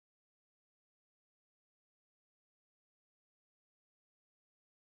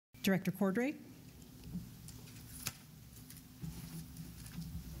Director Cordray?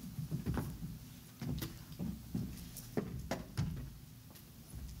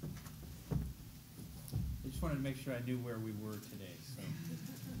 I just wanted to make sure I knew where we were today. So.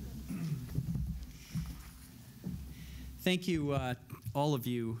 Thank you, all of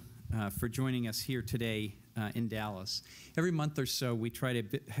you, for joining us here today in Dallas. Every month or so, we try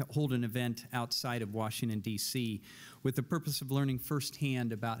to hold an event outside of Washington, D.C. with the purpose of learning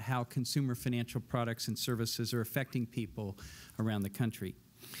firsthand about how consumer financial products and services are affecting people around the country.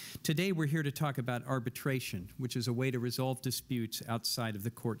 Today, we're here to talk about arbitration, which is a way to resolve disputes outside of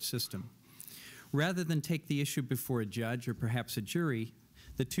the court system. Rather than take the issue before a judge or perhaps a jury,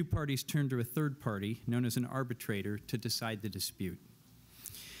 the two parties turn to a third party, known as an arbitrator, to decide the dispute.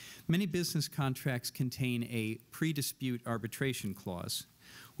 Many business contracts contain a pre-dispute arbitration clause,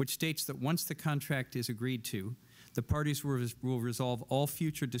 which states that once the contract is agreed to, the parties will resolve all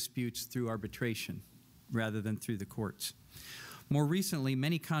future disputes through arbitration, rather than through the courts. More recently,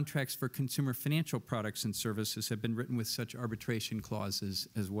 many contracts for consumer financial products and services have been written with such arbitration clauses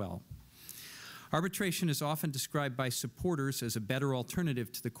as well. Arbitration is often described by supporters as a better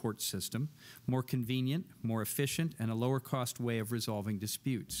alternative to the court system, more convenient, more efficient, and a lower-cost way of resolving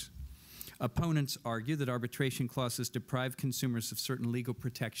disputes. Opponents argue that arbitration clauses deprive consumers of certain legal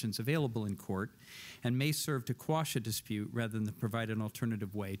protections available in court and may serve to quash a dispute rather than provide an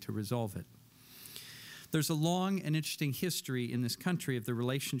alternative way to resolve it. There's a long and interesting history in this country of the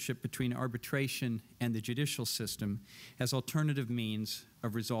relationship between arbitration and the judicial system as alternative means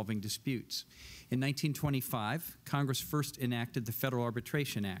of resolving disputes. In 1925, Congress first enacted the Federal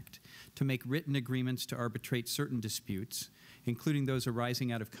Arbitration Act to make written agreements to arbitrate certain disputes, including those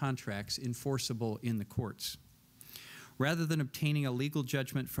arising out of contracts, enforceable in the courts. Rather than obtaining a legal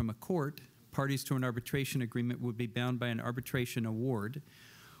judgment from a court, parties to an arbitration agreement would be bound by an arbitration award,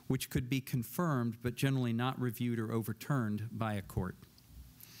 which could be confirmed but generally not reviewed or overturned by a court.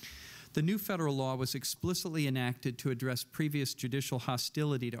 The new federal law was explicitly enacted to address previous judicial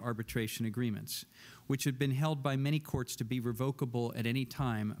hostility to arbitration agreements, which had been held by many courts to be revocable at any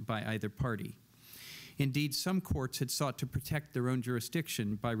time by either party. Indeed, some courts had sought to protect their own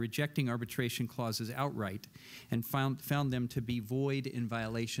jurisdiction by rejecting arbitration clauses outright and found them to be void in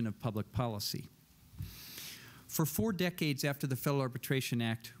violation of public policy. For 4 decades after the Federal Arbitration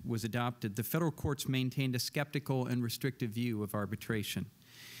Act was adopted, the federal courts maintained a skeptical and restrictive view of arbitration.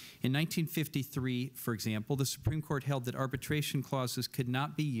 In 1953, for example, the Supreme Court held that arbitration clauses could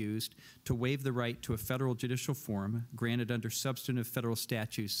not be used to waive the right to a federal judicial forum granted under substantive federal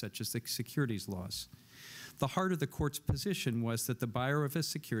statutes such as the securities laws. The heart of the court's position was that the buyer of a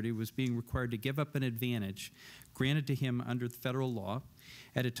security was being required to give up an advantage granted to him under the federal law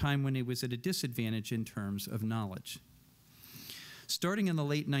at a time when he was at a disadvantage in terms of knowledge. Starting in the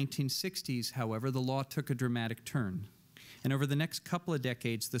late 1960s, however, the law took a dramatic turn. And over the next couple of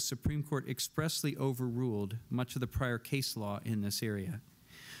decades, the Supreme Court expressly overruled much of the prior case law in this area.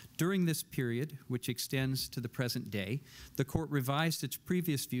 During this period, which extends to the present day, the court revised its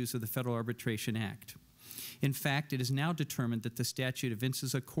previous views of the Federal Arbitration Act. In fact, it is now determined that the statute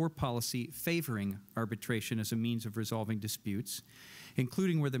evinces a core policy favoring arbitration as a means of resolving disputes,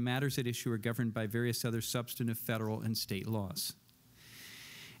 including where the matters at issue are governed by various other substantive federal and state laws.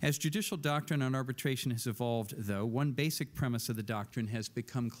 As judicial doctrine on arbitration has evolved, though, one basic premise of the doctrine has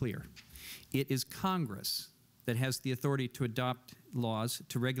become clear. It is Congress that has the authority to adopt laws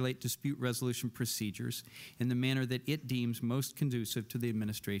to regulate dispute resolution procedures in the manner that it deems most conducive to the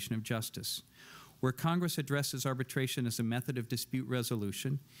administration of justice. Where Congress addresses arbitration as a method of dispute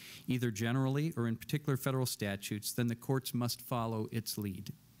resolution, either generally or in particular federal statutes, then the courts must follow its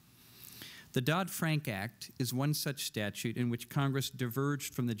lead. The Dodd-Frank Act is one such statute in which Congress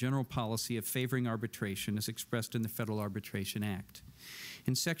diverged from the general policy of favoring arbitration as expressed in the Federal Arbitration Act.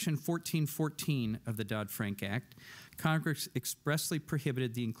 In Section 1414 of the Dodd-Frank Act, Congress expressly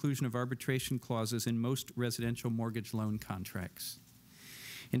prohibited the inclusion of arbitration clauses in most residential mortgage loan contracts.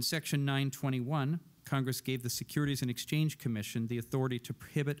 In Section 921, Congress gave the Securities and Exchange Commission the authority to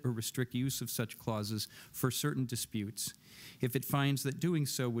prohibit or restrict use of such clauses for certain disputes if it finds that doing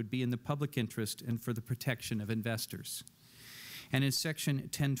so would be in the public interest and for the protection of investors. And in Section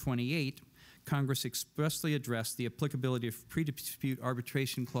 1028, Congress expressly addressed the applicability of pre-dispute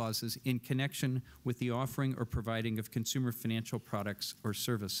arbitration clauses in connection with the offering or providing of consumer financial products or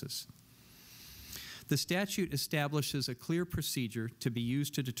services. The statute establishes a clear procedure to be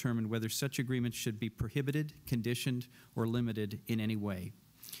used to determine whether such agreements should be prohibited, conditioned, or limited in any way.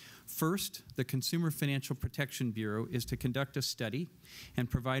 First, the Consumer Financial Protection Bureau is to conduct a study and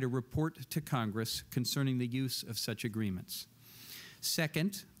provide a report to Congress concerning the use of such agreements.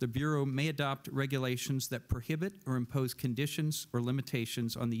 Second, the Bureau may adopt regulations that prohibit or impose conditions or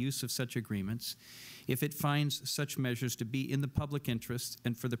limitations on the use of such agreements if it finds such measures to be in the public interest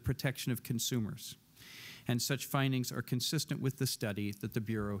and for the protection of consumers. And such findings are consistent with the study that the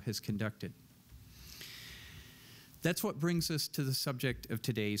Bureau has conducted. That's what brings us to the subject of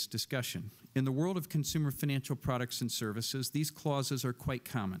today's discussion. In the world of consumer financial products and services, these clauses are quite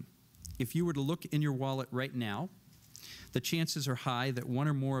common. If you were to look in your wallet right now, the chances are high that one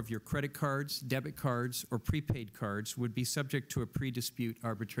or more of your credit cards, debit cards, or prepaid cards would be subject to a pre-dispute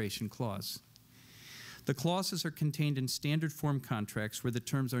arbitration clause. The clauses are contained in standard form contracts where the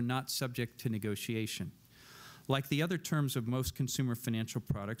terms are not subject to negotiation. Like the other terms of most consumer financial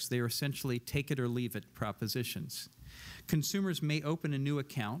products, they are essentially take-it-or-leave-it propositions. Consumers may open a new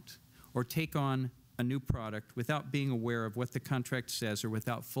account or take on a new product without being aware of what the contract says or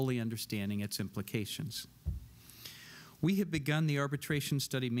without fully understanding its implications. We have begun the arbitration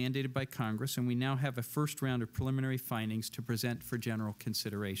study mandated by Congress, and we now have a first round of preliminary findings to present for general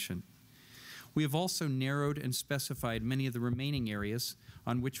consideration. We have also narrowed and specified many of the remaining areas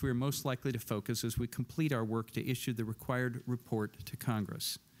on which we are most likely to focus as we complete our work to issue the required report to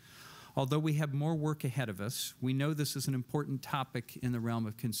Congress. Although we have more work ahead of us, we know this is an important topic in the realm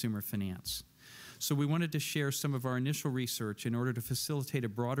of consumer finance. So we wanted to share some of our initial research in order to facilitate a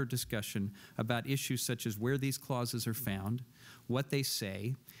broader discussion about issues such as where these clauses are found, what they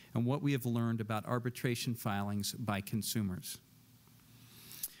say, and what we have learned about arbitration filings by consumers.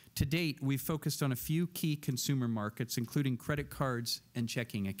 To date, we've focused on a few key consumer markets, including credit cards and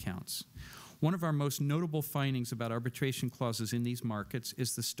checking accounts. One of our most notable findings about arbitration clauses in these markets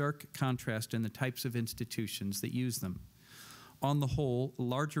is the stark contrast in the types of institutions that use them. On the whole,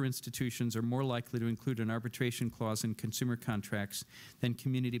 larger institutions are more likely to include an arbitration clause in consumer contracts than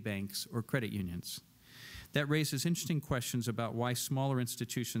community banks or credit unions. That raises interesting questions about why smaller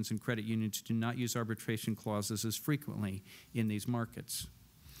institutions and credit unions do not use arbitration clauses as frequently in these markets.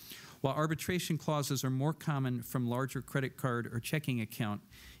 While arbitration clauses are more common from larger credit card or checking account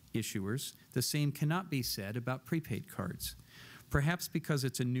issuers, the same cannot be said about prepaid cards. Perhaps because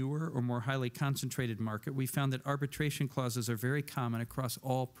it's a newer or more highly concentrated market, we found that arbitration clauses are very common across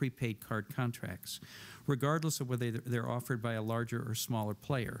all prepaid card contracts, regardless of whether they're offered by a larger or smaller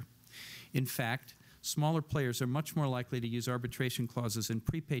player. In fact, smaller players are much more likely to use arbitration clauses in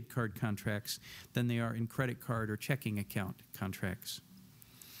prepaid card contracts than they are in credit card or checking account contracts.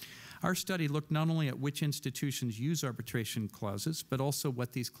 Our study looked not only at which institutions use arbitration clauses, but also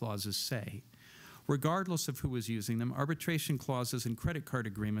what these clauses say. Regardless of who was using them, arbitration clauses in credit card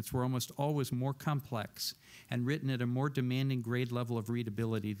agreements were almost always more complex and written at a more demanding grade level of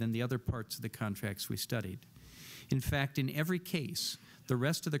readability than the other parts of the contracts we studied. In fact, in every case, the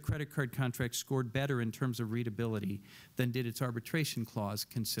rest of the credit card contract scored better in terms of readability than did its arbitration clause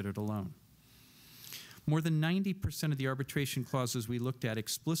considered alone. More than 90% of the arbitration clauses we looked at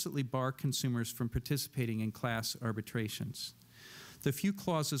explicitly bar consumers from participating in class arbitrations. The few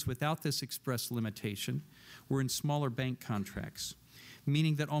clauses without this express limitation were in smaller bank contracts,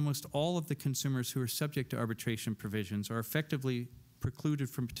 meaning that almost all of the consumers who are subject to arbitration provisions are effectively precluded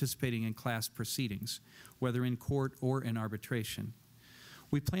from participating in class proceedings, whether in court or in arbitration.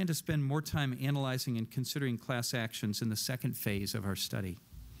 We plan to spend more time analyzing and considering class actions in the second phase of our study.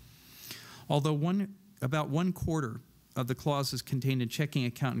 Although about one quarter of the clauses contained in checking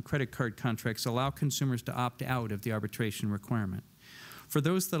account and credit card contracts allow consumers to opt out of the arbitration requirement. For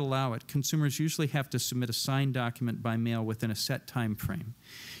those that allow it, consumers usually have to submit a signed document by mail within a set time frame,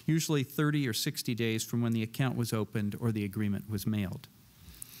 usually 30 or 60 days from when the account was opened or the agreement was mailed.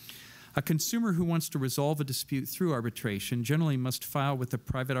 A consumer who wants to resolve a dispute through arbitration generally must file with the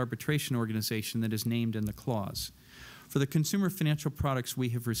private arbitration organization that is named in the clause. For the consumer financial products we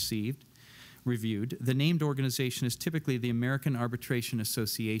have reviewed, the named organization is typically the American Arbitration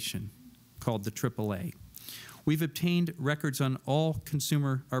Association, called the AAA. We've obtained records on all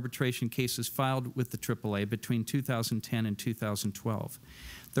consumer arbitration cases filed with the AAA between 2010 and 2012.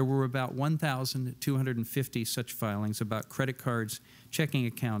 There were about 1,250 such filings about credit cards, checking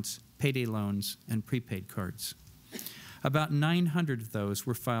accounts, payday loans, and prepaid cards. About 900 of those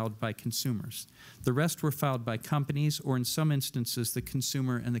were filed by consumers. The rest were filed by companies, or in some instances, the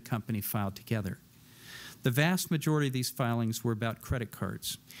consumer and the company filed together. The vast majority of these filings were about credit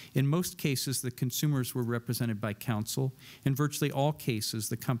cards. In most cases, the consumers were represented by counsel. In virtually all cases,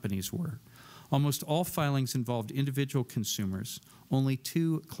 the companies were. Almost all filings involved individual consumers. Only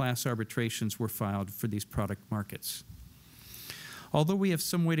 2 class arbitrations were filed for these product markets. Although we have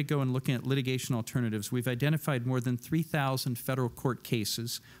some way to go in looking at litigation alternatives, we've identified more than 3,000 federal court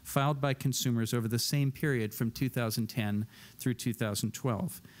cases filed by consumers over the same period from 2010 through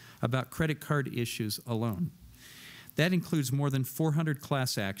 2012 about credit card issues alone. That includes more than 400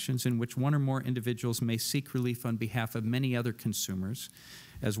 class actions in which one or more individuals may seek relief on behalf of many other consumers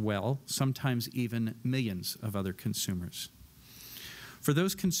as well, sometimes even millions of other consumers. For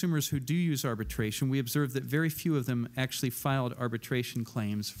those consumers who do use arbitration, we observe that very few of them actually filed arbitration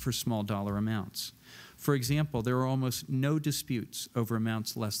claims for small dollar amounts. For example, there are almost no disputes over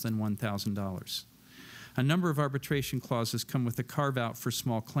amounts less than $1,000. A number of arbitration clauses come with a carve-out for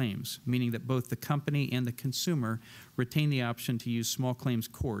small claims, meaning that both the company and the consumer retain the option to use small claims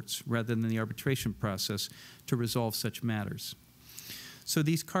courts rather than the arbitration process to resolve such matters. So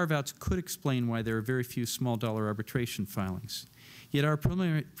these carve-outs could explain why there are very few small dollar arbitration filings. Yet our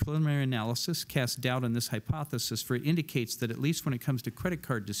preliminary analysis casts doubt on this hypothesis, for it indicates that at least when it comes to credit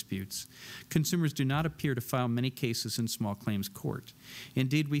card disputes, consumers do not appear to file many cases in small claims court.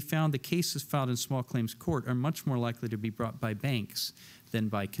 Indeed, we found the cases filed in small claims court are much more likely to be brought by banks than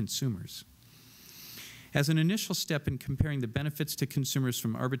by consumers. As an initial step in comparing the benefits to consumers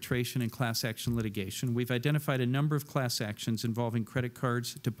from arbitration and class action litigation, we've identified a number of class actions involving credit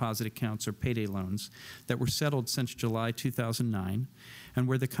cards, deposit accounts, or payday loans that were settled since July 2009 and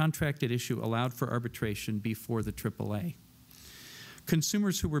where the contracted issue allowed for arbitration before the AAA.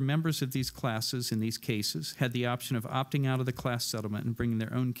 Consumers who were members of these classes in these cases had the option of opting out of the class settlement and bringing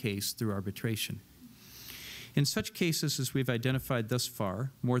their own case through arbitration. In such cases as we've identified thus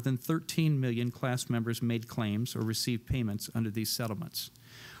far, more than 13 million class members made claims or received payments under these settlements,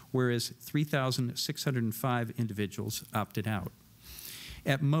 whereas 3,605 individuals opted out.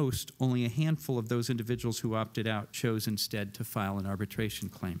 At most, only a handful of those individuals who opted out chose instead to file an arbitration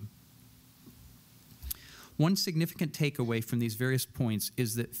claim. One significant takeaway from these various points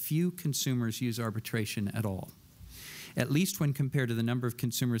is that few consumers use arbitration at all, at least when compared to the number of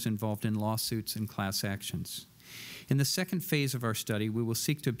consumers involved in lawsuits and class actions. In the second phase of our study, we will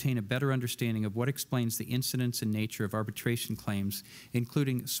seek to obtain a better understanding of what explains the incidence and nature of arbitration claims,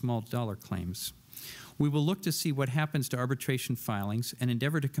 including small dollar claims. We will look to see what happens to arbitration filings and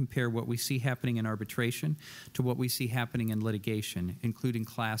endeavor to compare what we see happening in arbitration to what we see happening in litigation, including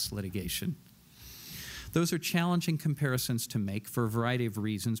class litigation. Those are challenging comparisons to make for a variety of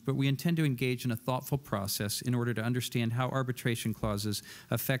reasons, but we intend to engage in a thoughtful process in order to understand how arbitration clauses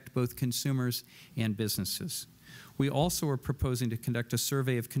affect both consumers and businesses. We also are proposing to conduct a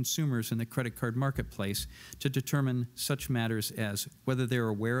survey of consumers in the credit card marketplace to determine such matters as whether they're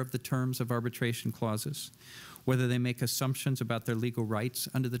aware of the terms of arbitration clauses, whether they make assumptions about their legal rights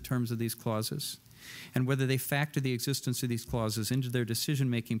under the terms of these clauses, and whether they factor the existence of these clauses into their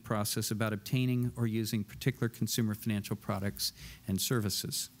decision-making process about obtaining or using particular consumer financial products and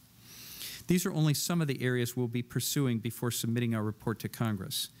services. These are only some of the areas we'll be pursuing before submitting our report to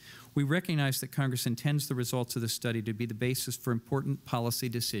Congress. We recognize that Congress intends the results of the study to be the basis for important policy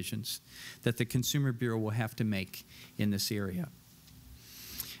decisions that the Consumer Bureau will have to make in this area.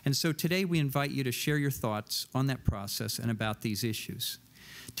 And so today we invite you to share your thoughts on that process and about these issues.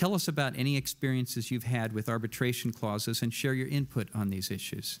 Tell us about any experiences you've had with arbitration clauses and share your input on these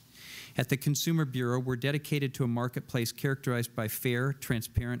issues. At the Consumer Bureau, we're dedicated to a marketplace characterized by fair,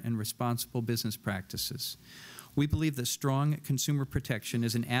 transparent, and responsible business practices. We believe that strong consumer protection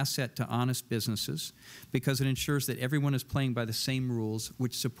is an asset to honest businesses because it ensures that everyone is playing by the same rules,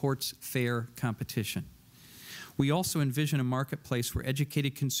 which supports fair competition. We also envision a marketplace where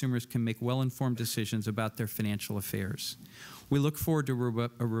educated consumers can make well-informed decisions about their financial affairs. We look forward to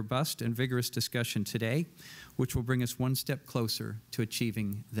a robust and vigorous discussion today, which will bring us one step closer to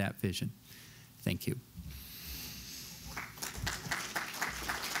achieving that vision. Thank you.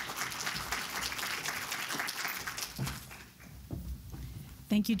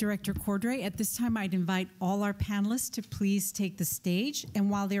 Thank you, Director Cordray. At this time, I'd invite all our panelists to please take the stage. And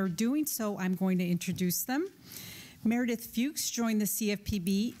while they're doing so, I'm going to introduce them. Meredith Fuchs joined the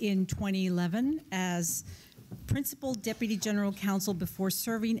CFPB in 2011 as Principal Deputy General Counsel before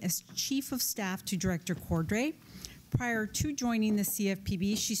serving as Chief of Staff to Director Cordray. Prior to joining the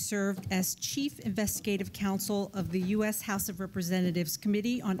CFPB, she served as Chief Investigative Counsel of the U.S. House of Representatives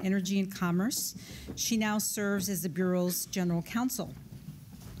Committee on Energy and Commerce. She now serves as the Bureau's General Counsel.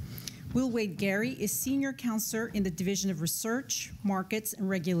 Will Wade Gary is Senior Counselor in the Division of Research, Markets, and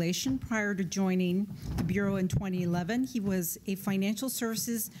Regulation. Prior to joining the Bureau in 2011, he was a financial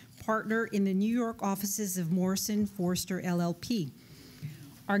services partner in the New York offices of Morrison Foerster LLP.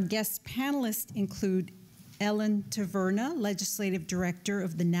 Our guest panelists include Ellen Taverna, Legislative Director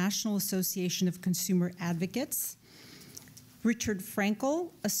of the National Association of Consumer Advocates, Richard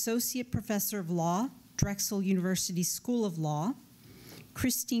Frankel, Associate Professor of Law, Drexel University School of Law.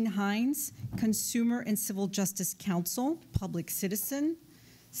 Christine Hines, Consumer and Civil Justice Counsel, Public Citizen.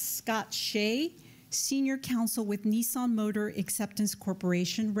 Scott Shea, Senior Counsel with Nissan Motor Acceptance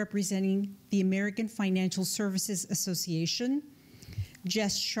Corporation, representing the American Financial Services Association.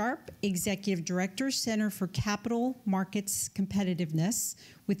 Jess Sharp, Executive Director, Center for Capital Markets Competitiveness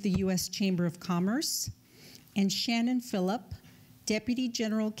with the U.S. Chamber of Commerce. And Shannon Phillip, Deputy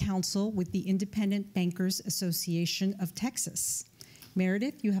General Counsel with the Independent Bankers Association of Texas.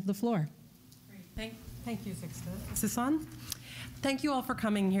 Meredith, you have the floor. Great. Thank you, Sixta. Is this on? Thank you all for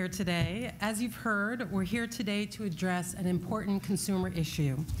coming here today. As you've heard, we're here today to address an important consumer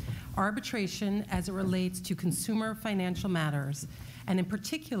issue, arbitration as it relates to consumer financial matters, and in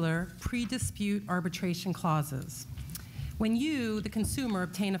particular, pre-dispute arbitration clauses. When you, the consumer,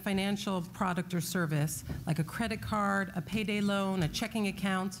 obtain a financial product or service, like a credit card, a payday loan, a checking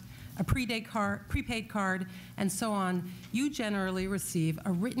account, a prepaid card, and so on, you generally receive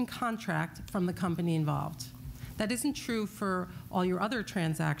a written contract from the company involved. That isn't true for all your other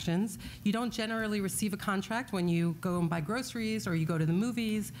transactions. You don't generally receive a contract when you go and buy groceries, or you go to the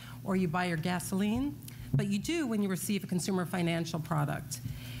movies, or you buy your gasoline, but you do when you receive a consumer financial product,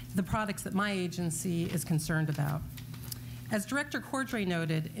 the products that my agency is concerned about. As Director Cordray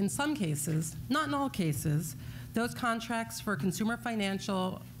noted, in some cases, not in all cases, those contracts for a consumer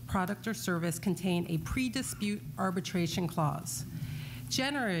financial product or service contain a pre-dispute arbitration clause.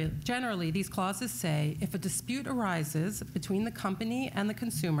 Generally, these clauses say if a dispute arises between the company and the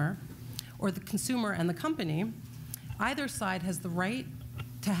consumer, or the consumer and the company, either side has the right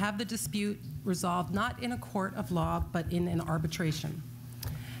to have the dispute resolved not in a court of law, but in an arbitration.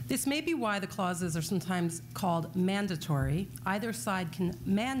 This may be why the clauses are sometimes called mandatory. Either side can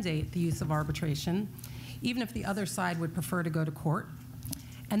mandate the use of arbitration, even if the other side would prefer to go to court.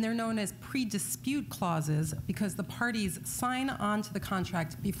 And they're known as pre-dispute clauses because the parties sign on to the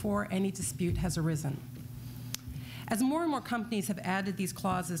contract before any dispute has arisen. As more and more companies have added these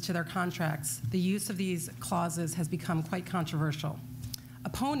clauses to their contracts, the use of these clauses has become quite controversial.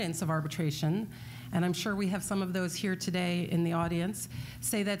 Opponents of arbitration, and I'm sure we have some of those here today in the audience,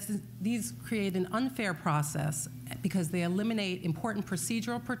 say that these create an unfair process because they eliminate important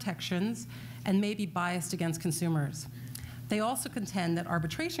procedural protections and may be biased against consumers. They also contend that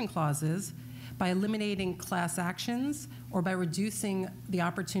arbitration clauses, by eliminating class actions or by reducing the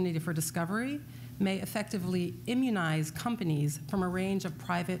opportunity for discovery, may effectively immunize companies from a range of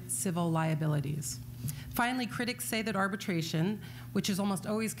private civil liabilities. Finally, critics say that arbitration, which is almost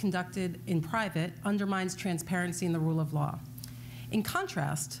always conducted in private, undermines transparency in the rule of law. In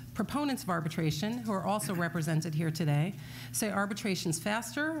contrast, proponents of arbitration, who are also represented here today, say arbitration's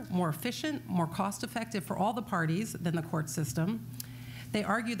faster, more efficient, more cost-effective for all the parties than the court system. They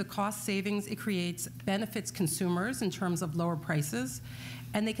argue the cost savings it creates benefits consumers in terms of lower prices,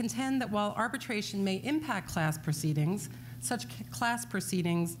 and they contend that while arbitration may impact class proceedings, such class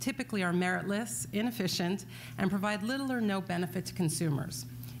proceedings typically are meritless, inefficient, and provide little or no benefit to consumers.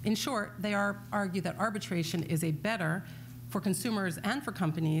 In short, they argue that arbitration is a better, for consumers and for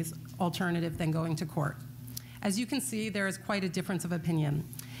companies, alternative than going to court. As you can see, there is quite a difference of opinion.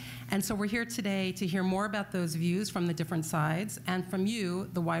 And so we're here today to hear more about those views from the different sides and from you,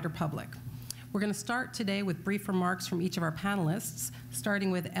 the wider public. We're going to start today with brief remarks from each of our panelists,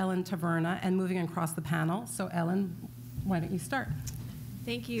 starting with Ellen Taverna and moving across the panel. So Ellen, why don't you start?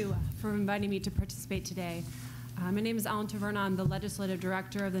 Thank you for inviting me to participate today. My name is Ellen Taverna. I'm the Legislative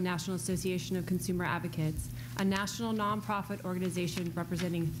Director of the National Association of Consumer Advocates, a national nonprofit organization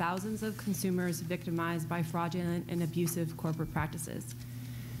representing thousands of consumers victimized by fraudulent and abusive corporate practices.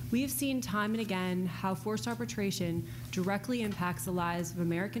 We have seen time and again how forced arbitration directly impacts the lives of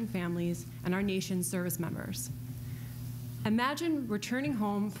American families and our nation's service members. Imagine returning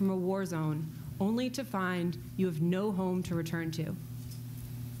home from a war zone only to find you have no home to return to.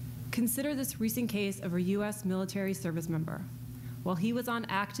 Consider this recent case of a U.S. military service member. While he was on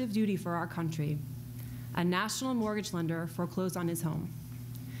active duty for our country, a national mortgage lender foreclosed on his home.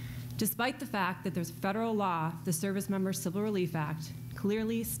 Despite the fact that there's federal law, the Service Member Civil Relief Act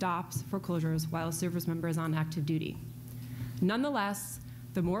clearly stops foreclosures while a service member is on active duty. Nonetheless,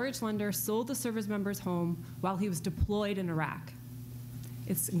 the mortgage lender sold the service member's home while he was deployed in Iraq.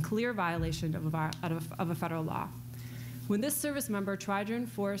 It's in clear violation of a federal law. When this service member tried to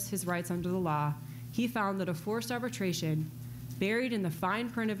enforce his rights under the law, he found that a forced arbitration buried in the fine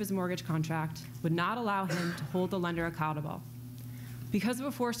print of his mortgage contract would not allow him to hold the lender accountable. Because of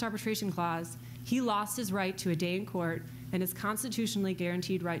a forced arbitration clause, he lost his right to a day in court and his constitutionally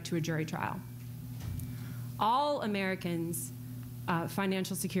guaranteed right to a jury trial. All Americans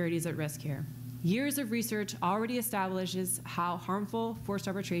financial securities at risk here. Years of research already establishes how harmful forced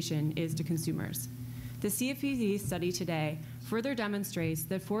arbitration is to consumers. The CFPB study today further demonstrates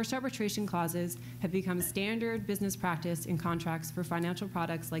that forced arbitration clauses have become standard business practice in contracts for financial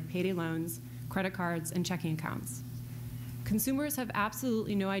products like payday loans, credit cards, and checking accounts. Consumers have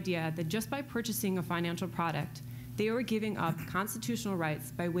absolutely no idea that just by purchasing a financial product, they are giving up constitutional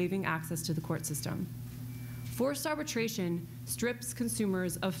rights by waiving access to the court system. Forced arbitration strips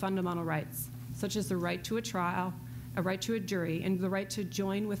consumers of fundamental rights, such as the right to a trial, a right to a jury, and the right to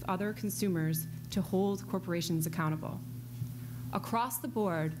join with other consumers to hold corporations accountable. Across the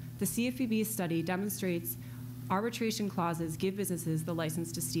board, the CFPB study demonstrates arbitration clauses give businesses the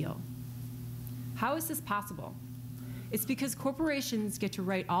license to steal. How is this possible? It's because corporations get to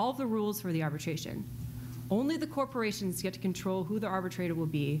write all of the rules for the arbitration. Only the corporations get to control who the arbitrator will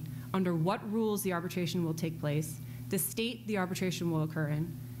be, under what rules the arbitration will take place, the state the arbitration will occur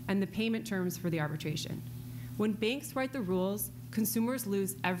in, and the payment terms for the arbitration. When banks write the rules, consumers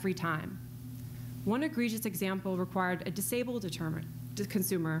lose every time. One egregious example required a disabled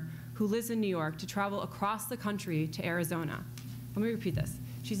consumer who lives in New York to travel across the country to Arizona. Let me repeat this.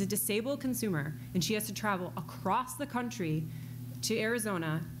 She's a disabled consumer, and she has to travel across the country to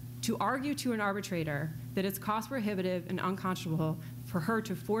Arizona to argue to an arbitrator that it's cost prohibitive and unconscionable for her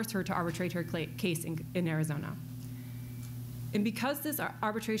to force her to arbitrate her case in Arizona. And because this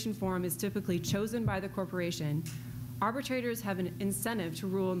arbitration forum is typically chosen by the corporation, arbitrators have an incentive to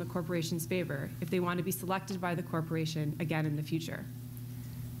rule in the corporation's favor if they want to be selected by the corporation again in the future.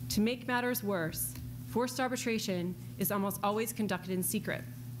 To make matters worse, forced arbitration is almost always conducted in secret.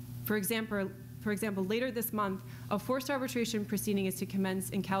 For example, later this month, a forced arbitration proceeding is to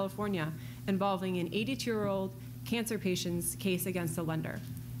commence in California involving an 82-year-old cancer patient's case against a lender.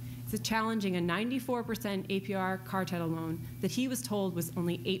 It's challenging a 94% APR car title loan that he was told was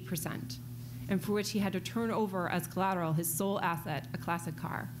only 8%, and for which he had to turn over as collateral his sole asset, a classic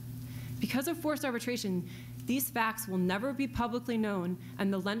car. Because of forced arbitration, these facts will never be publicly known,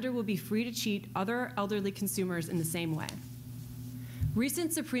 and the lender will be free to cheat other elderly consumers in the same way.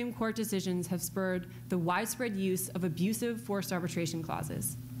 Recent Supreme Court decisions have spurred the widespread use of abusive forced arbitration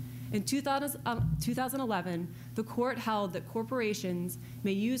clauses. In 2011, the court held that corporations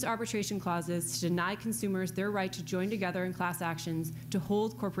may use arbitration clauses to deny consumers their right to join together in class actions to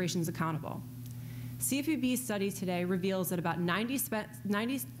hold corporations accountable. CFPB's study today reveals that about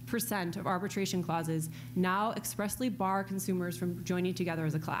 90% of arbitration clauses now expressly bar consumers from joining together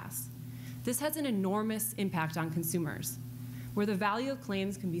as a class. This has an enormous impact on consumers, where the value of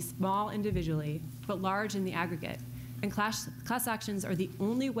claims can be small individually, but large in the aggregate, and class actions are the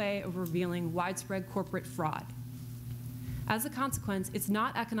only way of revealing widespread corporate fraud. As a consequence, it's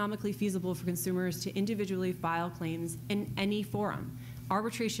not economically feasible for consumers to individually file claims in any forum,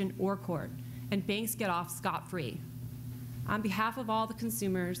 arbitration or court, and banks get off scot-free. On behalf of all the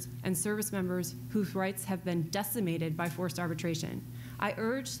consumers and service members whose rights have been decimated by forced arbitration, I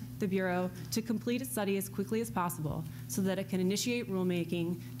urge the Bureau to complete its study as quickly as possible so that it can initiate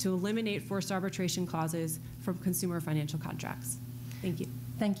rulemaking to eliminate forced arbitration clauses from consumer financial contracts. Thank you.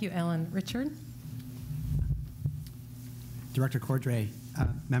 Thank you, Ellen. Richard? Director Cordray,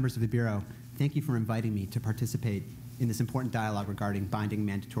 members of the Bureau, thank you for inviting me to participate in this important dialogue regarding binding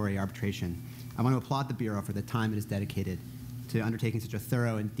mandatory arbitration. I want to applaud the Bureau for the time it has dedicated to undertaking such a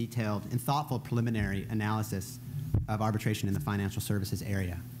thorough and detailed and thoughtful preliminary analysis of arbitration in the financial services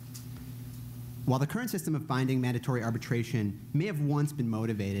area. While the current system of binding mandatory arbitration may have once been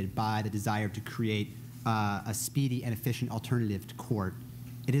motivated by the desire to create a speedy and efficient alternative to court,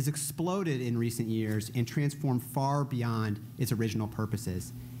 it has exploded in recent years and transformed far beyond its original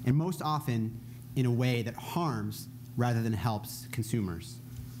purposes, and most often in a way that harms rather than helps consumers.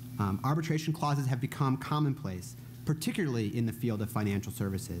 Arbitration clauses have become commonplace, particularly in the field of financial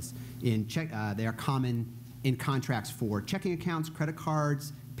services. They are common in contracts for checking accounts, credit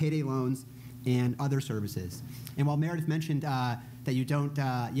cards, payday loans, and other services. And while Meredith mentioned that you don't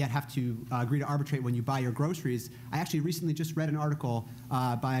yet have to agree to arbitrate when you buy your groceries, I actually recently just read an article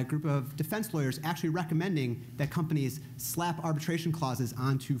by a group of defense lawyers actually recommending that companies slap arbitration clauses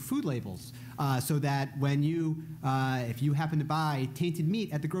onto food labels so that when if you happen to buy tainted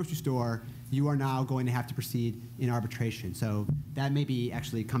meat at the grocery store, you are now going to have to proceed in arbitration. So that may be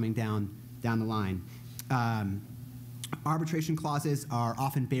actually coming down the line. Arbitration clauses are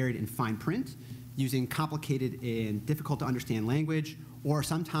often buried in fine print, using complicated and difficult to understand language, or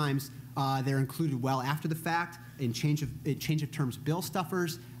sometimes they're included well after the fact in change of terms bill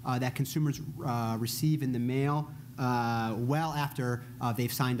stuffers that consumers receive in the mail well after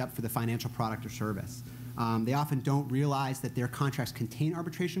they've signed up for the financial product or service. They often don't realize that their contracts contain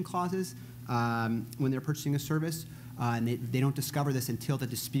arbitration clauses when they're purchasing a service, and they don't discover this until the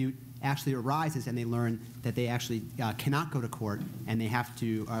dispute actually arises and they learn that they actually cannot go to court and they have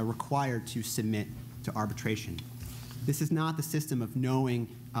to required to submit to arbitration. This is not the system of knowing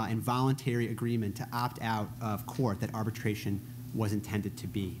and voluntary agreement to opt out of court that arbitration was intended to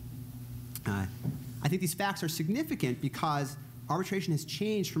be. I think these facts are significant because arbitration has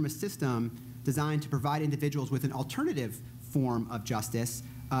changed from a system designed to provide individuals with an alternative form of justice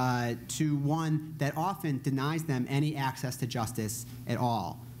to one that often denies them any access to justice at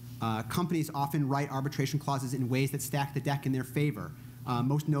all. Companies often write arbitration clauses in ways that stack the deck in their favor.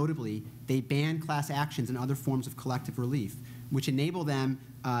 Most notably, they ban class actions and other forms of collective relief, which enable them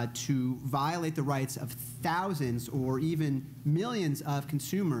to violate the rights of thousands or even millions of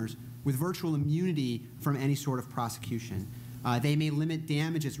consumers with virtual immunity from any sort of prosecution. They may limit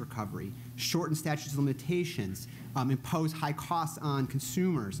damages recovery, shorten statutes of limitations, impose high costs on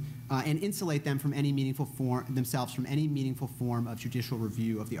consumers, and insulate them from any meaningful form of judicial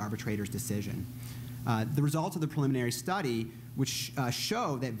review of the arbitrator's decision. The results of the preliminary study, which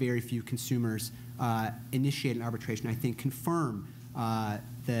show that very few consumers initiate an arbitration, I think confirm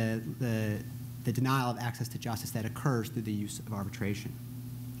the denial of access to justice that occurs through the use of arbitration.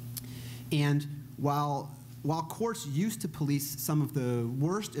 And while courts used to police some of the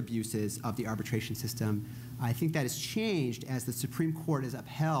worst abuses of the arbitration system, I think that has changed as the Supreme Court has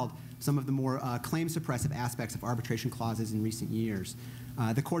upheld some of the more claim-suppressive aspects of arbitration clauses in recent years.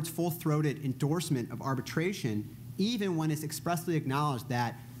 The court's full-throated endorsement of arbitration, even when it's expressly acknowledged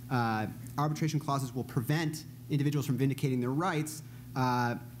that arbitration clauses will prevent individuals from vindicating their rights,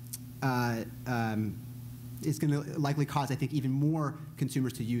 is going to likely cause, I think, even more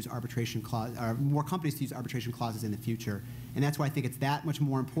consumers to use arbitration clauses, or more companies to use arbitration clauses in the future. And that's why I think it's that much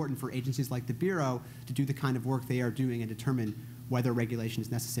more important for agencies like the Bureau to do the kind of work they are doing and determine whether regulation is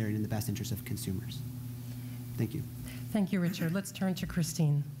necessary and in the best interest of consumers. Thank you. Thank you, Richard. Let's turn to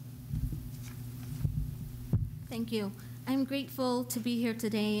Christine. Thank you. I'm grateful to be here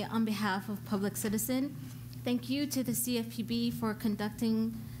today on behalf of Public Citizen. Thank you to the CFPB for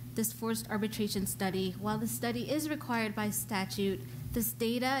conducting this forced arbitration study. While the study is required by statute, this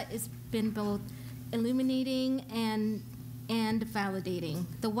data has been both illuminating and validating.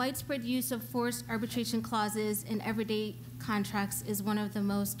 The widespread use of forced arbitration clauses in everyday contracts is one of the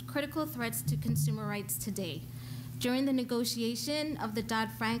most critical threats to consumer rights today. During the negotiation of the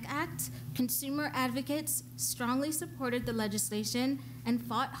Dodd-Frank Act, consumer advocates strongly supported the legislation and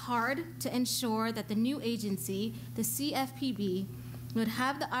fought hard to ensure that the new agency, the CFPB, would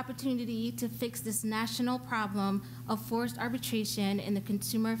have the opportunity to fix this national problem of forced arbitration in the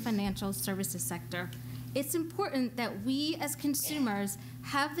consumer financial services sector. It's important that we as consumers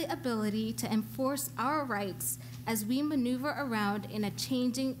have the ability to enforce our rights as we maneuver around in a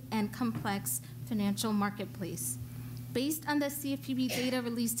changing and complex financial marketplace. Based on the CFPB data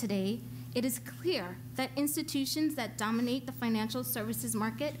released today, it is clear that institutions that dominate the financial services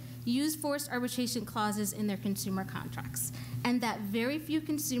market use forced arbitration clauses in their consumer contracts, and that very few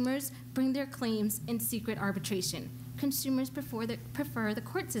consumers bring their claims in secret arbitration. Consumers prefer the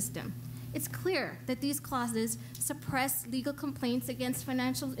court system. It's clear that these clauses suppress legal complaints against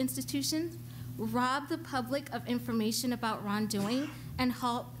financial institutions, rob the public of information about wrongdoing, and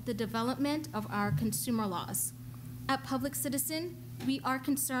halt the development of our consumer laws. At Public Citizen, we are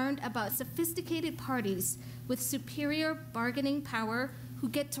concerned about sophisticated parties with superior bargaining power who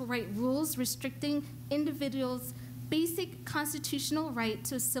get to write rules restricting individuals' basic constitutional right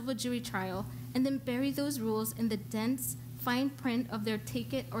to a civil jury trial and then bury those rules in the dense fine print of their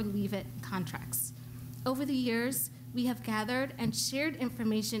take-it-or-leave-it contracts. Over the years, we have gathered and shared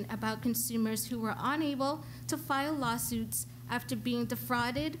information about consumers who were unable to file lawsuits after being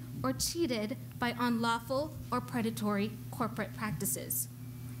defrauded or cheated by unlawful or predatory corporate practices.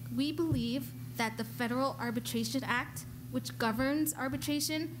 We believe that the Federal Arbitration Act, which governs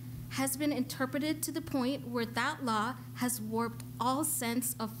arbitration, has been interpreted to the point where that law has warped all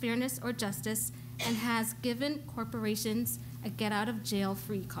sense of fairness or justice and has given corporations a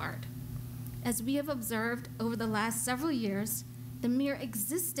get-out-of-jail-free card. As we have observed over the last several years, the mere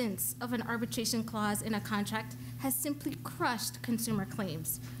existence of an arbitration clause in a contract has simply crushed consumer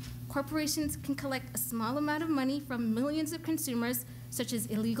claims. Corporations can collect a small amount of money from millions of consumers, such as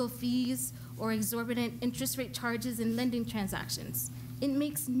illegal fees or exorbitant interest rate charges in lending transactions. It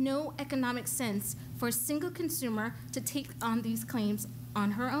makes no economic sense for a single consumer to take on these claims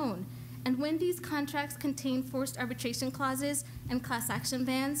on her own. And when these contracts contain forced arbitration clauses and class action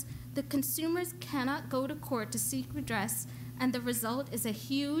bans, the consumers cannot go to court to seek redress, and the result is a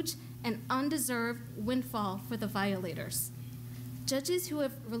huge an undeserved windfall for the violators. Judges who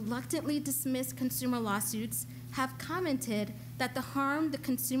have reluctantly dismissed consumer lawsuits have commented that the harm the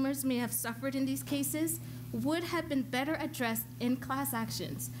consumers may have suffered in these cases would have been better addressed in class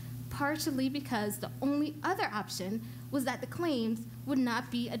actions, partially because the only other option was that the claims would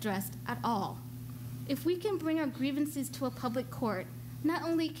not be addressed at all. If we can bring our grievances to a public court, not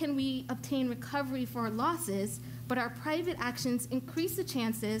only can we obtain recovery for our losses, but our private actions increase the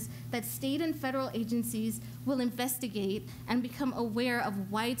chances that state and federal agencies will investigate and become aware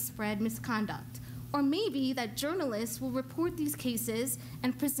of widespread misconduct. Or maybe that journalists will report these cases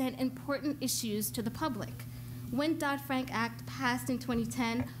and present important issues to the public. When Dodd-Frank Act passed in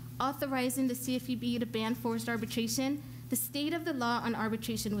 2010, authorizing the CFPB to ban forced arbitration, the state of the law on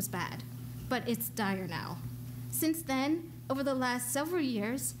arbitration was bad, but it's dire now. Since then, over the last several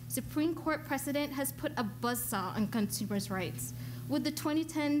years, Supreme Court precedent has put a buzzsaw on consumers' rights. Would the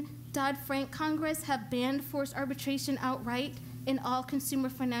 2010 Dodd-Frank Congress have banned forced arbitration outright in all consumer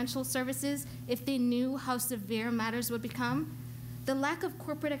financial services if they knew how severe matters would become? The lack of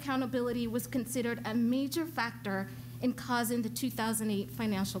corporate accountability was considered a major factor in causing the 2008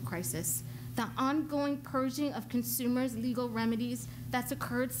 financial crisis. The ongoing purging of consumers' legal remedies that's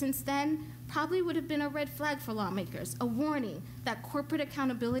occurred since then probably would have been a red flag for lawmakers, a warning that corporate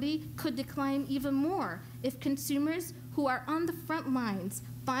accountability could decline even more if consumers who are on the front lines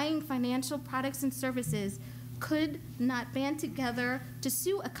buying financial products and services could not band together to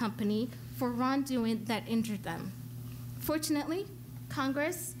sue a company for wrongdoing that injured them. Fortunately,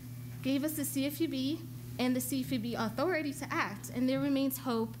 Congress gave us the CFPB and the CFPB authority to act, and there remains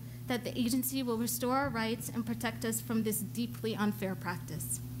hope that the agency will restore our rights and protect us from this deeply unfair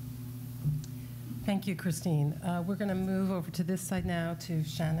practice. Thank you, Christine. We're going to move over to this side now to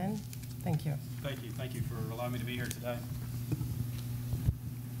Shannon. Thank you. Thank you. Thank you for allowing me to be here today.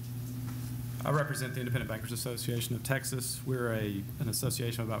 I represent the Independent Bankers Association of Texas. We're an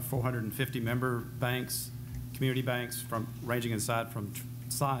association of about 450 member banks, community banks, ranging in size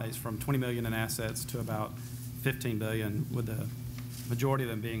from 20 million in assets to about 15 billion, with the majority of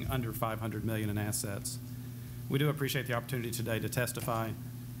them being under 500 million in assets. We do appreciate the opportunity today to testify,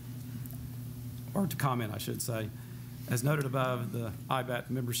 or to comment, I should say. As noted above, the IBAT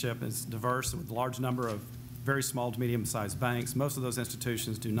membership is diverse with a large number of very small to medium-sized banks. Most of those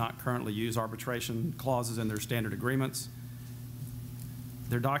institutions do not currently use arbitration clauses in their standard agreements.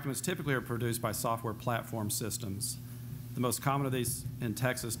 Their documents typically are produced by software platform systems. The most common of these in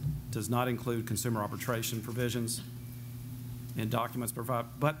Texas does not include consumer arbitration provisions in documents,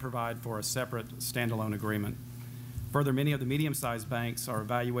 but provide for a separate standalone agreement. Further, many of the medium-sized banks are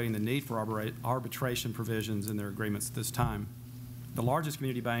evaluating the need for arbitration provisions in their agreements at this time. The largest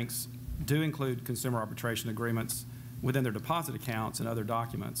community banks do include consumer arbitration agreements within their deposit accounts and other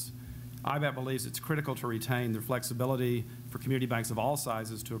documents. IBAT believes it's critical to retain the flexibility for community banks of all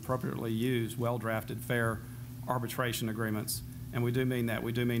sizes to appropriately use well-drafted, fair arbitration agreements. And we do mean that.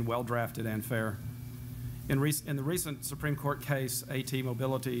 We do mean well-drafted and fair. In the recent Supreme Court case, AT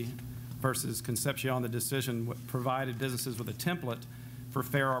Mobility versus Concepcion, the decision provided businesses with a template for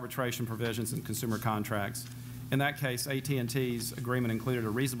fair arbitration provisions in consumer contracts. In that case, AT&T's agreement included a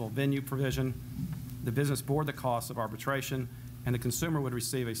reasonable venue provision. The business bore the cost of arbitration, and the consumer would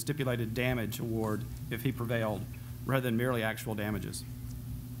receive a stipulated damage award if he prevailed, rather than merely actual damages.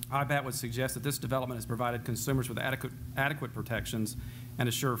 IBAT would suggest that this development has provided consumers with adequate protections and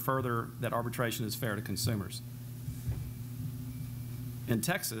assure further that arbitration is fair to consumers. In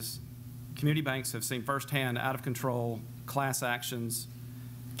Texas, community banks have seen firsthand out-of-control class actions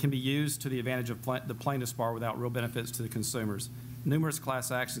can be used to the advantage of the plaintiff's bar without real benefits to the consumers. Numerous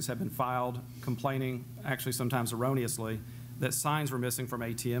class actions have been filed complaining, actually sometimes erroneously, that signs were missing from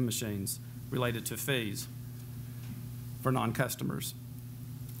ATM machines related to fees for non-customers.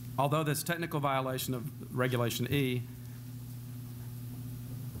 Although this technical violation of Regulation E,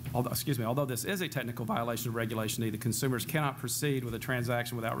 although this is a technical violation of Regulation E, the consumers cannot proceed with a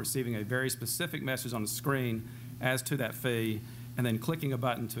transaction without receiving a very specific message on the screen as to that fee and then clicking a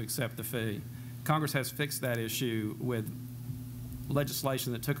button to accept the fee. Congress has fixed that issue with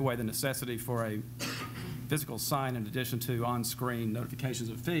legislation that took away the necessity for a physical sign in addition to on-screen notifications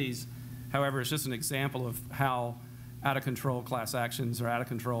of fees. However, it's just an example of how out-of-control class actions or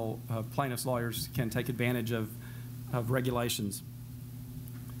out-of-control plaintiffs' lawyers can take advantage of regulations.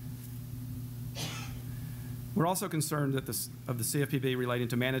 We're also concerned that the CFPB relating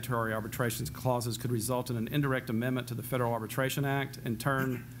to mandatory arbitration clauses could result in an indirect amendment to the Federal Arbitration Act. In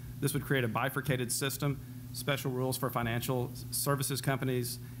turn, this would create a bifurcated system, special rules for financial services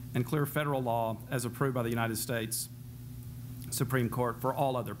companies, and clear federal law as approved by the United States Supreme Court for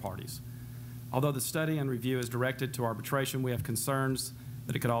all other parties. Although the study and review is directed to arbitration, we have concerns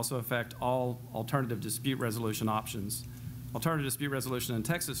that it could also affect all alternative dispute resolution options. Alternative dispute resolution in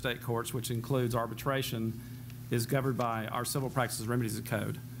Texas state courts, which includes arbitration, is governed by our Civil Practices and Remedies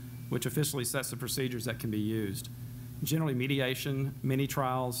Code, which officially sets the procedures that can be used. Generally, mediation,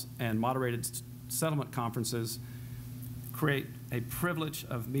 mini-trials, and moderated settlement conferences create a privilege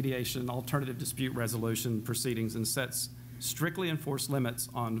of mediation alternative dispute resolution proceedings and sets strictly enforced limits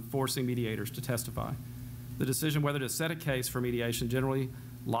on forcing mediators to testify. The decision whether to set a case for mediation generally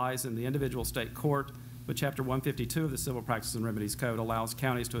lies in the individual state court, but Chapter 152 of the Civil Practices and Remedies Code allows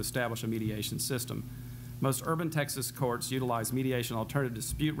counties to establish a mediation system. Most urban Texas courts utilize mediation alternative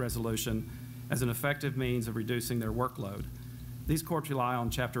dispute resolution as an effective means of reducing their workload. These courts rely on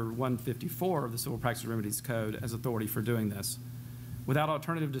Chapter 154 of the Civil Practices and Remedies Code as authority for doing this. Without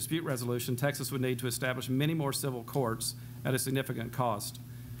alternative dispute resolution, Texas would need to establish many more civil courts at a significant cost,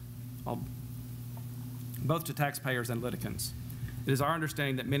 both to taxpayers and litigants. It is our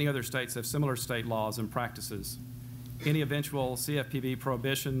understanding that many other states have similar state laws and practices. Any eventual CFPB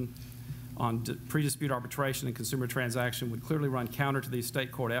prohibition on pre-dispute arbitration and consumer transaction would clearly run counter to these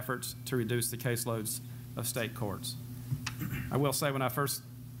state court efforts to reduce the caseloads of state courts. I will say, when I first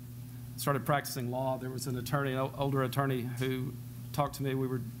started practicing law, there was an attorney, an older attorney, who talked to me.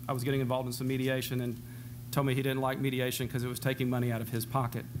 I was getting involved in some mediation, and told me he didn't like mediation because it was taking money out of his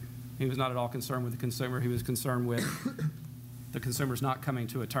pocket. He was not at all concerned with the consumer. He was concerned with the consumers not coming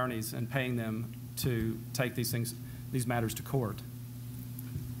to attorneys and paying them to take these matters to court.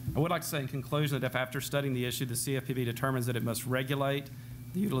 I would like to say in conclusion that if after studying the issue, the CFPB determines that it must regulate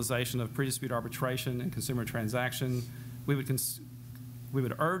the utilization of pre-dispute arbitration and consumer transaction, we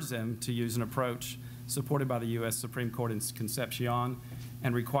would urge them to use an approach supported by the U.S. Supreme Court in Concepcion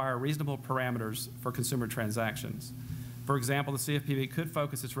and require reasonable parameters for consumer transactions. For example, the CFPB could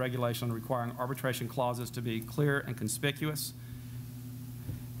focus its regulation on requiring arbitration clauses to be clear and conspicuous,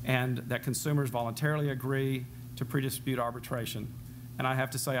 and that consumers voluntarily agree to pre-dispute arbitration. And I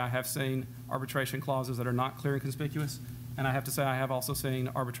have to say, I have seen arbitration clauses that are not clear and conspicuous, and I have to say I have also seen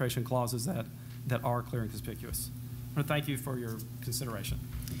arbitration clauses that are clear and conspicuous. I want to thank you for your consideration.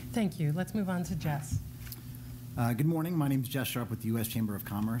 Thank you. Let's move on to Jess. Good morning. My name is Jess Sharp with the U.S. Chamber of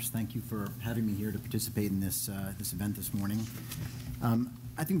Commerce. Thank you for having me here to participate in this event this morning.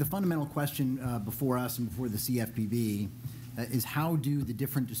 I think the fundamental question before us and before the CFPB is how do the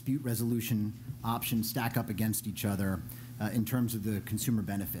different dispute resolution options stack up against each other in terms of the consumer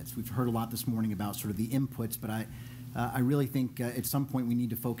benefits. We've heard a lot this morning about sort of the inputs, but I really think at some point we need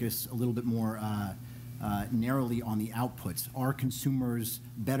to focus a little bit more narrowly on the outputs. Are consumers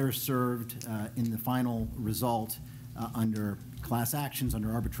better served in the final result under class actions,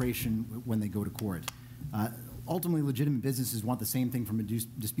 under arbitration, when they go to court? Ultimately, legitimate businesses want the same thing from a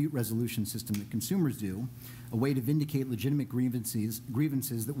dispute resolution system that consumers do, a way to vindicate legitimate grievances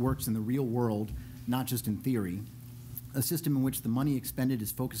that works in the real world, not just in theory, a system in which the money expended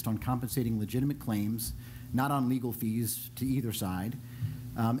is focused on compensating legitimate claims, not on legal fees to either side,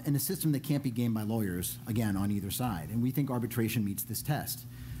 and a system that can't be gamed by lawyers, again, on either side. And we think arbitration meets this test.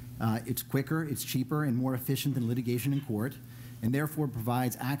 It's quicker, it's cheaper, and more efficient than litigation in court, and therefore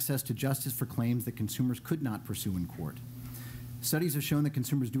provides access to justice for claims that consumers could not pursue in court. Studies have shown that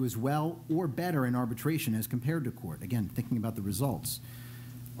consumers do as well or better in arbitration as compared to court, again, thinking about the results.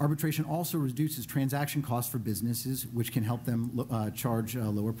 Arbitration also reduces transaction costs for businesses, which can help them charge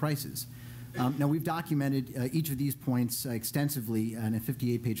lower prices. Now, we've documented each of these points extensively in a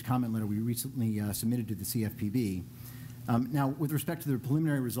 58-page comment letter we recently submitted to the CFPB. Now, with respect to the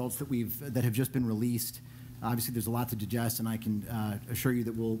preliminary results that have just been released, obviously there's a lot to digest, and I can assure you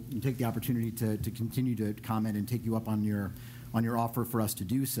that we'll take the opportunity to continue to comment and take you up on your offer for us to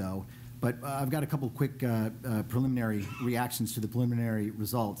do so. But I've got a couple of quick preliminary reactions to the preliminary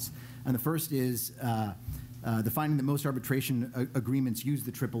results. And the first is the finding that most arbitration agreements use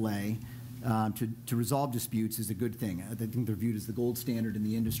the AAA to resolve disputes is a good thing. I think they're viewed as the gold standard in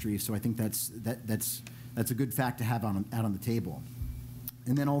the industry, so I think that's a good fact to have out on the table.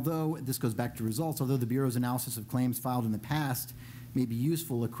 And then although, this goes back to results, although the Bureau's analysis of claims filed in the past may be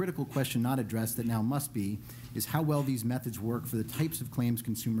useful, a critical question not addressed that now must be is how well these methods work for the types of claims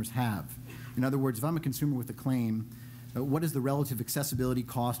consumers have. In other words, if I'm a consumer with a claim, what is the relative accessibility,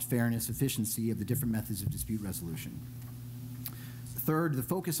 cost, fairness, efficiency of the different methods of dispute resolution? Third, the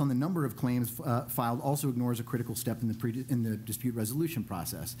focus on the number of claims filed also ignores a critical step in the dispute resolution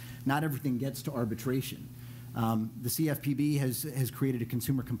process. Not everything gets to arbitration. The CFPB has created a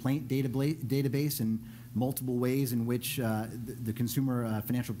consumer complaint database and multiple ways in which the Consumer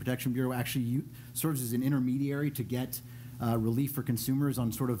Financial Protection Bureau actually serves as an intermediary to get relief for consumers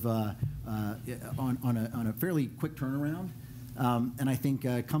on sort of on a fairly quick turnaround. And I think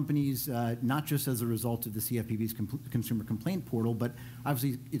companies, not just as a result of the CFPB's consumer complaint portal, but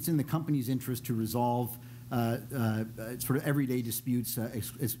obviously it's in the company's interest to resolve sort of everyday disputes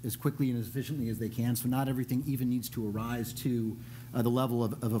as quickly and as efficiently as they can. So not everything even needs to arise to the level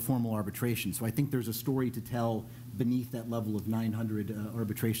of a formal arbitration. So I think there's a story to tell beneath that level of 900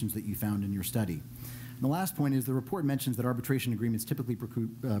 arbitrations that you found in your study. And the last point is the report mentions that arbitration agreements typically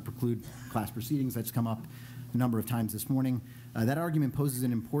preclude class proceedings. That's come up a number of times this morning. That argument poses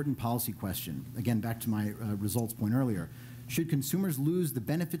an important policy question. Again, back to my results point earlier. Should consumers lose the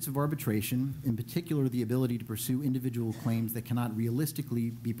benefits of arbitration, in particular the ability to pursue individual claims that cannot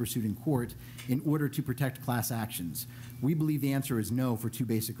realistically be pursued in court, in order to protect class actions? We believe the answer is no for two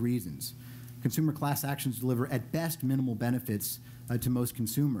basic reasons. Consumer class actions deliver at best minimal benefits to most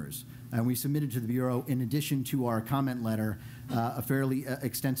consumers. And we submitted to the Bureau, in addition to our comment letter, a fairly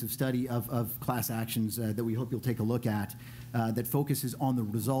extensive study of class actions that we hope you'll take a look at that focuses on the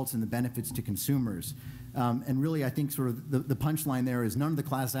results and the benefits to consumers. And really, I think sort of the punchline there is none of the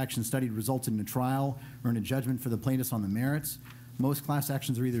class actions studied resulted in a trial or in a judgment for the plaintiffs on the merits. Most class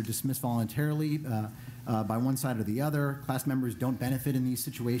actions are either dismissed voluntarily by one side or the other. Class members don't benefit in these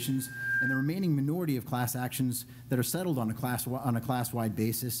situations. And the remaining minority of class actions that are settled on a class-wide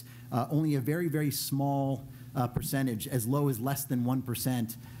basis, only a very, very small percentage, as low as less than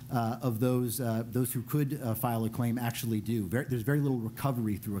 1%, of those who could file a claim actually do. There's very little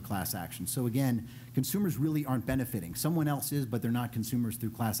recovery through a class action. So again, consumers really aren't benefiting. Someone else is, but they're not consumers through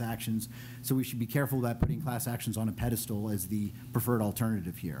class actions. So we should be careful about putting class actions on a pedestal as the preferred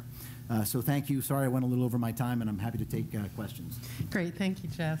alternative here. So thank you. Sorry I went a little over my time, and I'm happy to take questions. Great. Thank you,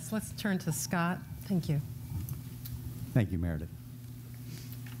 Jess. Let's turn to Scott. Thank you. Thank you, Meredith.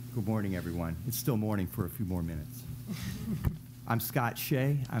 Good morning, everyone. It's still morning for a few more minutes. I'm Scott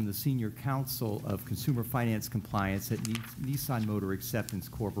Shea. I'm the Senior Counsel of Consumer Finance Compliance at Nissan Motor Acceptance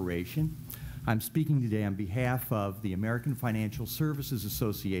Corporation. I'm speaking today on behalf of the American Financial Services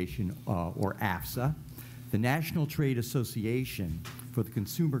Association, or AFSA, the National Trade Association for the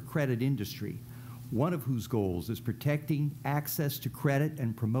consumer credit industry, one of whose goals is protecting access to credit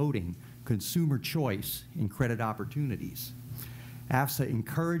and promoting consumer choice in credit opportunities. AFSA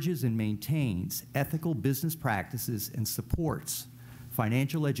encourages and maintains ethical business practices and supports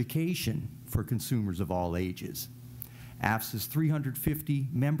financial education for consumers of all ages. AFSA's 350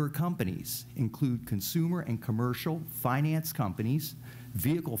 member companies include consumer and commercial finance companies,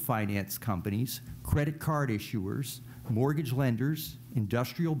 vehicle finance companies, credit card issuers, mortgage lenders,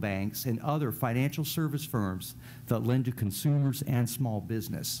 industrial banks, and other financial service firms that lend to consumers and small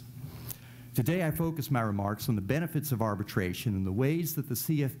business. Today, I focus my remarks on the benefits of arbitration and the ways that the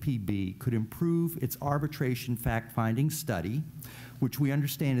CFPB could improve its arbitration fact-finding study, which we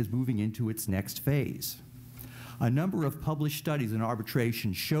understand is moving into its next phase. A number of published studies in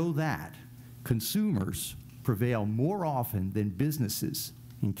arbitration show that consumers prevail more often than businesses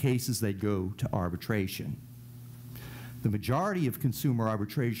in cases that go to arbitration. The majority of consumer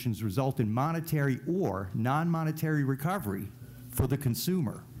arbitrations result in monetary or non-monetary recovery for the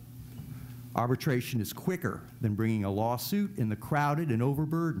consumer. Arbitration is quicker than bringing a lawsuit in the crowded and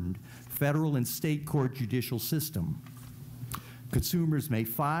overburdened federal and state court judicial system. Consumers may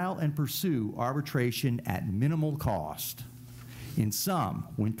file and pursue arbitration at minimal cost. In sum,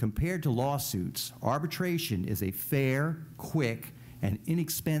 when compared to lawsuits, arbitration is a fair, quick, and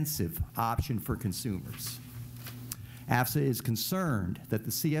inexpensive option for consumers. AFSA is concerned that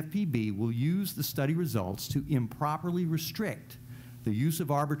the CFPB will use the study results to improperly restrict the use of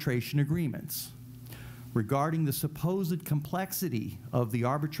arbitration agreements. Regarding the supposed complexity of the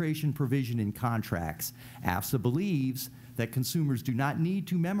arbitration provision in contracts, AFSA believes that consumers do not need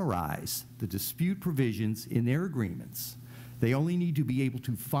to memorize the dispute provisions in their agreements. They only need to be able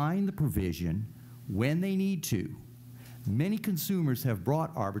to find the provision when they need to. Many consumers have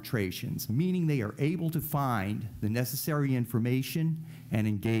brought arbitrations, meaning they are able to find the necessary information and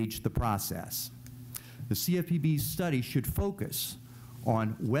engage the process. The CFPB's study should focus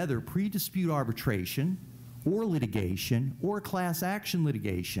on whether pre-dispute arbitration or litigation or class action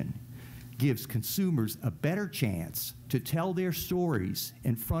litigation gives consumers a better chance to tell their stories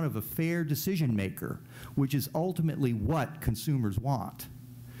in front of a fair decision maker, which is ultimately what consumers want.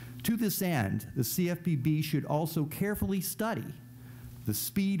 To this end, the CFPB should also carefully study the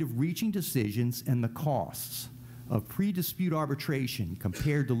speed of reaching decisions and the costs of pre-dispute arbitration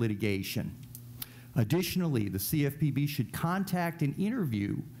compared to litigation. Additionally, the CFPB should contact and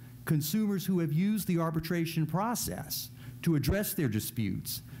interview consumers who have used the arbitration process to address their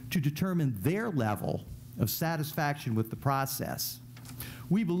disputes to determine their level of satisfaction with the process.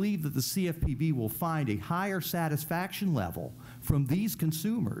 We believe that the CFPB will find a higher satisfaction level from these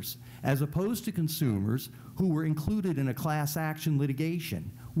consumers as opposed to consumers who were included in a class action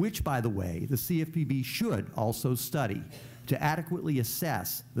litigation, which, by the way, the CFPB should also study to adequately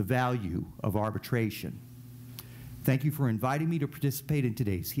assess the value of arbitration. Thank you for inviting me to participate in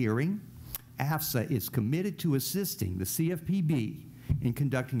today's hearing. AFSA is committed to assisting the CFPB in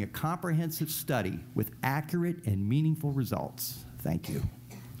conducting a comprehensive study with accurate and meaningful results. Thank you.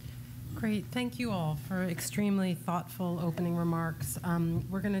 Great. Thank you all for extremely thoughtful opening remarks.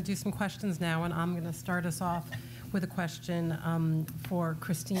 We're going to do some questions now, and I'm going to start us off with a question for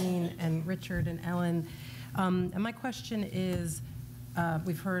Christine and Richard and Ellen. And my question is,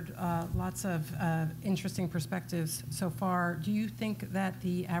 we've heard lots of interesting perspectives so far. Do you think that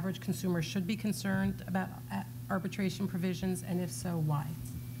the average consumer should be concerned about arbitration provisions, and if so, why?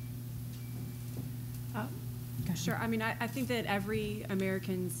 Sure. I mean, I think that every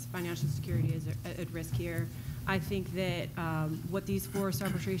American's financial security is at risk here. I think that what these forced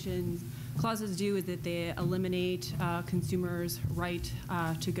arbitration clauses do is that they eliminate consumers' right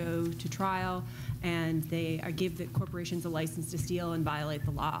to go to trial, and they give the corporations a license to steal and violate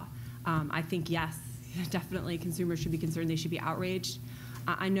the law. I think, yes, definitely consumers should be concerned. They should be outraged.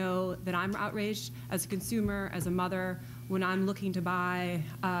 I know that I'm outraged as a consumer, as a mother, when I'm looking to buy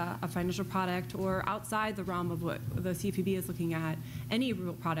a financial product or outside the realm of what the CFPB is looking at, any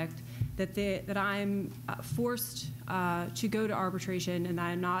real product, that I'm forced to go to arbitration and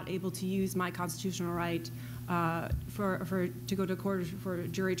I'm not able to use my constitutional right to go to court for a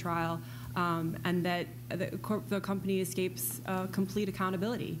jury trial, and that the company escapes complete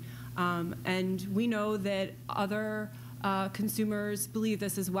accountability. And we know that other consumers believe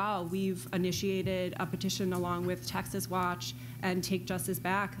this as well. We've initiated a petition along with Texas Watch and Take Justice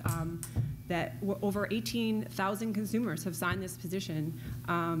Back that over 18,000 consumers have signed this petition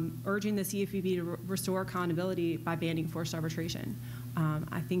urging the CFPB to restore accountability by banning forced arbitration.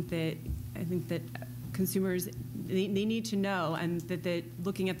 I think that consumers, they need to know, and that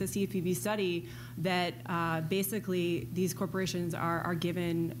looking at the CFPB study, that basically these corporations are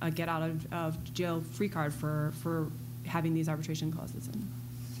given a get out of jail free card for having these arbitration clauses in.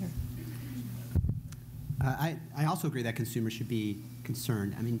 Sure. I also agree that consumers should be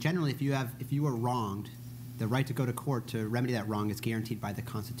concerned. I mean, generally, if you are wronged, the right to go to court to remedy that wrong is guaranteed by the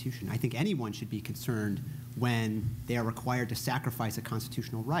Constitution. I think anyone should be concerned when they are required to sacrifice a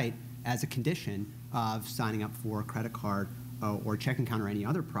constitutional right as a condition of signing up for a credit card or checking account or any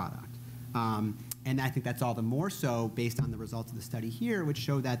other product. And I think that's all the more so based on the results of the study here, which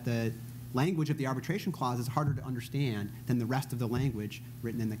show that the language of the arbitration clause is harder to understand than the rest of the language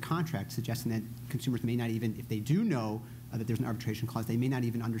written in the contract, suggesting that consumers may not even, if they do know that there's an arbitration clause, they may not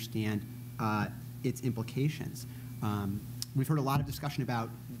even understand its implications. We've heard a lot of discussion about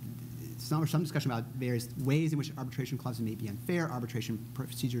some discussion about various ways in which arbitration clauses may be unfair. Arbitration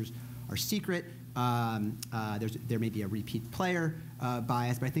procedures are secret. There may be a repeat player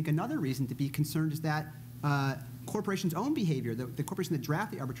bias, but I think another reason to be concerned is that corporations' own behavior, the corporations that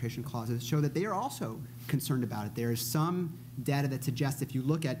draft the arbitration clauses, show that they are also concerned about it. There is some data that suggests if you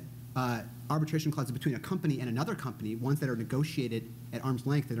look at arbitration clauses between a company and another company, ones that are negotiated at arm's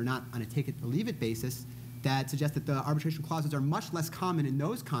length that are not on a take-it-or-leave-it basis, that suggest that the arbitration clauses are much less common in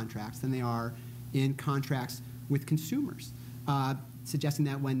those contracts than they are in contracts with consumers, suggesting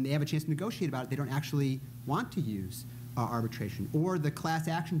that when they have a chance to negotiate about it, they don't actually want to use arbitration. Or the class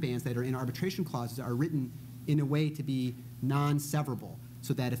action bans that are in arbitration clauses are written in a way to be non-severable,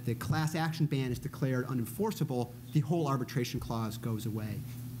 so that if the class action ban is declared unenforceable, the whole arbitration clause goes away.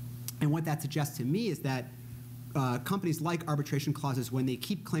 And what that suggests to me is that companies like arbitration clauses, when they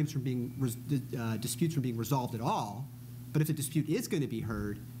keep claims from being disputes from being resolved at all, but if a dispute is going to be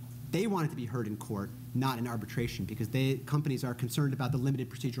heard, they want it to be heard in court, not in arbitration, because companies are concerned about the limited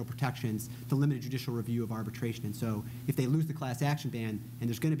procedural protections, the limited judicial review of arbitration. And so if they lose the class action ban and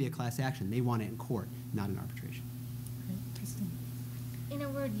there's going to be a class action, they want it in court, not in arbitration. In a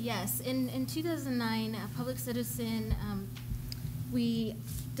word, yes. In 2009, Public Citizen, we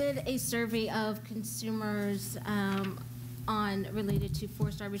did a survey of consumers related to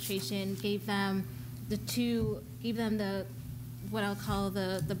forced arbitration, gave them what I'll call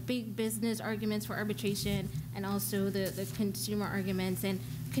the big business arguments for arbitration, and also the consumer arguments. And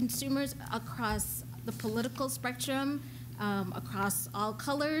consumers across the political spectrum, across all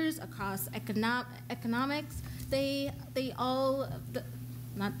colors, across economics, the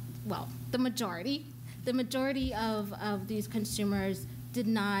majority of these consumers did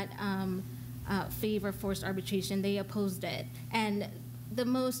not favor forced arbitration. They opposed it. And the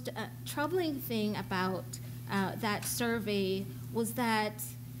most troubling thing about that survey was that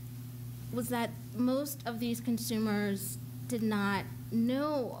most of these consumers did not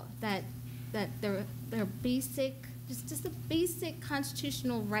know that their basic, just a basic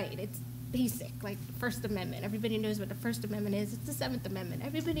constitutional right. It's basic, like the First Amendment. Everybody knows what the First Amendment is. It's the Seventh Amendment.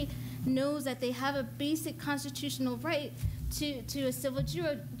 Everybody knows that they have a basic constitutional right to a civil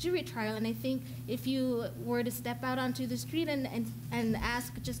jury trial. And I think if you were to step out onto the street and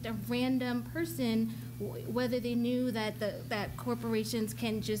ask just a random person whether they knew that that corporations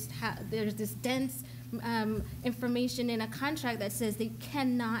can just have, there's this dense information in a contract that says they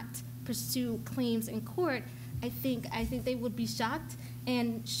cannot pursue claims in court, I think they would be shocked.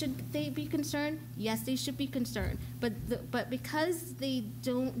 And should they be concerned? Yes, they should be concerned. But because they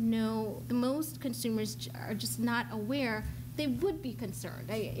don't know, the most consumers are just not aware, they would be concerned.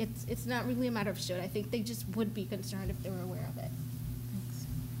 It's not really a matter of should. I think they just would be concerned if they were aware of it.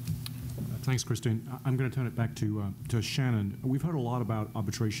 Thanks, Christine. I'm going to turn it back to Shannon. We've heard a lot about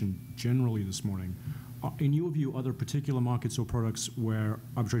arbitration generally this morning. In your view, are there particular markets or products where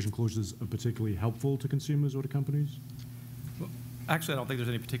arbitration clauses are particularly helpful to consumers or to companies? Well, actually, I don't think there's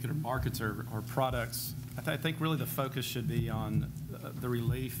any particular markets or products. I think really the focus should be on the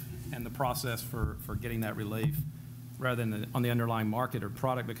relief and the process for getting that relief rather than on the underlying market or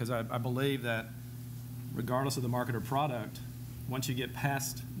product, because I believe that regardless of the market or product, once you get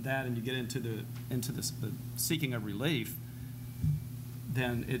past that and you get into the seeking of relief,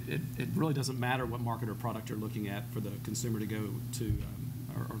 then it really doesn't matter what market or product you're looking at for the consumer to go to,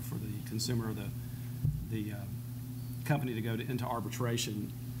 or for the consumer or the company to go into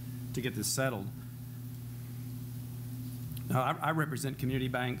arbitration to get this settled. Now, I represent community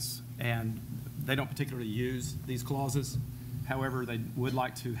banks, and they don't particularly use these clauses. However, they would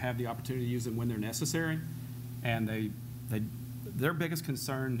like to have the opportunity to use them when they're necessary, and their biggest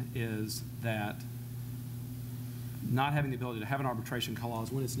concern is that not having the ability to have an arbitration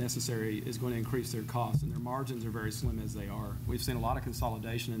clause when it's necessary is going to increase their costs, and their margins are very slim as they are. We've seen a lot of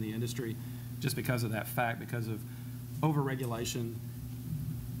consolidation in the industry just because of that fact, because of over-regulation,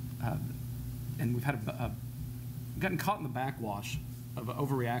 and we've had gotten caught in the backwash of an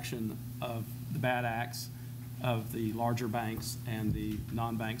overreaction of the bad acts of the larger banks and the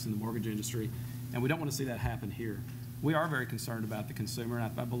non-banks in the mortgage industry, and we don't want to see that happen here. We are very concerned about the consumer,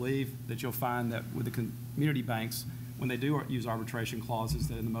 and I believe that you'll find that with the community banks, when they do use arbitration clauses,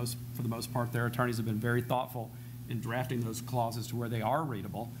 that for the most part, their attorneys have been very thoughtful in drafting those clauses to where they are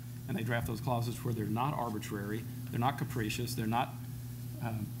readable, and they draft those clauses where they're not arbitrary, they're not capricious, they're not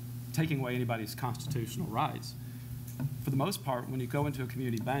taking away anybody's constitutional rights. For the most part, when you go into a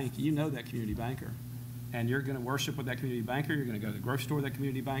community bank, you know that community banker, and you're going to worship with that community banker, you're going to go to the grocery store with that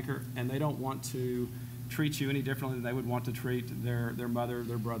community banker, and they don't want to treat you any differently than they would want to treat their mother,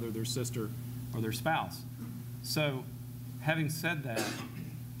 their brother, their sister, or their spouse. So having said that,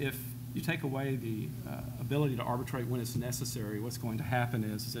 if you take away the ability to arbitrate when it's necessary, what's going to happen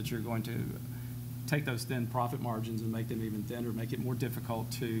is that you're going to take those thin profit margins and make them even thinner, make it more difficult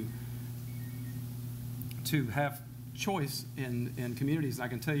to have choice in communities. And I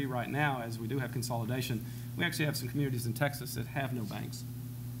can tell you right now, as we do have consolidation, we actually have some communities in Texas that have no banks.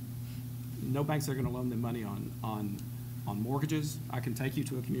 No banks are going to loan them money on mortgages. I can take you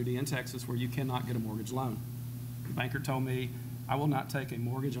to a community in Texas where you cannot get a mortgage loan. The banker told me, I will not take a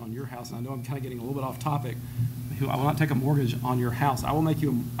mortgage on your house. And I know I'm kind of getting a little bit off topic. I will not take a mortgage on your house. I will make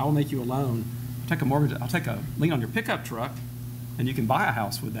you a loan. Take a mortgage. I'll take a lien on your pickup truck, and you can buy a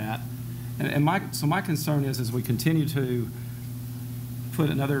house with that. So my concern is, as we continue to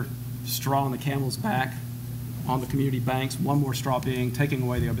put another straw on the camel's back on the community banks, one more straw being taking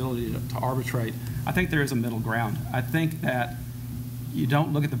away the ability to arbitrate, I think there is a middle ground. I think that you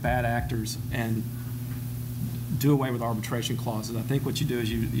don't look at the bad actors and do away with arbitration clauses. I think what you do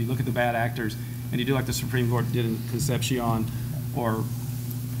is you look at the bad actors and you do like the Supreme Court did in Concepcion, or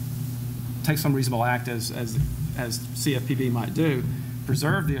take some reasonable act as CFPB might do,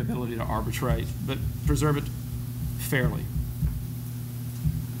 preserve the ability to arbitrate, but preserve it fairly.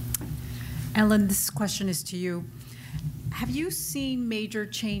 Ellen, this question is to you. Have you seen major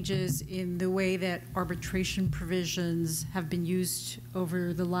changes in the way that arbitration provisions have been used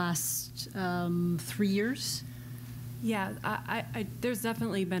over the last 3 years? Yeah, there's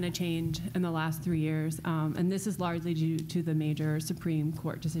definitely been a change in the last 3 years, and this is largely due to the major Supreme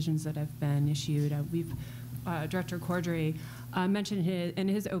Court decisions that have been issued. Director Cordray mentioned in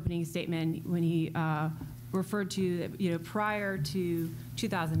his opening statement when he referred to, prior to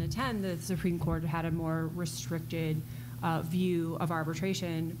 2010, the Supreme Court had a more restricted view of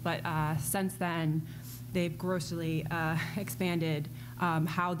arbitration, but since then, they've grossly expanded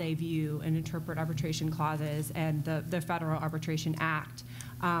how they view and interpret arbitration clauses and the Federal Arbitration Act.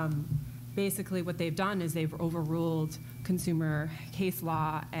 Basically, what they've done is they've overruled consumer case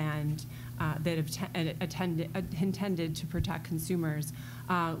law and that have intended to protect consumers.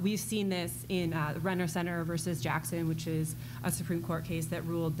 We've seen this in Renner Center versus Jackson, which is a Supreme Court case that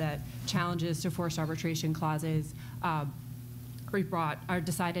ruled that challenges to forced arbitration clauses are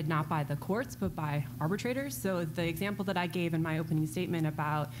decided not by the courts, but by arbitrators. So the example that I gave in my opening statement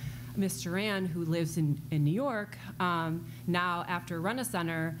about Ms. Duran, who lives in New York, now after Renner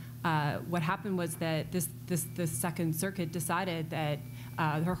Center, what happened was that the Second Circuit decided that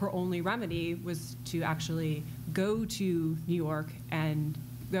her only remedy was to actually go to New York and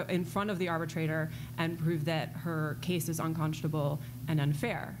go in front of the arbitrator and prove that her case is unconscionable and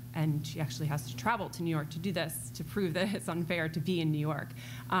unfair. And she actually has to travel to New York to do this, to prove that it's unfair to be in New York.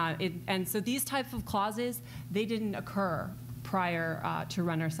 And so these types of clauses, they didn't occur prior to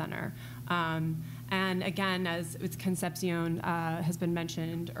Renner Center. And again, as Concepcion has been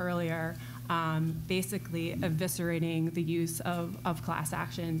mentioned earlier, basically eviscerating the use of class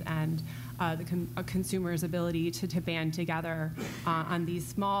actions and the consumer's ability to band together on these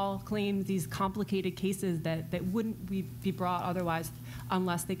small claims, these complicated cases that wouldn't be brought otherwise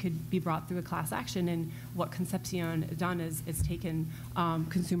unless they could be brought through a class action. And what Concepcion has done is taken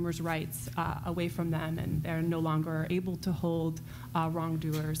consumers' rights away from them, and they're no longer able to hold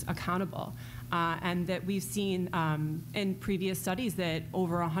wrongdoers accountable. And that we've seen in previous studies that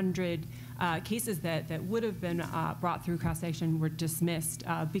over 100 cases that would have been brought through class action were dismissed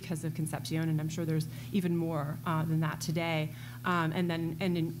because of Concepcion, and I'm sure there's even more than that today. And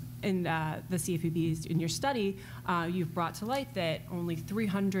in the CFPBs in your study, you've brought to light that only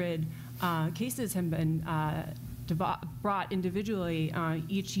 300 cases have been brought individually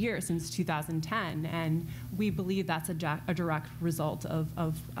each year since 2010, and we believe that's a direct result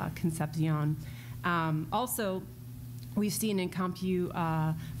of Concepcion. Also, we've seen in Compu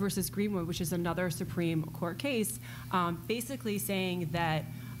versus Greenwood, which is another Supreme Court case, basically saying that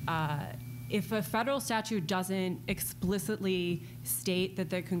if a federal statute doesn't explicitly state that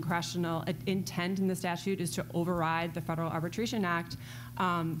the congressional intent in the statute is to override the Federal Arbitration Act,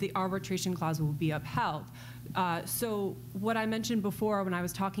 the arbitration clause will be upheld. So what I mentioned before when I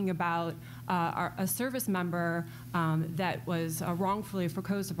was talking about a service member that was wrongfully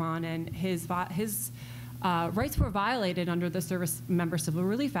foreclosed upon, and his rights were violated under the Service Member Civil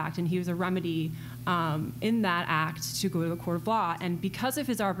Relief Act, and he was a remedy in that act to go to the court of law. And because of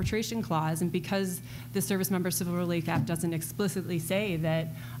his arbitration clause, and because the Service Member Civil Relief Act doesn't explicitly say that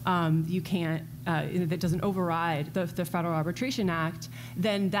you can't, that doesn't override the Federal Arbitration Act,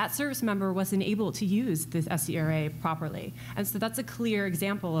 then that service member wasn't able to use this SCRA properly. And so that's a clear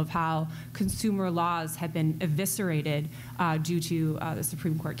example of how consumer laws have been eviscerated due to the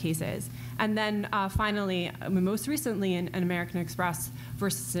Supreme Court cases. And then finally, most recently in American Express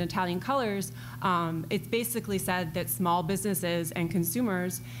versus Italian Colors, it's basically said that small businesses and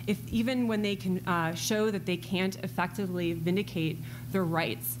consumers, even when they can show that they can't effectively vindicate their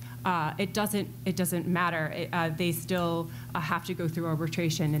rights, it doesn't matter. They still have to go through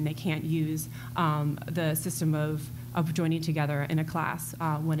arbitration, and they can't use the system of joining together in a class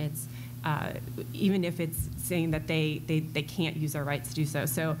when it's even if it's saying that they can't use their rights to do so.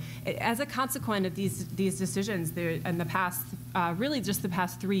 So as a consequence of these decisions, in the past, really just the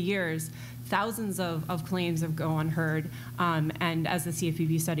past 3 years, thousands of claims have gone unheard. And as the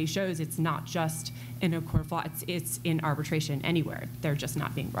CFPB study shows, it's not just in a court of law, it's in arbitration anywhere. They're just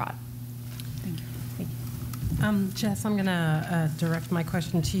not being brought. Thank you. Thank you. Jess, I'm going to direct my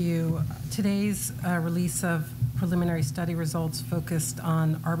question to you. Today's release of preliminary study results focused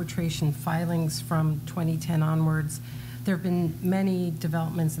on arbitration filings from 2010 onwards. There have been many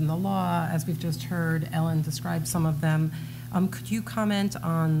developments in the law. As we've just heard, Ellen described some of them. Could you comment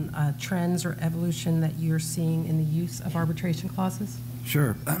on trends or evolution that you're seeing in the use of arbitration clauses?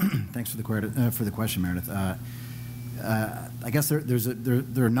 Sure. Thanks for the question, Meredith. I guess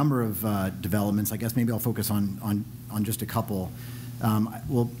there are a number of developments. I guess maybe I'll focus on just a couple.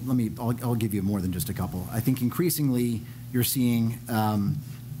 Well, I'll give you more than just a couple. I think increasingly you're seeing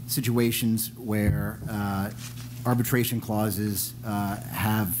situations where arbitration clauses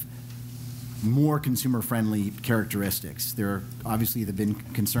have more consumer-friendly characteristics. There obviously have been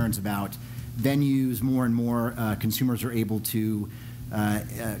concerns about venues. More and more consumers are able to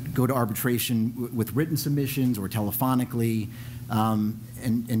go to arbitration with written submissions or telephonically,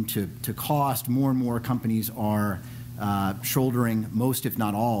 and to cost. More and more companies are shouldering most, if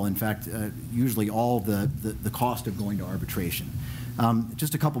not all, in fact, usually all the cost of going to arbitration.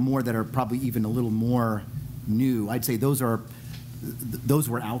 Just a couple more that are probably even a little more new. I'd say those were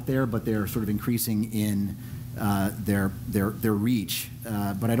out there, but they're sort of increasing in their reach.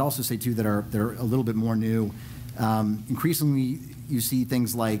 But I'd also say too that they're a little bit more new. Increasingly, you see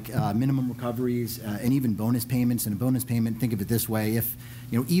things like minimum recoveries and even bonus payments. And a bonus payment, think of it this way: if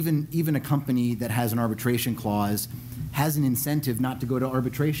even a company that has an arbitration clause has an incentive not to go to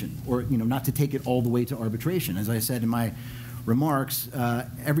arbitration, or not to take it all the way to arbitration. As I said in my remarks,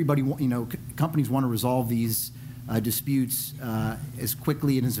 everybody, companies want to resolve these disputes as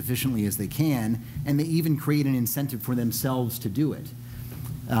quickly and as efficiently as they can, and they even create an incentive for themselves to do it.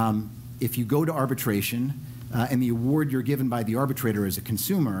 If you go to arbitration and the award you're given by the arbitrator as a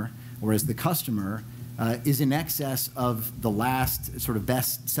consumer or as the customer is in excess of the last sort of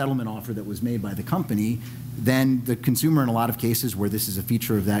best settlement offer that was made by the company, then the consumer, in a lot of cases where this is a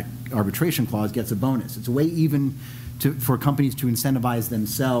feature of that arbitration clause, gets a bonus. It's a way even for companies to incentivize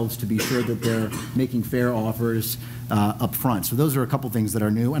themselves to be sure that they're making fair offers up front. So those are a couple things that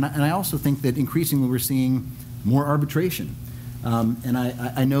are new. And I also think that increasingly we're seeing more arbitration. And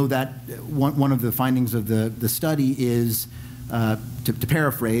I know that one of the findings of the study is, to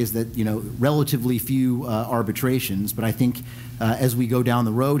paraphrase, that relatively few arbitrations. But I think as we go down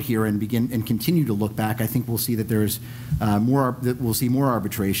the road here and begin and continue to look back, I think we'll see that there's we'll see more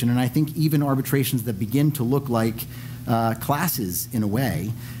arbitration. And I think even arbitrations that begin to look like classes in a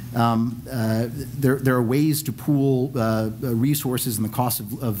way. There are ways to pool resources and the cost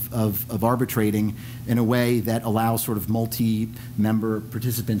of arbitrating in a way that allows sort of multi-member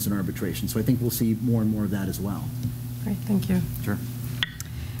participants in arbitration. So I think we'll see more and more of that as well. Great, thank you. Sure.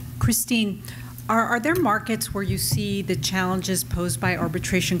 Christine, are there markets where you see the challenges posed by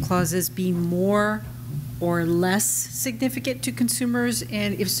arbitration clauses being more or less significant to consumers?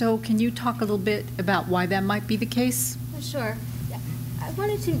 And if so, can you talk a little bit about why that might be the case? Sure. I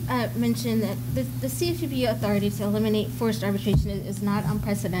wanted to mention that the CFPB authority to eliminate forced arbitration is not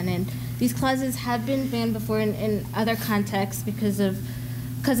unprecedented. These clauses have been banned before in other contexts because of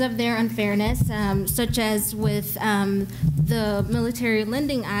their unfairness, such as with the Military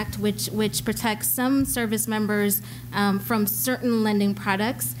Lending Act, which protects some service members from certain lending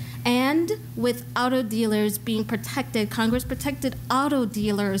products, and with auto dealers being protected. Congress protected auto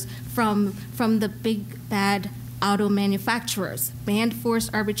dealers from the big bad auto manufacturers, banned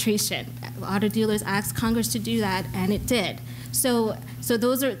forced arbitration. Auto dealers asked Congress to do that, and it did. So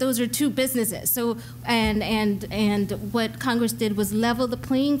those are two businesses. So and what Congress did was level the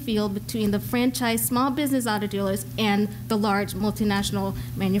playing field between the franchise small business auto dealers and the large multinational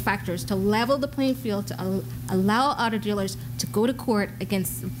manufacturers, to level the playing field, to allow auto dealers to go to court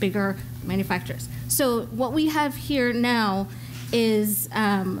against bigger manufacturers. So what we have here now is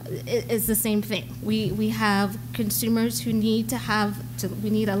the same thing. We have consumers who need we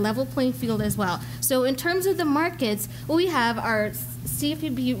need a level playing field as well. So in terms of the markets, what we have are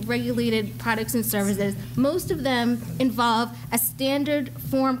CFPB regulated products and services. Most of them involve a standard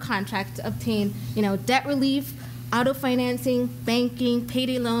form contract to obtain, debt relief, auto financing, banking,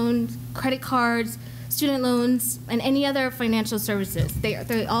 payday loans, credit cards, student loans, and any other financial services.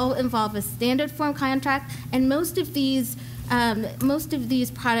 They all involve a standard form contract, and most of these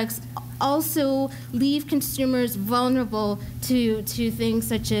products also leave consumers vulnerable to things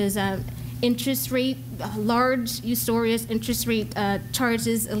such as interest rate, large usurious interest rate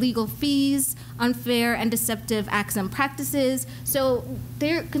charges, illegal fees, unfair and deceptive acts and practices. So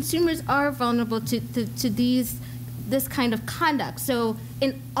consumers are vulnerable to this kind of conduct. So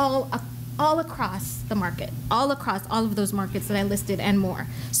in all across the market, all across all of those markets that I listed and more.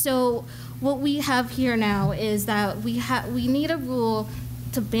 So what we have here now is that we need a rule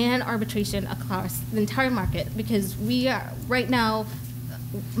to ban arbitration across the entire market, because we are right now,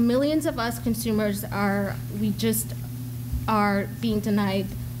 millions of us consumers are being denied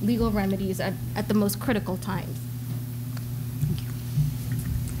legal remedies at the most critical times. Thank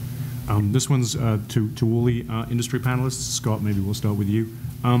you. This one's to all the industry panelists. Scott, maybe we'll start with you.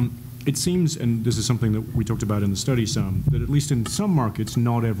 It seems, and this is something that we talked about in the study some, that at least in some markets,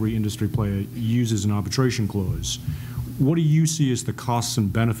 not every industry player uses an arbitration clause. What do you see as the costs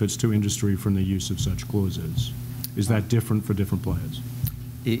and benefits to industry from the use of such clauses? Is that different for different players?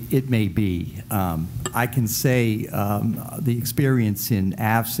 It may be. I can say the experience in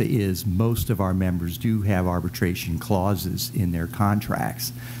AFSA is most of our members do have arbitration clauses in their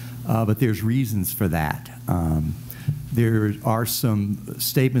contracts, but there's reasons for that. There are some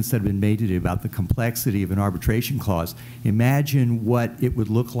statements that have been made today about the complexity of an arbitration clause. Imagine what it would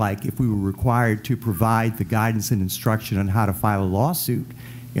look like if we were required to provide the guidance and instruction on how to file a lawsuit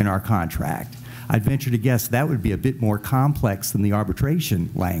in our contract. I'd venture to guess that would be a bit more complex than the arbitration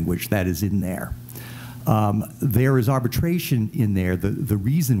language that is in there. There is arbitration in there. The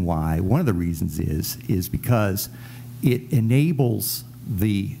reason why, one of the reasons is because it enables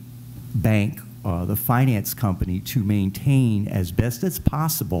the bank, the finance company, to maintain as best as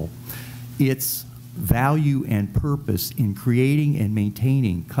possible its value and purpose in creating and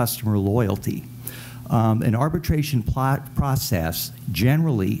maintaining customer loyalty. An arbitration process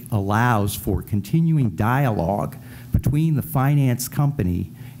generally allows for continuing dialogue between the finance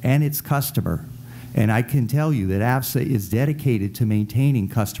company and its customer. And I can tell you that AFSA is dedicated to maintaining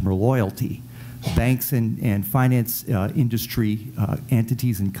customer loyalty. Banks and finance industry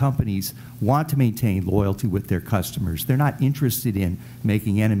entities and companies want to maintain loyalty with their customers. They're not interested in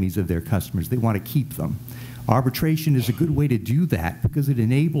making enemies of their customers. They want to keep them. Arbitration is a good way to do that because it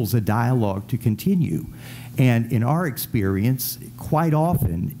enables a dialogue to continue. And in our experience, quite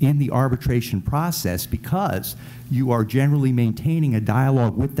often in the arbitration process, because you are generally maintaining a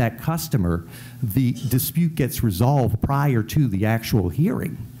dialogue with that customer, the dispute gets resolved prior to the actual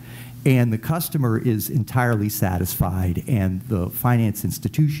hearing. And the customer is entirely satisfied, and the finance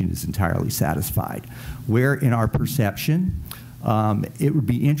institution is entirely satisfied. Where in our perception, it would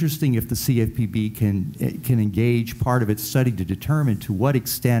be interesting if the CFPB can engage part of its study to determine to what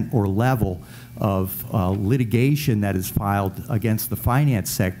extent or level of litigation that is filed against the finance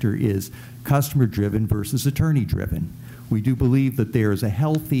sector is customer-driven versus attorney-driven. We do believe that there is a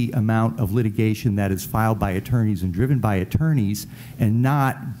healthy amount of litigation that is filed by attorneys and driven by attorneys and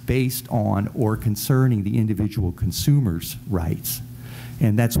not based on or concerning the individual consumer's rights.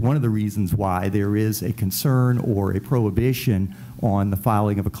 And that's one of the reasons why there is a concern or a prohibition on the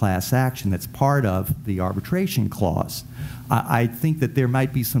filing of a class action that's part of the arbitration clause. I think that there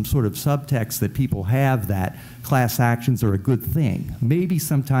might be some sort of subtext that people have that class actions are a good thing. Maybe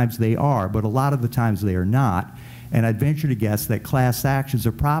sometimes they are, but a lot of the times they are not. And I'd venture to guess that class actions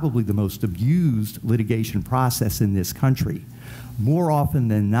are probably the most abused litigation process in this country. More often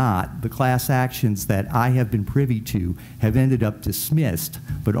than not, the class actions that I have been privy to have ended up dismissed,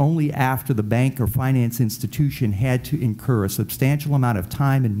 but only after the bank or finance institution had to incur a substantial amount of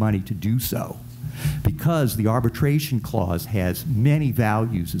time and money to do so. Because the arbitration clause has many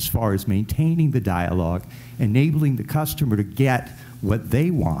values as far as maintaining the dialogue, enabling the customer to get what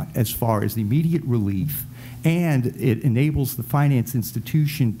they want as far as the immediate relief, and it enables the finance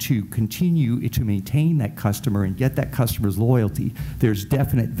institution to continue to maintain that customer and get that customer's loyalty. There's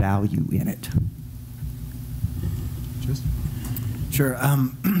definite value in it. Sure. I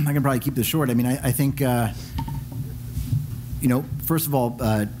can probably keep this short. I mean, I think, you know, first of all,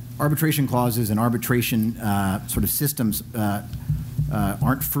 arbitration clauses and arbitration sort of systems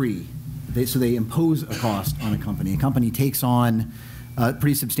aren't free. So they impose a cost on a company. A company takes on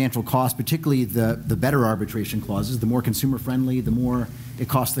pretty substantial cost, particularly the better arbitration clauses. The more consumer-friendly, the more it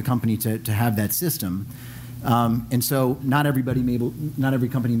costs the company to have that system. And so not every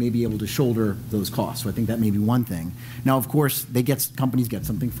company may be able to shoulder those costs. So I think that may be one thing. Now, of course, companies get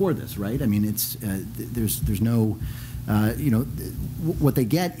something for this, right? I mean, it's there's no, you know, what they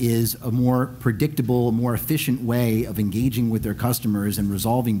get is a more predictable, more efficient way of engaging with their customers and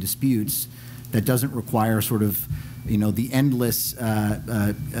resolving disputes that doesn't require sort of, you know, the endless,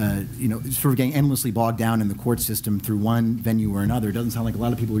 you know, sort of getting endlessly bogged down in the court system through one venue or another. It doesn't sound like a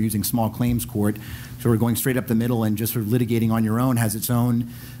lot of people are using small claims court, sort of going straight up the middle and just sort of litigating on your own has its own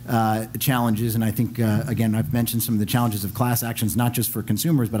challenges. And I think, again, I've mentioned some of the challenges of class actions, not just for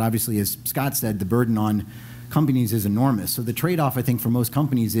consumers, but obviously, as Scott said, the burden on companies is enormous. So the trade-off, I think, for most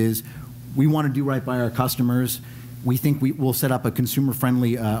companies is we want to do right by our customers. We think we will set up a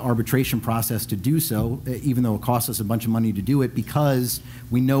consumer-friendly arbitration process to do so, even though it costs us a bunch of money to do it, because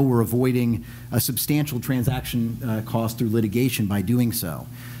we know we're avoiding a substantial transaction cost through litigation by doing so.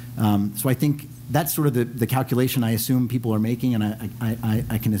 So I think that's sort of the calculation I assume people are making, and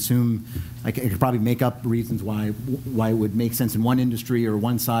I can assume, I could probably make up reasons why it would make sense in one industry or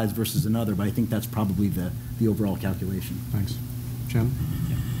one size versus another, but I think that's probably the overall calculation. Thanks. Shannon?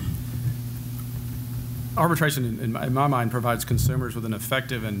 Arbitration, in my mind, provides consumers with an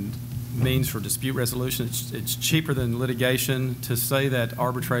effective and means for dispute resolution. It's cheaper than litigation. To say that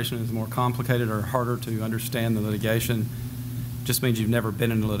arbitration is more complicated or harder to understand than litigation just means you've never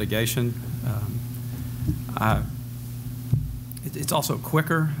been in litigation. It's also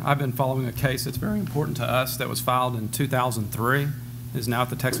quicker. I've been following a case that's very important to us that was filed in 2003, is now at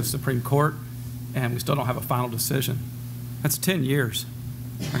the Texas Supreme Court, and we still don't have a final decision. That's 10 years.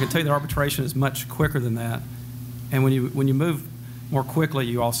 I can tell you that arbitration is much quicker than that. And when you move more quickly,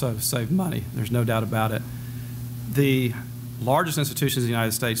 you also save money. There's no doubt about it. The largest institutions in the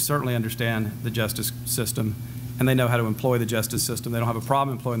United States certainly understand the justice system, and they know how to employ the justice system. They don't have a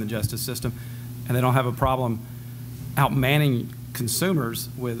problem employing the justice system, and they don't have a problem outmanning consumers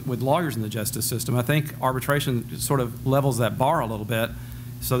with lawyers in the justice system. I think arbitration sort of levels that bar a little bit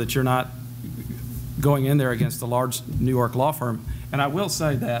so that you're not going in there against a large New York law firm. And I will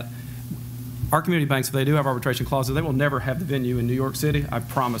say that our community banks, if they do have arbitration clauses, they will never have the venue in New York City. I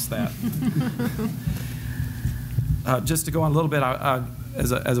promise that. Just to go on a little bit,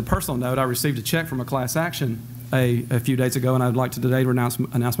 as a personal note, I received a check from a class action a few days ago, and I'd like to today to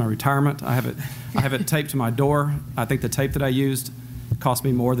announce my retirement. I have it taped to my door. I think the tape that I used cost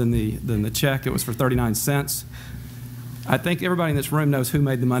me more than the check. It was for 39 cents. I think everybody in this room knows who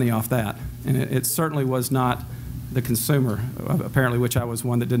made the money off that, and it certainly was not the consumer, apparently, which I was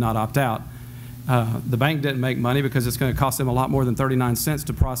one that did not opt out. The bank didn't make money because it's going to cost them a lot more than 39 cents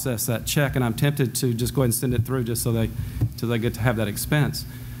to process that check, and I'm tempted to just go ahead and send it through just so they get to have that expense.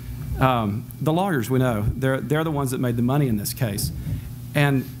 The lawyers, we know, they're the ones that made the money in this case.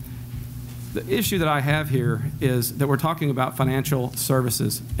 And the issue that I have here is that we're talking about financial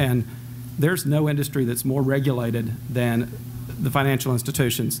services, and there's no industry that's more regulated than the financial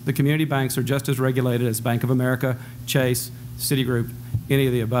institutions. The community banks are just as regulated as Bank of America, Chase, Citigroup, any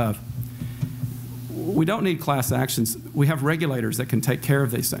of the above. We don't need class actions. We have regulators that can take care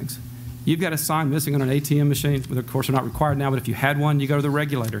of these things. You've got a sign missing on an ATM machine. Of course, they're not required now, but if you had one, you go to the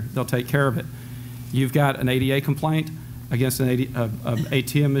regulator. They'll take care of it. You've got an ADA complaint against an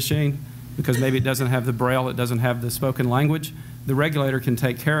ATM machine because maybe it doesn't have the braille, it doesn't have the spoken language. The regulator can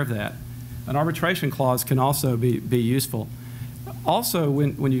take care of that. An arbitration clause can also be useful. Also,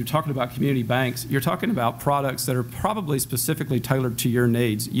 when you're talking about community banks, you're talking about products that are probably specifically tailored to your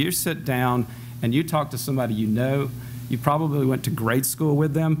needs. You sit down and you talk to somebody you know, you probably went to grade school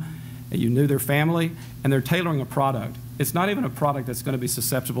with them, and you knew their family, and they're tailoring a product. It's not even a product that's going to be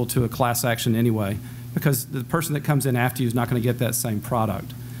susceptible to a class action anyway, because the person that comes in after you is not going to get that same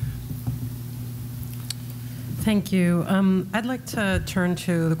product. Thank you. I'd like to turn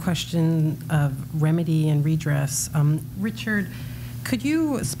to the question of remedy and redress. Richard, could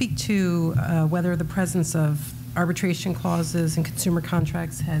you speak to whether the presence of arbitration clauses in consumer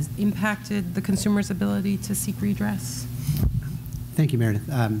contracts has impacted the consumer's ability to seek redress? Thank you, Meredith.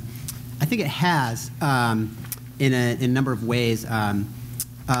 I think it has in a number of ways. There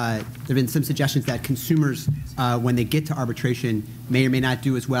have been some suggestions that consumers, when they get to arbitration, may or may not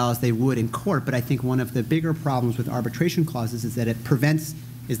do as well as they would in court. But I think one of the bigger problems with arbitration clauses is that it prevents,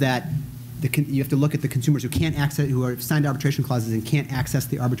 is that you have to look at the consumers who can't access, who are signed arbitration clauses and can't access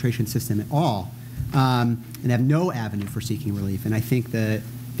the arbitration system at all, and have no avenue for seeking relief. And I think the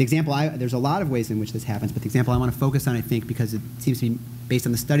example, there's a lot of ways in which this happens, but the example I want to focus on, I think, because it seems to be, based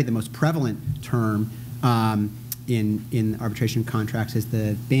on the study, the most prevalent term in arbitration contracts is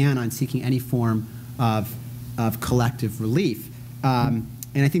the ban on seeking any form of collective relief. And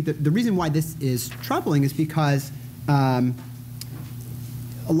I think that the reason why this is troubling is because a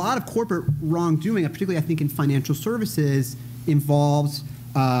lot of corporate wrongdoing, particularly I think in financial services, involves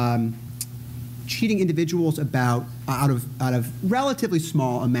cheating individuals out of relatively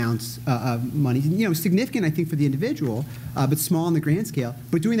small amounts of money. You know, significant, I think, for the individual, but small on the grand scale.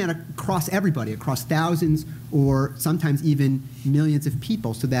 But doing that across everybody, across thousands or sometimes even millions of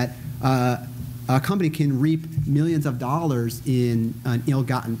people, so that a company can reap millions of dollars in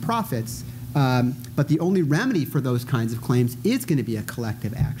ill-gotten profits. But the only remedy for those kinds of claims is going to be a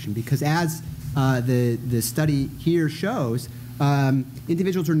collective action, because as the study here shows,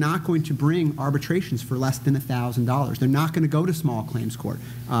 individuals are not going to bring arbitrations for less than $1,000. They're not going to go to small claims court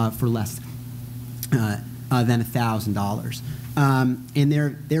for less than $1,000. And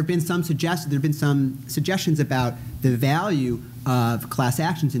there have been some suggestions about the value of class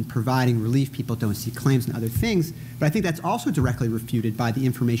actions in providing relief. People don't see claims and other things. But I think that's also directly refuted by the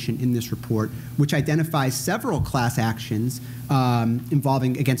information in this report, which identifies several class actions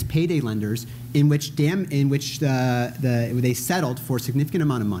involving against payday lenders in which they settled for a significant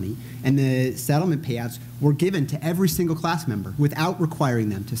amount of money, and the settlement payouts were given to every single class member without requiring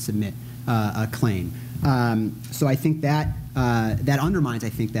them to submit a claim. So I think that that undermines, I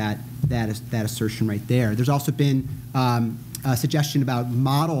think, that assertion right there. There's also been a suggestion about the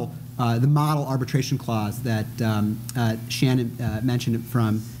model arbitration clause that Shannon mentioned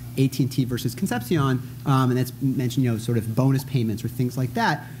from AT&T versus Concepcion, and that's mentioned, you know, sort of bonus payments or things like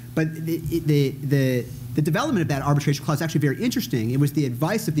that. But the development of that arbitration clause is actually very interesting. It was the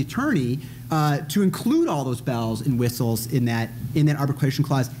advice of the attorney to include all those bells and whistles in that arbitration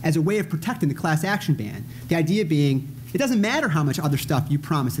clause as a way of protecting the class action ban. The idea being it doesn't matter how much other stuff you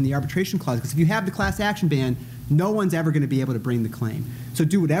promise in the arbitration clause, because if you have the class action ban, no one's ever going to be able to bring the claim. So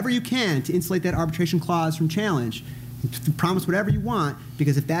do whatever you can to insulate that arbitration clause from challenge. Promise whatever you want,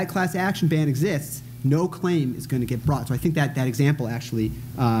 because if that class action ban exists, no claim is going to get brought. So I think that example actually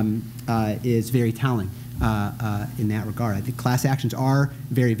is very telling in that regard. I think class actions are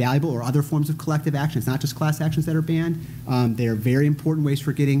very valuable, or other forms of collective action. It's not just class actions that are banned. They are very important ways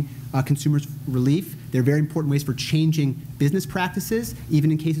for getting consumers relief. They're very important ways for changing business practices,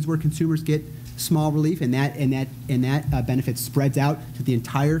 even in cases where consumers get small relief, and that benefit spreads out to the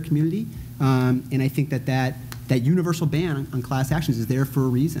entire community. And I think that universal ban on class actions is there for a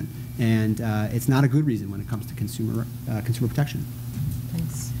reason, and it's not a good reason when it comes to consumer protection.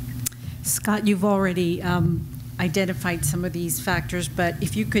 Thanks. Scott, you've already identified some of these factors, but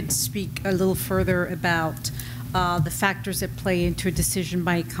if you could speak a little further about the factors that play into a decision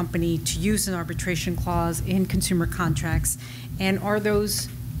by a company to use an arbitration clause in consumer contracts, and are those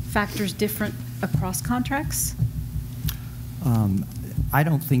factors different across contracts? I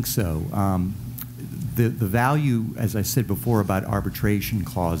don't think so. The value, as I said before, about arbitration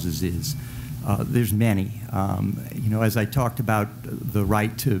clauses is there's many. As I talked about the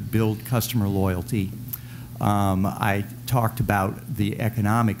right to build customer loyalty, I talked about the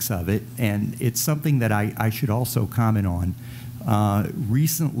economics of it, and it's something that I should also comment on.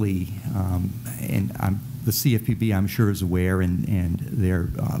 Recently, and the CFPB, I'm sure, is aware, and there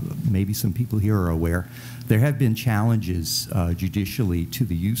maybe some people here are aware, there have been challenges judicially to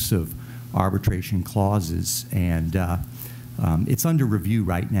the use of arbitration clauses, and it's under review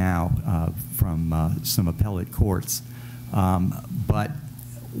right now from some appellate courts. But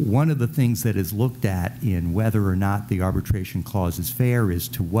one of the things that is looked at in whether or not the arbitration clause is fair is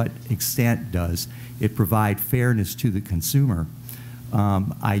to what extent does it provide fairness to the consumer.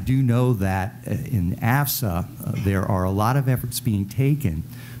 I do know that in AFSA, there are a lot of efforts being taken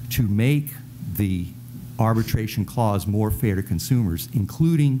to make the arbitration clause more fair to consumers,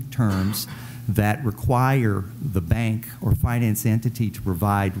 including terms that require the bank or finance entity to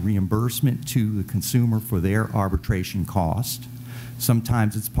provide reimbursement to the consumer for their arbitration cost.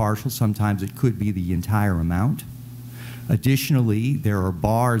 Sometimes it's partial, sometimes it could be the entire amount. Additionally, there are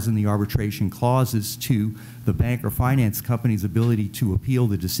bars in the arbitration clauses to the bank or finance company's ability to appeal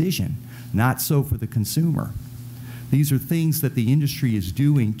the decision, not so for the consumer. These are things that the industry is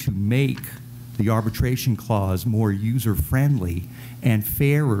doing to make the arbitration clause more user-friendly and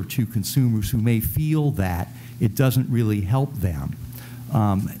fairer to consumers who may feel that it doesn't really help them.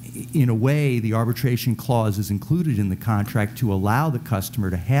 In a way, the arbitration clause is included in the contract to allow the customer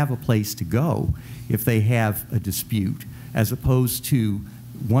to have a place to go if they have a dispute, as opposed to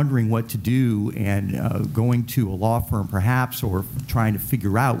wondering what to do and going to a law firm perhaps, or trying to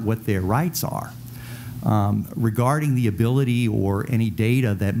figure out what their rights are. Regarding the ability or any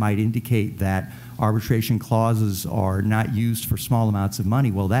data that might indicate that arbitration clauses are not used for small amounts of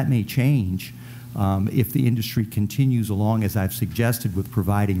money, well, that may change if the industry continues along, as I've suggested, with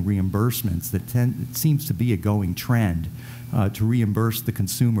providing reimbursements. It seems to be a going trend to reimburse the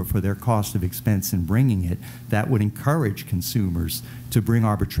consumer for their cost of expense in bringing it. That would encourage consumers to bring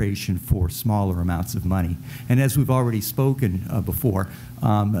arbitration for smaller amounts of money. And as we've already spoken before,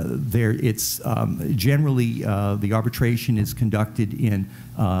 generally the arbitration is conducted in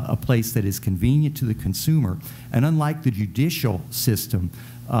a place that is convenient to the consumer. And unlike the judicial system,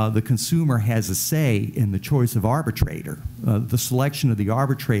 the consumer has a say in the choice of arbitrator. The selection of the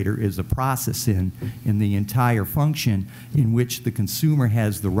arbitrator is a process in the entire function in which the consumer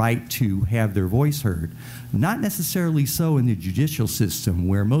has the right to have their voice heard. Not necessarily so in the judicial system,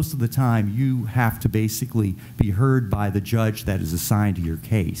 where most of the time you have to basically be heard by the judge that is assigned to your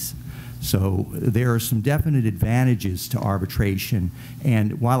case. So there are some definite advantages to arbitration,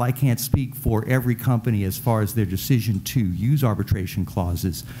 and while I can't speak for every company as far as their decision to use arbitration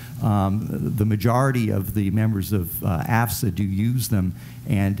clauses, the majority of the members of AFSA do use them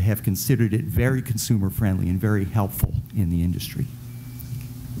and have considered it very consumer-friendly and very helpful in the industry.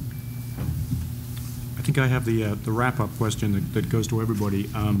 I think I have the wrap-up question that goes to everybody.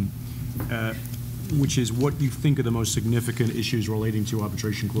 Which is what you think are the most significant issues relating to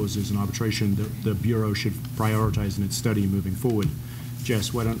arbitration clauses and arbitration that the Bureau should prioritize in its study moving forward.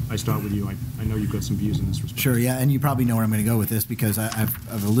 Jess, why don't I start with you? I know you've got some views in this respect. Sure, yeah, and you probably know where I'm going to go with this because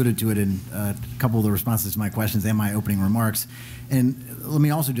I've alluded to it in a couple of the responses to my questions and my opening remarks. And let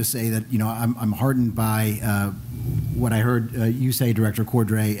me also just say that, I'm heartened by what I heard you say, Director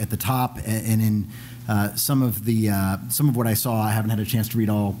Cordray, at the top, and in some of what I saw. I haven't had a chance to read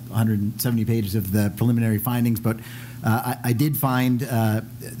all 170 pages of the preliminary findings, but I did find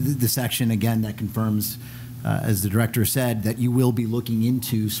the section, again, that confirms as the director said, that you will be looking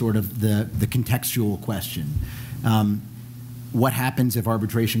into sort of the contextual question. What happens if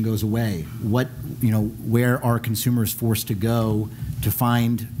arbitration goes away? Where are consumers forced to go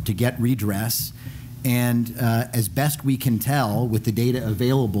to get redress? And as best we can tell with the data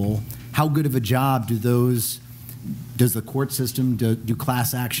available, how good of a job does the court system, do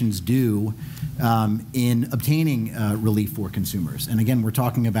class actions do in obtaining relief for consumers? And again, we're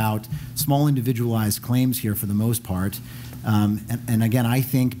talking about small individualized claims here for the most part. And again, I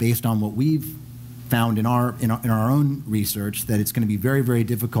think based on what we've found in our own research, that it's going to be very, very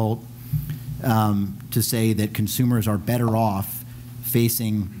difficult to say that consumers are better off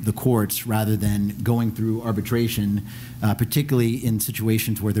facing the courts rather than going through arbitration, particularly in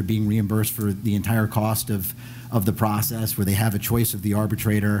situations where they're being reimbursed for the entire cost of the process, where they have a choice of the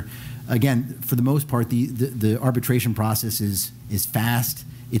arbitrator. Again, for the most part, the arbitration process is fast,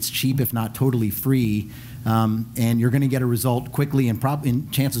 it's cheap, if not totally free, and you're going to get a result quickly,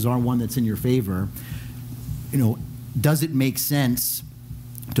 and chances are one that's in your favor. Does it make sense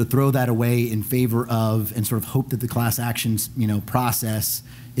to throw that away in favor of and sort of hope that the class actions process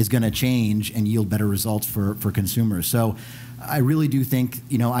is going to change and yield better results for consumers? So I really do think,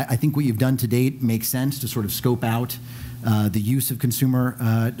 I think what you've done to date makes sense to sort of scope out the use of consumer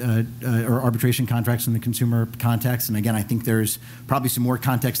or arbitration contracts in the consumer context. And again, I think there's probably some more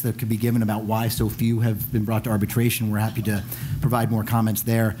context that could be given about why so few have been brought to arbitration. We're happy to provide more comments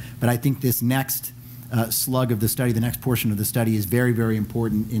there. But I think this next slug of the study, the next portion of the study, is very, very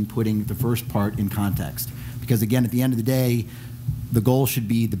important in putting the first part in context. Because again, at the end of the day, the goal should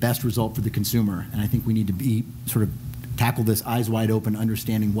be the best result for the consumer. And I think we need to be sort of tackle this eyes wide open,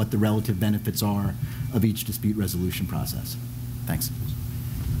 understanding what the relative benefits are of each dispute resolution process. Thanks.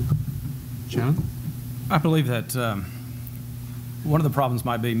 Shannon? I believe that one of the problems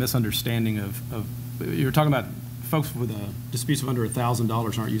might be misunderstanding of you're talking about folks with disputes of under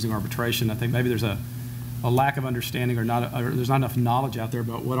 $1,000 aren't using arbitration. I think maybe there's a lack of understanding or there's not enough knowledge out there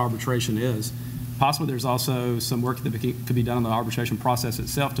about what arbitration is. Possibly there's also some work that could be done on the arbitration process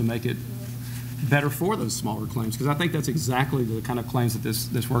itself to make it better for those smaller claims, because I think that's exactly the kind of claims that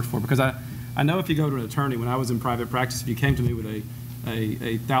this works for. Because I know if you go to an attorney, when I was in private practice, if you came to me with a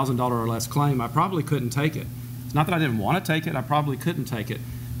 $1,000 or less claim, I probably couldn't take it. It's not that I didn't want to take it, I probably couldn't take it.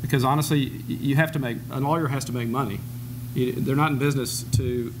 Because honestly, a lawyer has to make money. They're not in business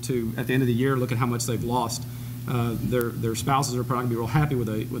to at the end of the year look at how much they've lost. Their spouses are probably going to be real happy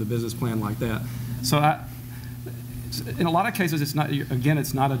with a business plan like that. So in a lot of cases, it's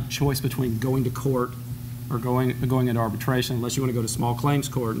not a choice between going to court or going into arbitration, unless you want to go to small claims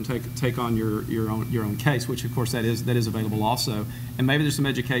court and take on your own case, which of course that is available also. And maybe there's some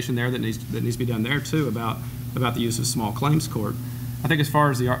education there that needs to be done there too about the use of small claims court. I think as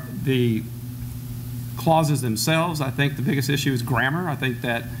far as the clauses themselves, I think the biggest issue is grammar. I think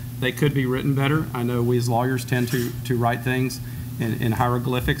that they could be written better. I know we as lawyers tend to write things in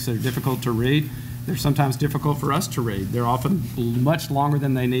hieroglyphics that are difficult to read. They're sometimes difficult for us to read. They're often much longer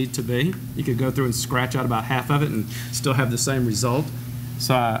than they need to be. You could go through and scratch out about half of it and still have the same result.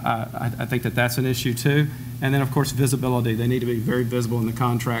 So I think that that's an issue too. And then of course visibility. They need to be very visible in the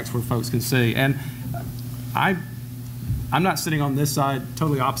contracts where folks can see. And I'm not sitting on this side,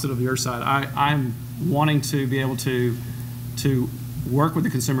 totally opposite of your side. I'm wanting to be able to work with the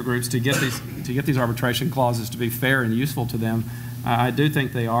consumer groups to get these arbitration clauses to be fair and useful to them. I do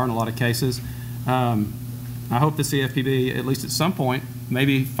think they are in a lot of cases. I hope the CFPB, at least at some point,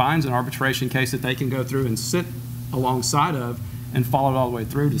 maybe finds an arbitration case that they can go through and sit alongside of and follow it all the way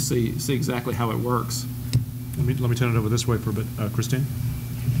through to see exactly how it works. Let me turn it over this way for a bit. Christine?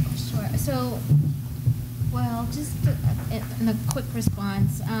 Sure. So, well, just in a quick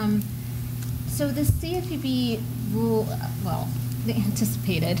response. So the CFPB rule, well, the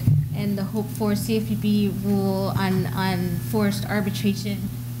anticipated and the hope for CFPB rule on forced arbitration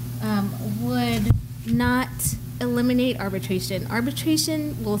would not eliminate arbitration.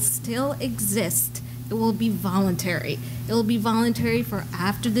 Arbitration will still exist. It will be voluntary. It will be voluntary for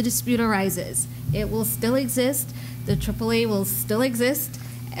after the dispute arises. It will still exist. The AAA will still exist,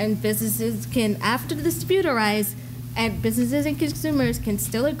 and businesses can, after the dispute arises, and businesses and consumers can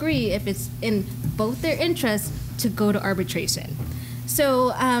still agree, if it's in both their interests, to go to arbitration.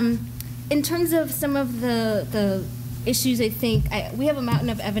 So in terms of some of the issues, I think we have a mountain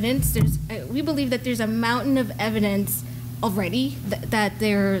of evidence. We believe that there's a mountain of evidence already that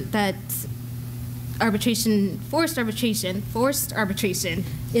forced arbitration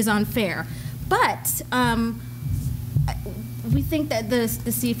is unfair. But we think that the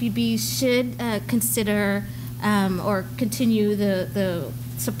CFPB should consider or continue the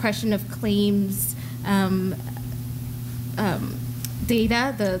suppression of claims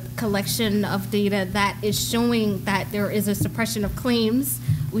data, the collection of data that is showing that there is a suppression of claims.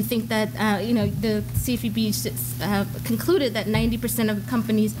 We think that the CFPB concluded that 90% of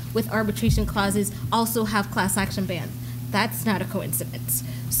companies with arbitration clauses also have class action bans. That's not a coincidence.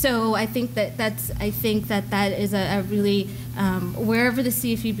 So I think that that is a really wherever the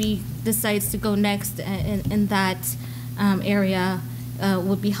CFPB decides to go next in that area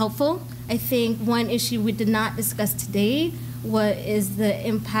would be helpful. I think one issue we did not discuss today is the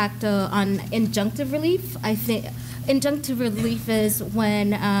impact on injunctive relief. I think injunctive relief is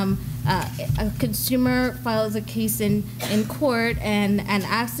when a consumer files a case in court and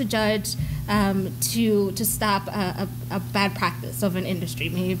asks the judge to stop a bad practice of an industry,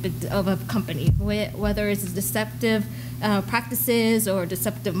 maybe of a company, whether it's deceptive practices or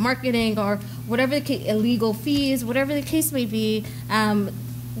deceptive marketing or whatever the case, illegal fees, whatever the case may be.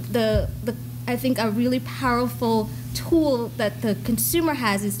 I think a really powerful tool that the consumer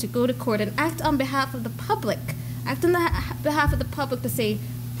has is to go to court and act on behalf of the public, behalf of the public to say,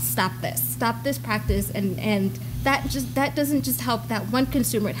 stop this practice, and that doesn't just help that one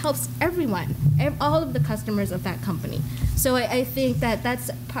consumer, it helps everyone, all of the customers of that company. So I think that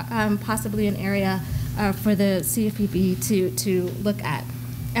that's possibly an area for the CFPB to look at.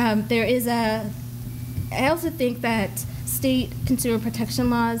 I also think that state consumer protection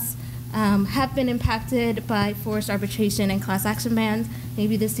laws have been impacted by forced arbitration and class action bans.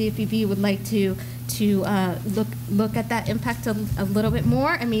 Maybe the CFPB would like to look at that impact a little bit more.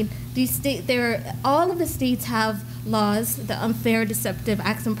 I mean, all of the states have laws, the unfair, deceptive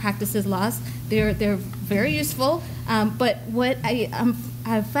acts and practices laws. They're very useful. But what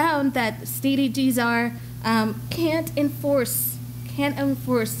I've found that state AGs can't enforce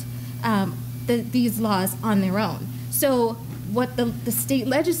these laws on their own. So what the state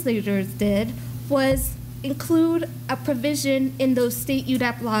legislators did was include a provision in those state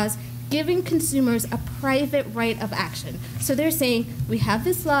UDAP laws giving consumers a private right of action. So they're saying, we have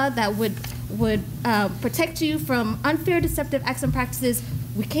this law that would protect you from unfair, deceptive acts and practices.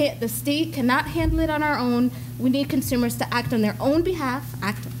 The state cannot handle it on our own. We need consumers to act on their own behalf,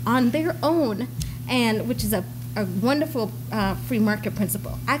 act on their own, and which is a wonderful free market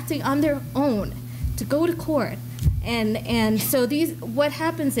principle, acting on their own to go to court. And so what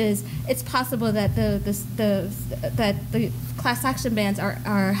happens is it's possible that that the class action bans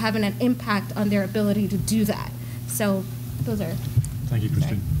are having an impact on their ability to do that. So those are. Thank you,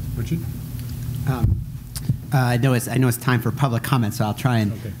 Christine. Richard? I know it's time for public comment, so I'll try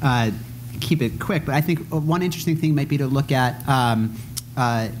and keep it quick. But I think one interesting thing might be to look at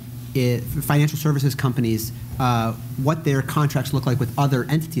financial services companies, what their contracts look like with other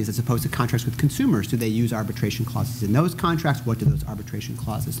entities as opposed to contracts with consumers. Do they use arbitration clauses in those contracts? What do those arbitration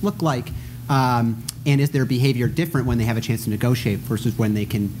clauses look like? And is their behavior different when they have a chance to negotiate versus when they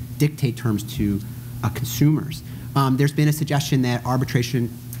can dictate terms to consumers? There's been a suggestion that arbitration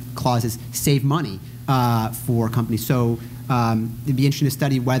clauses save money for companies. So it'd be interesting to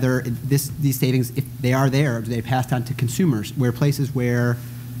study whether these savings, if they are there, do they pass on to consumers? Where places where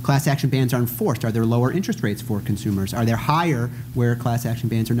class action bans are enforced, are there lower interest rates for consumers? Are there higher where class action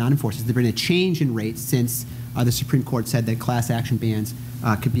bans are not enforced? Has there been a change in rates since the Supreme Court said that class action bans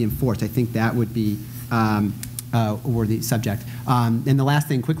could be enforced? I think that would be a worthy subject. And the last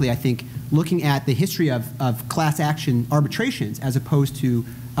thing quickly, I think looking at the history of class action arbitrations as opposed to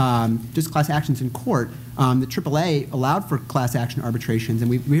just class actions in court, the AAA allowed for class action arbitrations,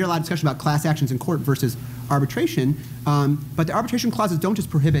 and we hear a lot of discussion about class actions in court versus arbitration, but the arbitration clauses don't just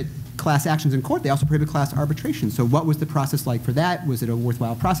prohibit class actions in court, they also prohibit class arbitration. So what was the process like for that? Was it a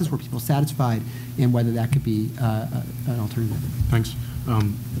worthwhile process? Were people satisfied? And whether that could be an alternative. Thanks.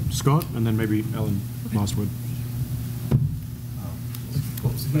 Scott, and then maybe Ellen last word.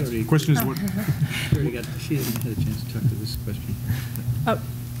 The question is what? She hasn't had a chance to talk to this question. Oh,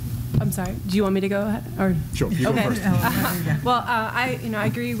 I'm sorry. Do you want me to go ahead? Or? Sure, you go first. Well, I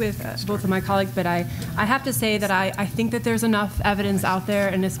agree with both of my colleagues, but I have to say that I think that there's enough evidence out there,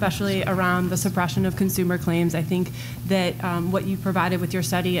 and especially around the suppression of consumer claims. I think that what you provided with your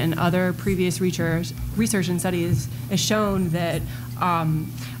study and other previous research and studies has shown that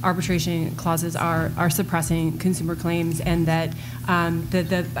arbitration clauses are suppressing consumer claims, and that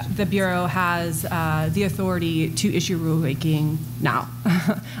the Bureau has the authority to issue rulemaking now.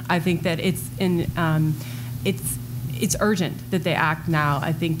 I think that it's urgent that they act now.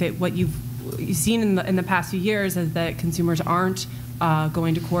 I think that what you've seen in the past few years is that consumers aren't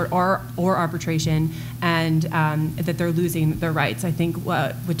going to court or arbitration, and that they're losing their rights. I think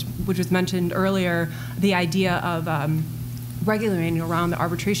which was mentioned earlier, the idea of regulating around the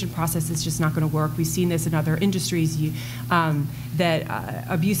arbitration process is just not going to work. We've seen this in other industries, that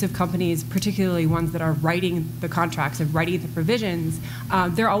abusive companies, particularly ones that are writing the contracts and writing the provisions,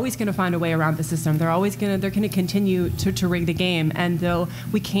 they're always going to find a way around the system. They're going to continue to rig the game, and though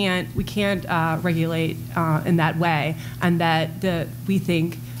we can't regulate in that way, and that we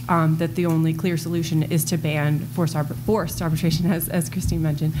think that the only clear solution is to ban forced arbitration, as Christine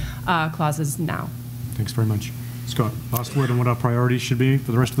mentioned, clauses now. Thanks very much. Scott, last word on what our priorities should be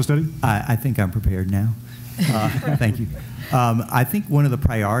for the rest of the study? I think I'm prepared now. Thank you. I think one of the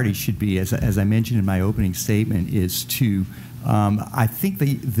priorities should be, as I mentioned in my opening statement, is to, I think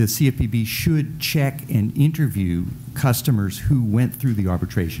the CFPB should check and interview customers who went through the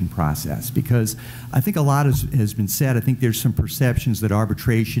arbitration process, because I think a lot has been said. I think there's some perceptions that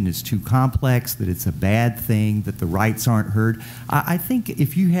arbitration is too complex, that it's a bad thing, that the rights aren't heard. I think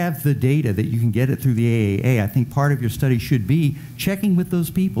if you have the data that you can get it through the AAA, I think part of your study should be checking with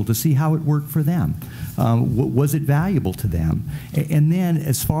those people to see how it worked for them. Was it valuable to them? And then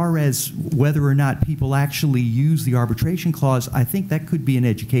as far as whether or not people actually use the arbitration clause, I think that could be an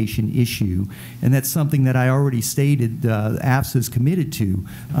education issue, and that's something that I already stated AFSA is committed to.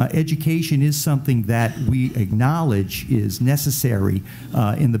 Education is something that we acknowledge is necessary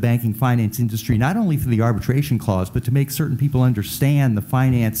in the banking finance industry, not only for the arbitration clause, but to make certain people understand the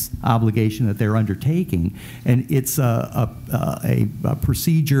finance obligation that they're undertaking. And it's a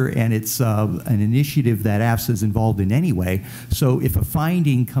procedure, and it's an initiative that AFSA is involved in anyway. So if a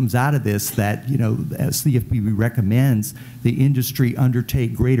finding comes out of this that, as CFPB recommends, the industry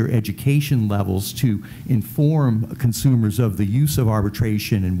undertake greater education levels to inform consumers of the use of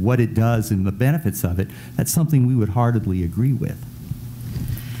arbitration and what it does and the benefits of it, that's something we would heartedly agree with.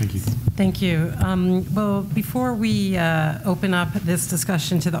 Thank you. Thank you. Well, before we open up this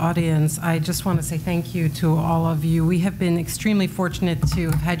discussion to the audience, I just want to say thank you to all of you. We have been extremely fortunate to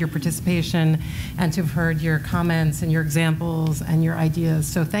have had your participation and to have heard your comments and your examples and your ideas.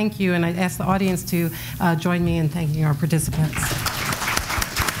 So thank you, and I ask the audience to join me in thanking our participants.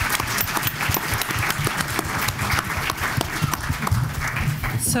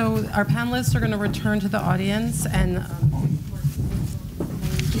 So our panelists are going to return to the audience, and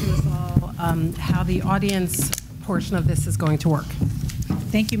how the audience portion of this is going to work.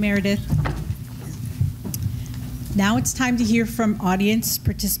 Thank you, Meredith. Now it's time to hear from audience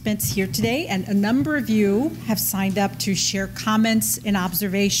participants here today, and a number of you have signed up to share comments and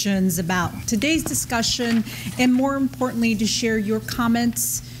observations about today's discussion, and more importantly, to share your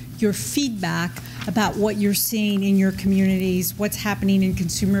comments, your feedback about what you're seeing in your communities, what's happening in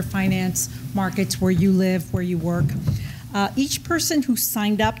consumer finance markets where you live, where you work. Each person who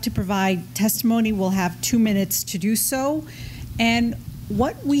signed up to provide testimony will have 2 minutes to do so. And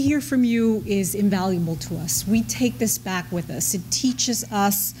what we hear from you is invaluable to us. We take this back with us. It teaches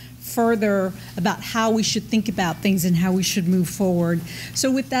us further about how we should think about things and how we should move forward.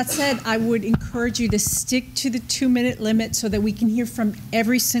 So with that said, I would encourage you to stick to the 2-minute limit so that we can hear from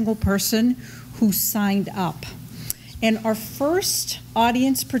every single person who signed up. And our first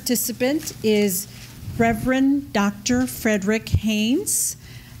audience participant is Reverend Dr. Frederick Haynes.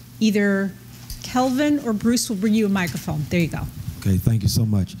 Either Kelvin or Bruce will bring you a microphone. There you go. Okay, thank you so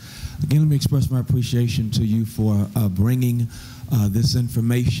much. Again, let me express my appreciation to you for bringing this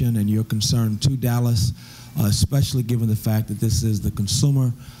information and your concern to Dallas, especially given the fact that this is the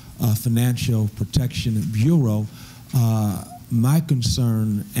Consumer Financial Protection Bureau. My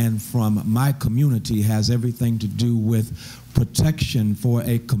concern and from my community has everything to do with protection for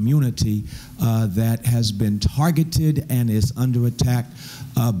a community that has been targeted and is under attack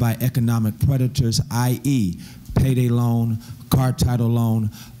by economic predators, i.e. payday loan, car title loan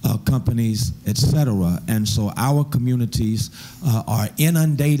companies, etc. And so our communities are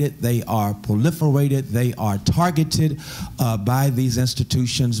inundated, they are proliferated, they are targeted by these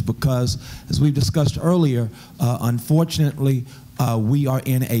institutions because, as we've discussed earlier, unfortunately, we are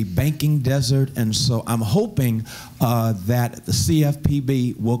in a banking desert, and so I'm hoping that the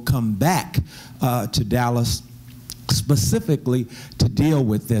CFPB will come back to Dallas specifically to deal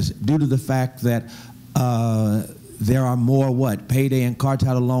with this due to the fact that there are more payday and car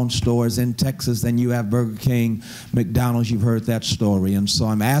title loan stores in Texas than you have Burger King, McDonald's. You've heard that story. And so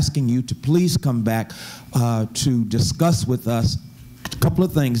I'm asking you to please come back to discuss with us A couple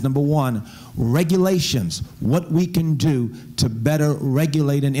of things. Number one, regulations, what we can do to better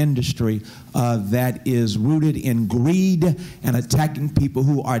regulate an industry that is rooted in greed and attacking people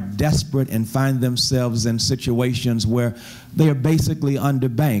who are desperate and find themselves in situations where they are basically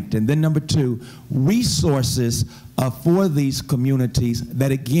underbanked. And then number two, resources for these communities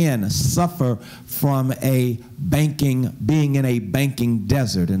that again suffer from being in a banking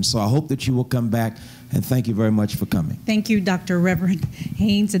desert. And so I hope that you will come back, and thank you very much for coming. Thank you, Dr. Reverend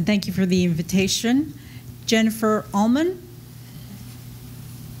Haynes, and thank you for the invitation. Jennifer Allman.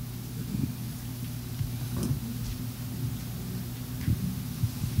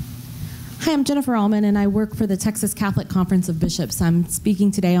 Hi, I'm Jennifer Allman, and I work for the Texas Catholic Conference of Bishops. I'm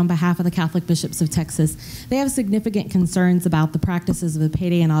speaking today on behalf of the Catholic Bishops of Texas. They have significant concerns about the practices of the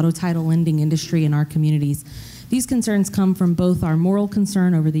payday and auto title lending industry in our communities. These concerns come from both our moral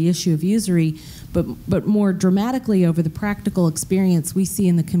concern over the issue of usury, but more dramatically over the practical experience we see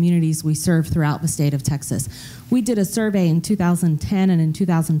in the communities we serve throughout the state of Texas. We did a survey in 2010 and in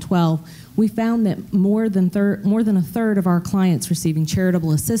 2012. We found that more than a third of our clients receiving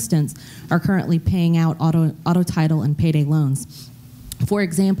charitable assistance are currently paying out auto title and payday loans. For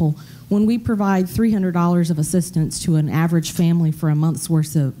example, when we provide $300 of assistance to an average family for a month's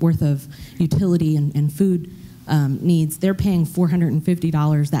worth of utility and food needs, they're paying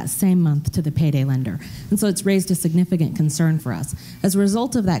 $450 that same month to the payday lender. And so it's raised a significant concern for us. As a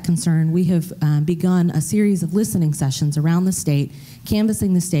result of that concern, we have begun a series of listening sessions around the state,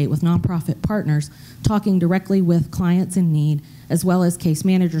 canvassing the state with nonprofit partners, talking directly with clients in need, as well as case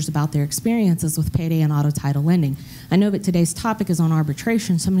managers about their experiences with payday and auto title lending. I know that today's topic is on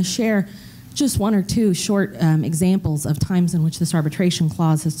arbitration, so I'm going to share just one or two short examples of times in which this arbitration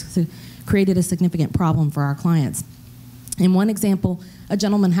clause has created a significant problem for our clients. In one example, a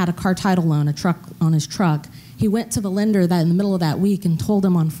gentleman had a car title loan, on his truck. He went to the lender in the middle of that week and told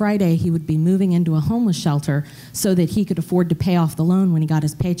him on Friday he would be moving into a homeless shelter so that he could afford to pay off the loan when he got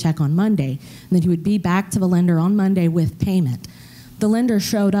his paycheck on Monday, and that he would be back to the lender on Monday with payment. The lender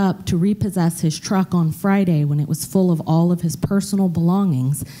showed up to repossess his truck on Friday when it was full of all of his personal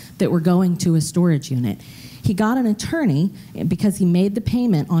belongings that were going to a storage unit. He got an attorney, because he made the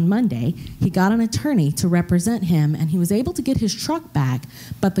payment on Monday, he got an attorney to represent him, and he was able to get his truck back,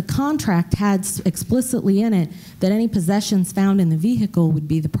 but the contract had explicitly in it that any possessions found in the vehicle would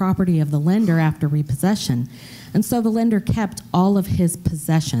be the property of the lender after repossession. And so the lender kept all of his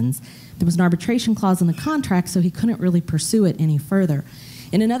possessions. There was an arbitration clause in the contract, so he couldn't really pursue it any further.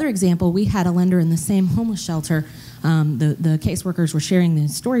 In another example, we had a lender in the same homeless shelter. The caseworkers were sharing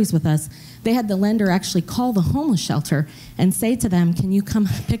these stories with us. They had the lender actually call the homeless shelter and say to them, can you come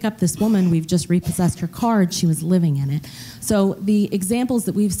pick up this woman? We've just repossessed her car and she was living in it. So the examples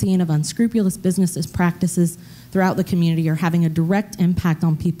that we've seen of unscrupulous business practices throughout the community are having a direct impact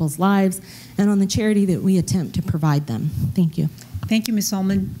on people's lives and on the charity that we attempt to provide them. Thank you. Thank you, Ms.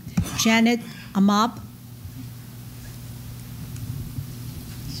 Ullman. Janet Amab.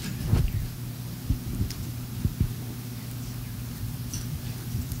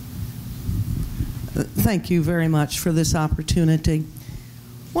 Thank you very much for this opportunity.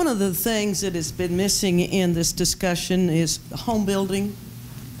 One of the things that has been missing in this discussion is home building.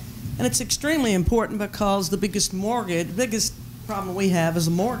 And it's extremely important because the biggest problem we have is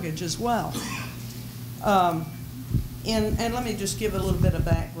a mortgage as well. And let me just give a little bit of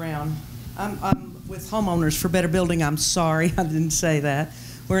background. I'm with Homeowners for Better Building. I'm sorry, I didn't say that.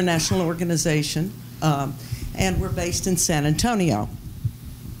 We're a national organization, and we're based in San Antonio.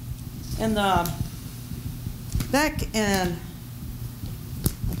 And back in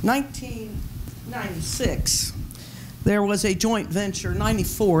 1996, there was a joint venture,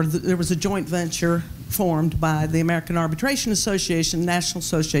 94, there was a joint venture formed by the American Arbitration Association, National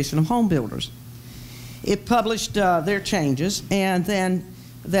Association of Home Builders. It published their changes, and then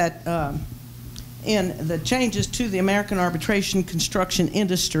that in the changes to the American arbitration construction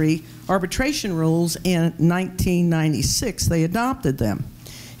industry arbitration rules in 1996, they adopted them.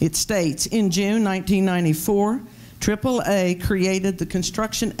 It states, in June 1994, AAA created the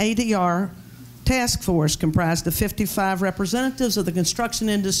Construction ADR Task Force comprised of 55 representatives of the construction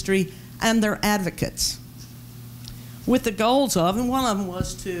industry and their advocates, with the goals of, and one of them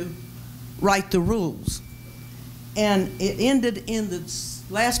was to write the rules. And it ended in the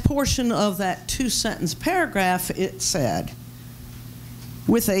last portion of that two-sentence paragraph, it said,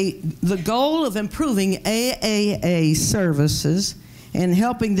 with the goal of improving AAA services and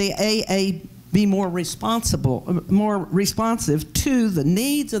helping the AA be more responsive to the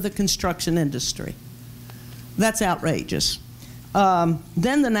needs of the construction industry. That's outrageous.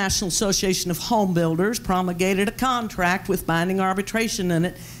 Then the National Association of Home Builders promulgated a contract with binding arbitration in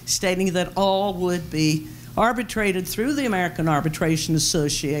it, stating that all would be arbitrated through the American Arbitration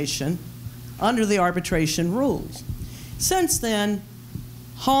Association under the arbitration rules. Since then,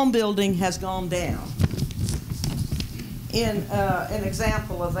 home building has gone down. An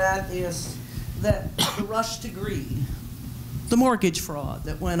example of that is that the rush to greed, the mortgage fraud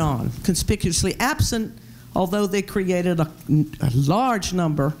that went on, conspicuously absent, although they created a large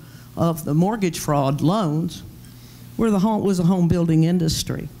number of the mortgage fraud loans, was a home building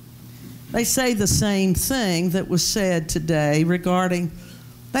industry. They say the same thing that was said today regarding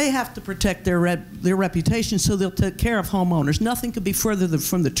they have to protect their reputation, so they'll take care of homeowners. Nothing could be further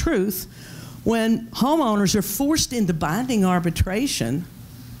from the truth. When homeowners are forced into binding arbitration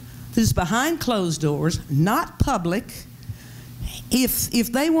that is behind closed doors, not public, if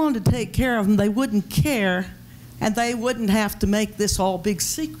they wanted to take care of them, they wouldn't care, and they wouldn't have to make this all big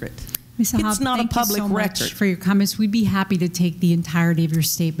secret. Ms. It's not a public thank you so record. much for your comments. We'd be happy to take the entirety of your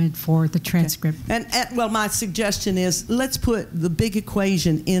statement for the transcript. Okay. Well, my suggestion is let's put the big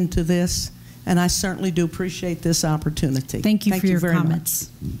equation into this, and I certainly do appreciate this opportunity. Thank you for your very comments.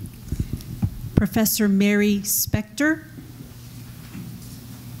 Professor Mary Spector.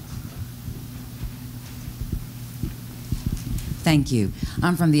 Thank you.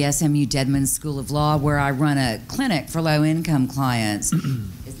 I'm from the SMU Dedman School of Law, where I run a clinic for low-income clients.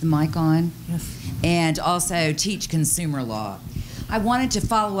 Is the mic on? Yes. And also teach consumer law. I wanted to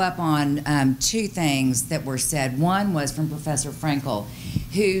follow up on two things that were said. One was from Professor Frankel,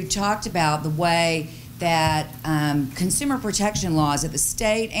 who talked about the way that consumer protection laws at the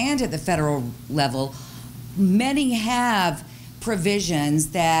state and at the federal level, many have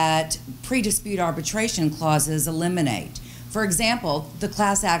provisions that pre-dispute arbitration clauses eliminate. For example, the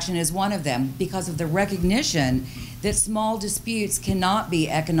class action is one of them because of the recognition that small disputes cannot be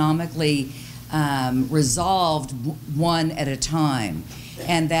economically resolved one at a time,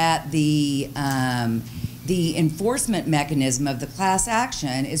 and that the enforcement mechanism of the class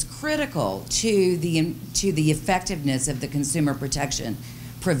action is critical to the effectiveness of the consumer protection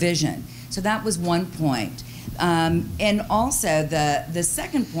provision. So that was one point. And also the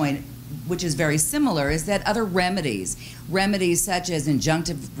second point, which is very similar, is that other remedies such as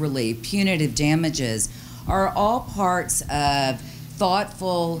injunctive relief, punitive damages, are all parts of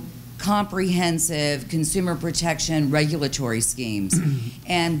thoughtful, comprehensive consumer protection regulatory schemes.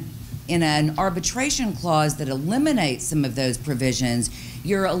 And in an arbitration clause that eliminates some of those provisions,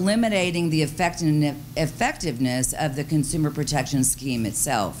 you're eliminating the effectiveness of the consumer protection scheme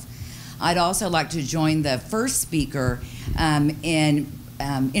itself. I'd also like to join the first speaker in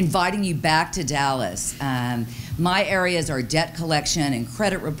inviting you back to Dallas. My areas are debt collection and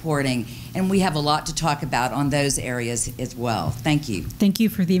credit reporting, and we have a lot to talk about on those areas as well. Thank you. Thank you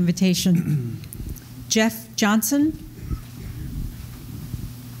for the invitation. Jeff Johnson.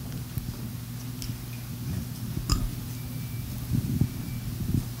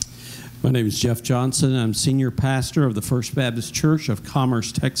 My name is Jeff Johnson. I'm senior pastor of the First Baptist Church of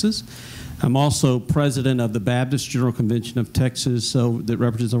Commerce, Texas. I'm also president of the Baptist General Convention of Texas, that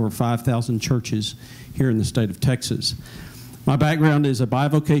represents over 5,000 churches here in the state of Texas. My background is a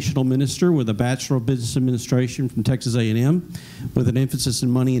bivocational minister with a Bachelor of Business Administration from Texas A&M, with an emphasis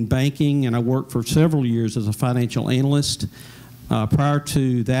in money and banking, and I worked for several years as a financial analyst. Prior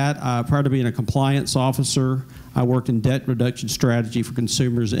to that, prior to being a compliance officer, I worked in debt reduction strategy for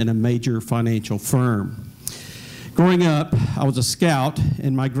consumers in a major financial firm. Growing up, I was a scout,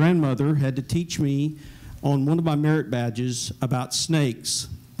 and my grandmother had to teach me on one of my merit badges about snakes.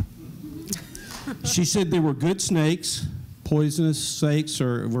 She said there were good snakes, poisonous snakes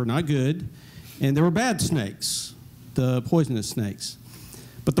were not good, and there were bad snakes, the poisonous snakes.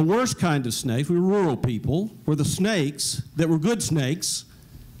 But the worst kind of snakes, we were rural people, were the snakes that were good snakes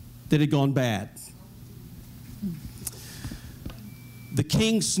that had gone bad. The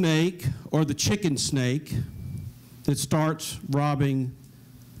king snake or the chicken snake that starts robbing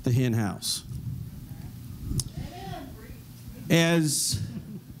the hen house. As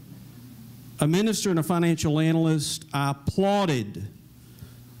a minister and a financial analyst, I applauded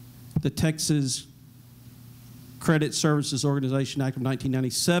the Texas Credit Services Organization Act of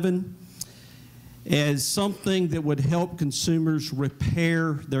 1997 as something that would help consumers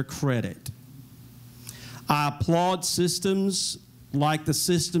repair their credit. I applaud systems like the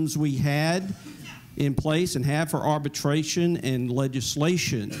systems we had in place and have for arbitration and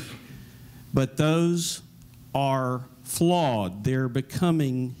legislation, but those are flawed. They're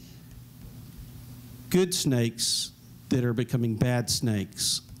becoming good snakes that are becoming bad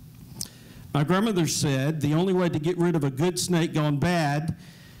snakes. My grandmother said the only way to get rid of a good snake gone bad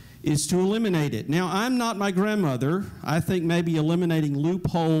is to eliminate it. Now, I'm not my grandmother. I think maybe eliminating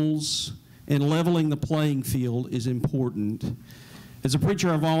loopholes and leveling the playing field is important. As a preacher,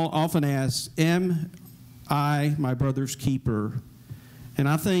 I've often asked, am I my brother's keeper? And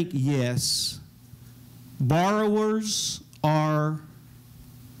I think yes. Borrowers are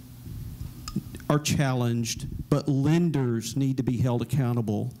challenged, but lenders need to be held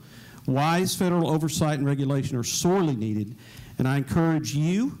accountable. Wise federal oversight and regulation are sorely needed, and I encourage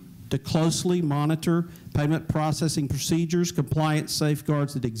you to closely monitor payment processing procedures, compliance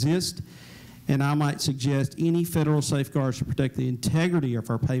safeguards that exist, and I might suggest any federal safeguards to protect the integrity of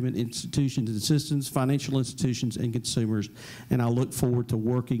our payment institutions and systems, financial institutions, and consumers. And I look forward to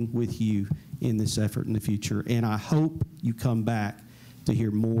working with you in this effort in the future. And I hope you come back to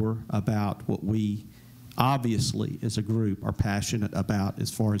hear more about what we obviously as a group are passionate about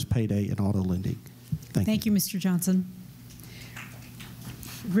as far as payday and auto lending. Thank you, Mr. Johnson.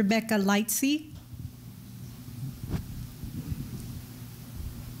 Rebecca Lightsey.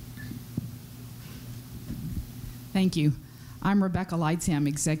 Thank you. I'm Rebecca Lightsey. I'm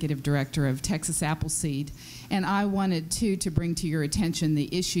Executive Director of Texas Appleseed, and I wanted to bring to your attention the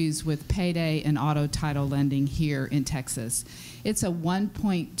issues with payday and auto title lending here in Texas. It's a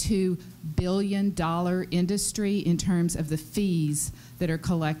 $1.2 billion industry in terms of the fees that are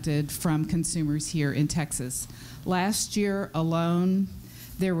collected from consumers here in Texas. Last year alone,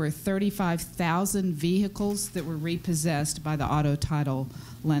 there were 35,000 vehicles that were repossessed by the auto title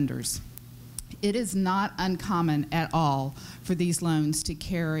lenders. It is not uncommon at all for these loans to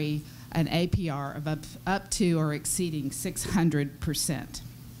carry an APR of up to or exceeding 600%.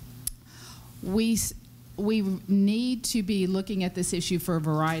 We need to be looking at this issue for a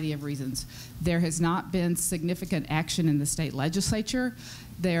variety of reasons. There has not been significant action in the state legislature.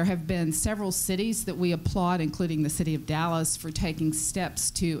 There have been several cities that we applaud, including the city of Dallas, for taking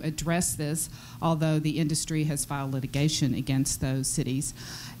steps to address this, although the industry has filed litigation against those cities.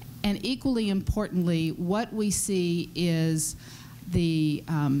 And equally importantly, what we see is the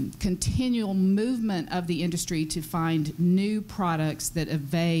continual movement of the industry to find new products that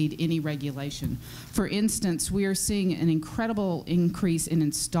evade any regulation. For instance, we are seeing an incredible increase in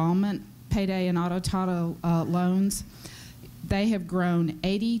installment payday and auto title loans. They have grown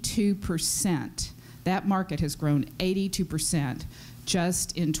 82%. That market has grown 82%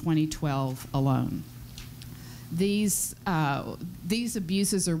 just in 2012 alone. These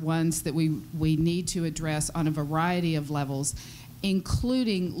abuses are ones that we need to address on a variety of levels,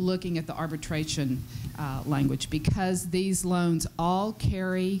 including looking at the arbitration language, because these loans all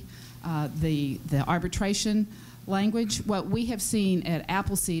carry the arbitration language. What we have seen at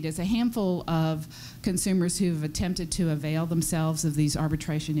Appleseed is a handful of consumers who have attempted to avail themselves of these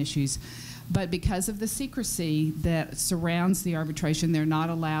arbitration issues. But because of the secrecy that surrounds the arbitration, they're not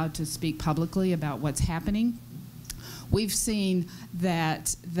allowed to speak publicly about what's happening. We've seen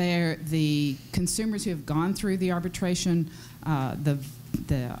that the consumers who have gone through the arbitration, the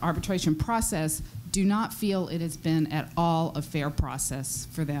arbitration process, do not feel it has been at all a fair process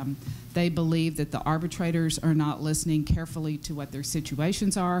for them. They believe that the arbitrators are not listening carefully to what their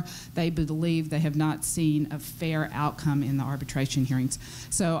situations are. They believe they have not seen a fair outcome in the arbitration hearings.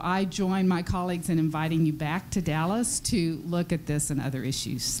 So I join my colleagues in inviting you back to Dallas to look at this and other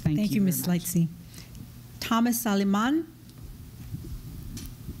issues. Thank you, Ms. Lightsey. Thomas Saliman.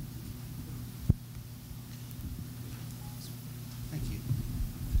 Thank you.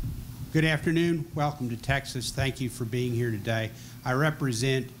 Good afternoon. Welcome to Texas. Thank you for being here today. I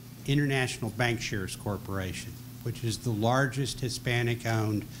represent International Bankshares Corporation, which is the largest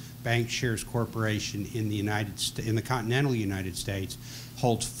Hispanic-owned bank shares corporation in the continental United States.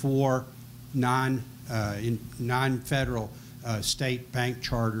 Holds 4 non-federal state bank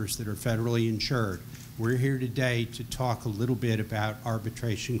charters that are federally insured. We're here today to talk a little bit about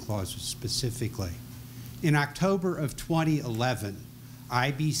arbitration clauses specifically. In October of 2011,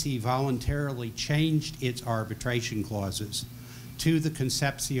 IBC voluntarily changed its arbitration clauses to the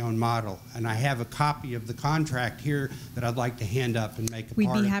Concepcion model, and I have a copy of the contract here that I'd like to hand up and make a We'd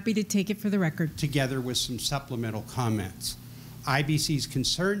part be of, happy to take it for the record. together with some supplemental comments. IBC's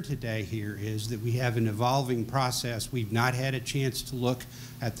concern today here is that we have an evolving process. We've not had a chance to look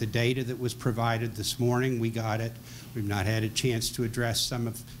at the data that was provided this morning. We got it. We've not had a chance to address some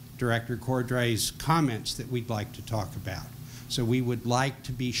of Director Cordray's comments that we'd like to talk about. So we would like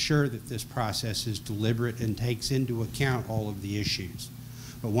to be sure that this process is deliberate and takes into account all of the issues.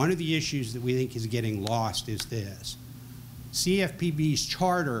 But one of the issues that we think is getting lost is this. CFPB's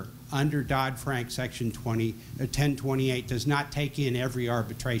charter under Dodd-Frank Section 1028 does not take in every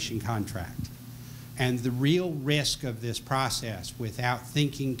arbitration contract. And the real risk of this process, without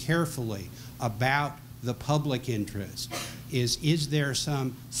thinking carefully about the public interest, is there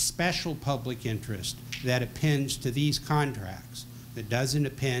some special public interest that appends to these contracts that doesn't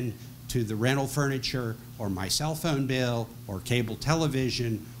append to the rental furniture or my cell phone bill or cable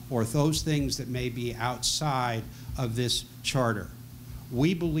television or those things that may be outside of this charter?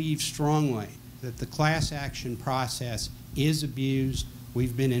 We believe strongly that the class action process is abused.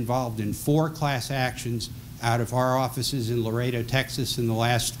 We've been involved in 4 class actions out of our offices in Laredo, Texas in the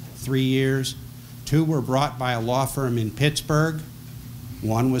last 3 years. 2 were brought by a law firm in Pittsburgh.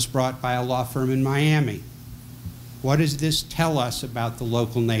 1 was brought by a law firm in Miami. What does this tell us about the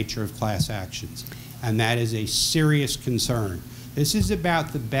local nature of class actions? And that is a serious concern. This is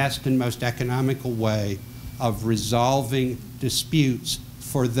about the best and most economical way of resolving disputes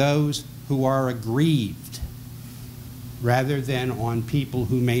for those who are aggrieved, rather than on people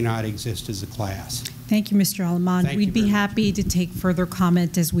who may not exist as a class. Thank you, Mr. Alamán. Thank We'd you be very happy to take further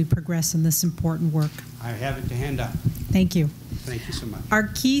comment as we progress in this important work. I have it to hand up. Thank you. Thank you so much.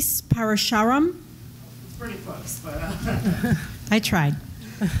 Arkis Parasharam. It's pretty close, but I tried.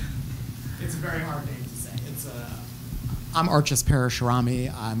 it's a very hard name to say. I'm Archis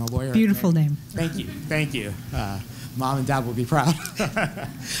Parasharami. I'm a lawyer. Beautiful name. Thank you. Thank you. Mom and Dad will be proud.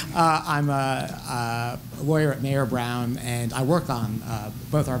 I'm a lawyer at Mayer Brown, and I work on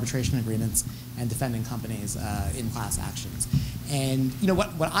both arbitration agreements and defending companies in class actions. And you know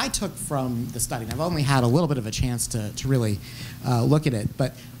what I took from the study, and I've only had a little bit of a chance to really look at it,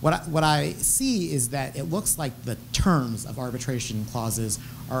 but what I see is that it looks like the terms of arbitration clauses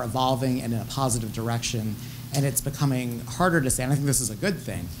are evolving and in a positive direction, and it's becoming harder to say, and I think this is a good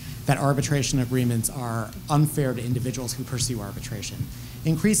thing, that arbitration agreements are unfair to individuals who pursue arbitration.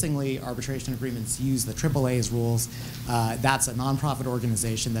 Increasingly, arbitration agreements use the AAA's rules. That's a nonprofit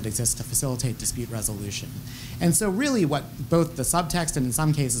organization that exists to facilitate dispute resolution. And so really what both the subtext and in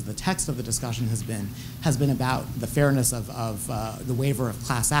some cases the text of the discussion has been about the fairness of the waiver of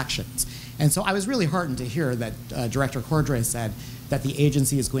class actions. And so I was really heartened to hear that Director Cordray said that the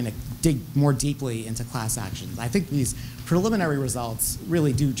agency is going to dig more deeply into class actions. I think these preliminary results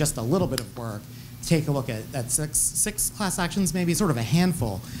really do just a little bit of work. Take a look at six class actions, maybe sort of a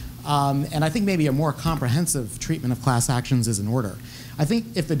handful. And I think maybe a more comprehensive treatment of class actions is in order. I think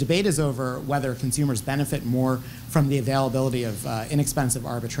if the debate is over whether consumers benefit more from the availability of inexpensive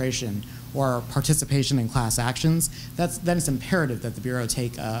arbitration or participation in class actions, then it's imperative that the Bureau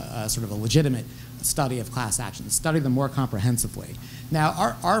take a sort of a legitimate study of class actions, study them more comprehensively.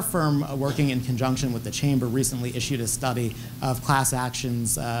 Now, our firm, working in conjunction with the Chamber, recently issued a study of class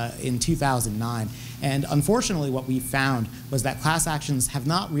actions in 2009. And unfortunately, what we found was that class actions have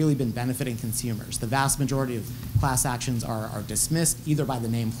not really been benefiting consumers. The vast majority of class actions are dismissed either by the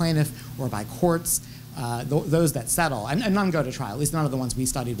named plaintiff or by courts. Those that settle, and none go to trial, at least none of the ones we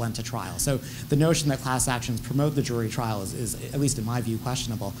studied went to trial. So the notion that class actions promote the jury trial is at least in my view,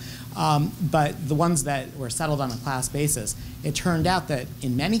 questionable. But the ones that were settled on a class basis, it turned out that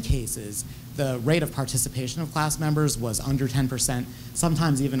in many cases, the rate of participation of class members was under 10%,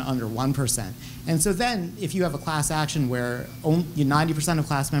 sometimes even under 1%. And so then, if you have a class action where 90% of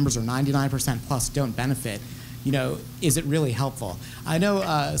class members or 99% plus don't benefit, you know, is it really helpful? I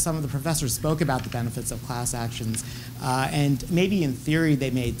know some of the professors spoke about the benefits of class actions, and maybe in theory they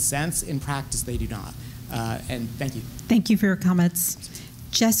made sense, in practice they do not. And thank you. Thank you for your comments.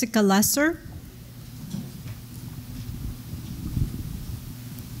 Jessica Lesser.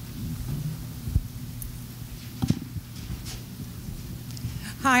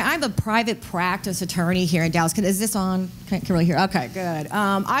 Hi, I'm a private practice attorney here in Dallas. Is this on? Can really hear? Okay, good.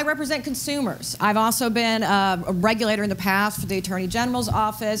 I represent consumers. I've also been a regulator in the past for the Attorney General's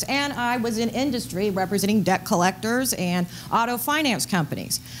office, and I was in industry representing debt collectors and auto finance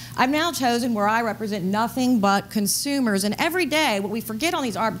companies. I've now chosen where I represent nothing but consumers, and every day what we forget on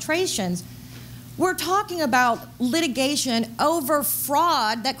these arbitrations, we're talking about litigation over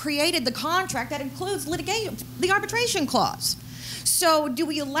fraud that created the contract that includes litigation, the arbitration clause. So do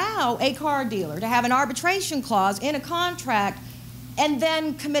we allow a car dealer to have an arbitration clause in a contract and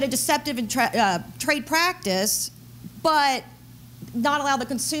then commit a deceptive trade practice, but not allow the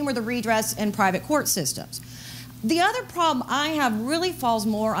consumer the redress in private court systems? The other problem I have really falls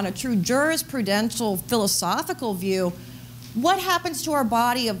more on a true jurisprudential philosophical view. What happens to our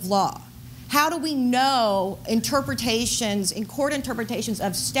body of law? How do we know interpretations, in court interpretations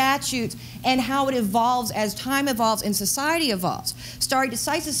of statutes, and how it evolves as time evolves and society evolves? Stare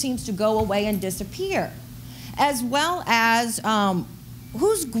decisis seems to go away and disappear. as well as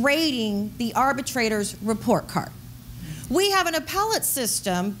who's grading the arbitrator's report card. We have an appellate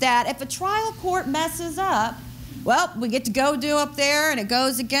system that if a trial court messes up, well, we get to go do up there and it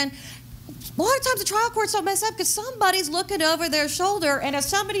goes again. A lot of times the trial courts don't mess up because somebody's looking over their shoulder, and as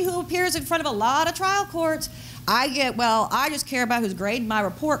somebody who appears in front of a lot of trial courts, I just care about who's grading my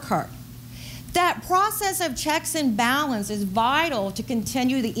report card. That process of checks and balance is vital to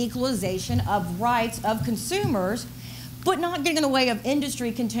continue the equalization of rights of consumers, but not getting in the way of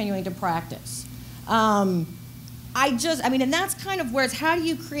industry continuing to practice. And that's kind of where it's how do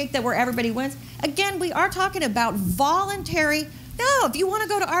you create that where everybody wins? Again, we are talking about voluntary. No, if you want to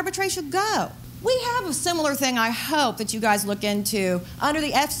go to arbitration, go. We have a similar thing I hope that you guys look into under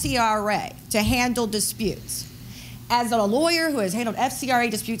the FCRA to handle disputes. As a lawyer who has handled FCRA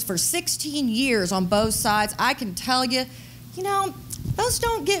disputes for 16 years on both sides, I can tell you, those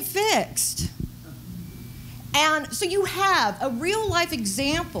don't get fixed. And so you have a real life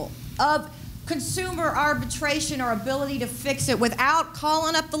example of consumer arbitration or ability to fix it without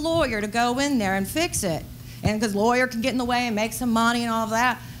calling up the lawyer to go in there and fix it. And because the lawyer can get in the way and make some money and all of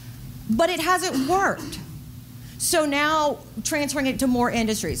that. But it hasn't worked. So now transferring it to more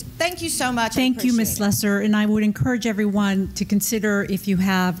industries. Thank you so much. Thank you, Ms. Lesser. And I would encourage everyone to consider if you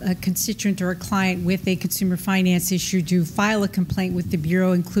have a constituent or a client with a consumer finance issue to file a complaint with the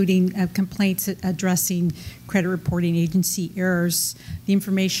Bureau, including complaints addressing credit reporting agency errors. The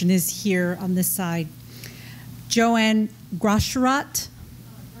information is here on this side. Joanne Groschardt.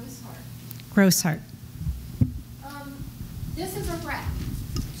 Grosshart. This is a rat.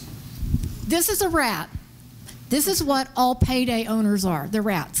 This is a rat. This is what all payday owners are. They're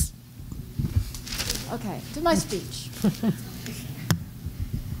rats. Okay, to my speech.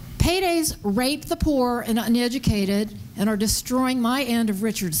 Paydays rape the poor and uneducated and are destroying my end of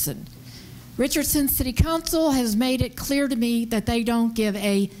Richardson. Richardson City Council has made it clear to me that they don't give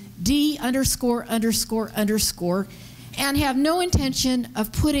a D ___ and have no intention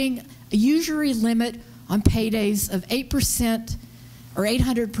of putting a usury limit on paydays of 8% or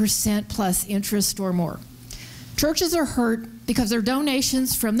 800% plus interest or more. Churches are hurt because their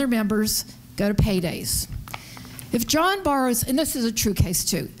donations from their members go to paydays. If John borrows, and this is a true case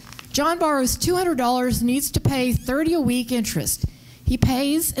too, John borrows $200, needs to pay $30 a week interest. He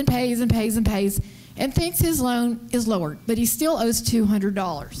pays and pays and pays and pays and thinks his loan is lowered, but he still owes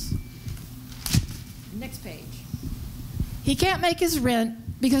 $200. Next page. He can't make his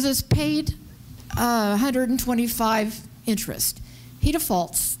rent because it's paid 125 interest. He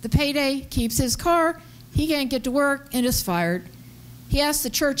defaults. The payday keeps his car. He can't get to work and is fired. He asks the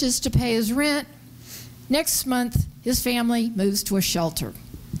churches to pay his rent. Next month, his family moves to a shelter.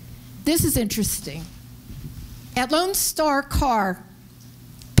 This is interesting. At Lone Star Car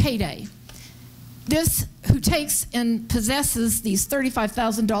Payday, this who takes and possesses these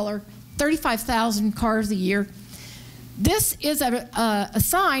 $35,000 cars a year, this is a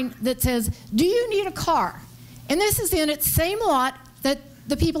sign that says, do you need a car? And this is in its same lot that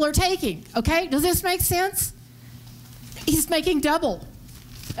the people are taking, okay? Does this make sense? He's making double.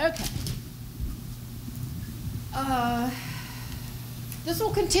 Okay. This will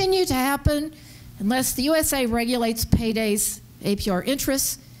continue to happen unless the USA regulates paydays, APR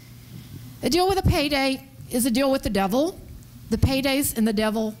interests. A deal with a payday is a deal with the devil. The paydays and the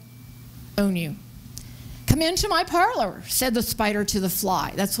devil own you. Come into my parlor, said the spider to the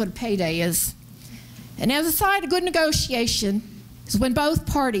fly. That's what a payday is. And as a sign of good negotiation is when both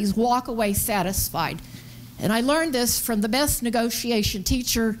parties walk away satisfied. And I learned this from the best negotiation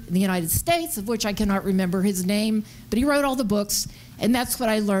teacher in the United States, of which I cannot remember his name, but he wrote all the books, and that's what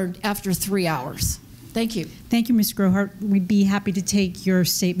I learned after 3 hours. Thank you. Thank you, Ms. Grohart. We'd be happy to take your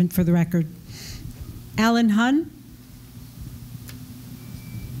statement for the record. Alan Hunn.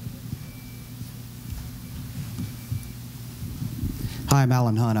 Hi, I'm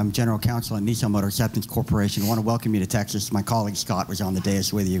Alan Hunn. I'm General Counsel at Nissan Motor Acceptance Corporation. I want to welcome you to Texas. My colleague Scott was on the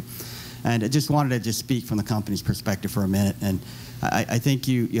dais with you. And I just wanted to speak from the company's perspective for a minute. And I think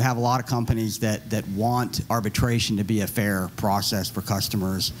you have a lot of companies that want arbitration to be a fair process for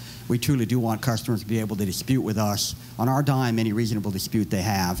customers. We truly do want customers to be able to dispute with us on our dime any reasonable dispute they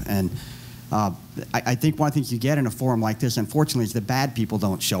have. And I think one of the things you get in a forum like this, unfortunately, is the bad people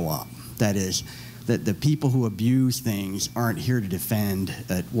don't show up. That is, that the people who abuse things aren't here to defend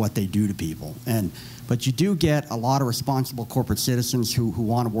what they do to people. But you do get a lot of responsible corporate citizens who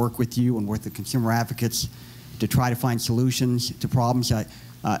want to work with you and work with consumer advocates to try to find solutions to problems. One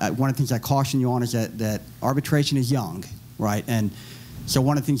of the things I caution you on is that arbitration is young, right? And so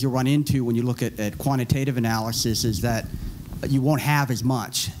one of the things you'll run into when you look at quantitative analysis is that you won't have as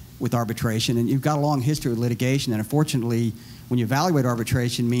much with arbitration, and you've got a long history of litigation, and unfortunately, when you evaluate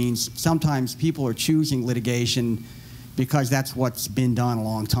arbitration, means sometimes people are choosing litigation because that's what's been done a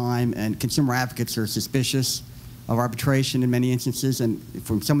long time, and consumer advocates are suspicious of arbitration in many instances, and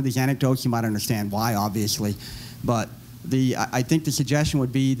from some of these anecdotes, you might understand why, obviously, but I think the suggestion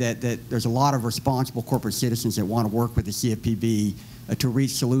would be that there's a lot of responsible corporate citizens that want to work with the CFPB to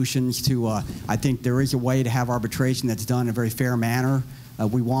reach solutions to, I think there is a way to have arbitration that's done in a very fair manner.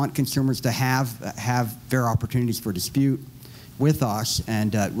 We want consumers to have fair opportunities for dispute with us,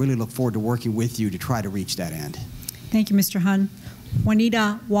 and really look forward to working with you to try to reach that end. Thank you, Mr. Hun.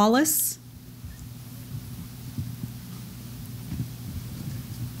 Juanita Wallace.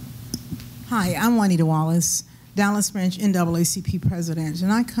 Hi, I'm Juanita Wallace, Dallas Branch NAACP President,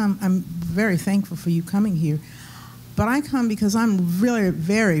 and I'm very thankful for you coming here, but I come because I'm really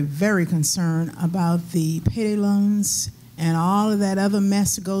very, very concerned about the payday loans and all of that other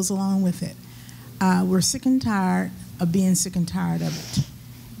mess that goes along with it. We're sick and tired of being sick and tired of it,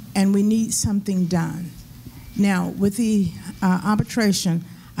 and we need something done. Now, with the arbitration,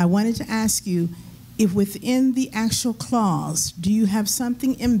 I wanted to ask you, if within the actual clause, do you have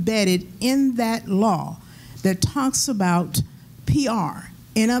something embedded in that law that talks about PR?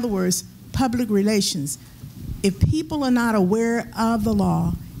 In other words, public relations. If people are not aware of the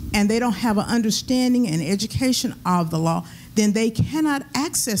law and they don't have an understanding and education of the law, then they cannot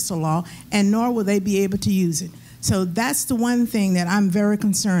access the law, and nor will they be able to use it. So that's the one thing that I'm very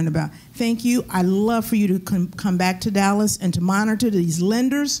concerned about. Thank you. I'd love for you to come back to Dallas and to monitor these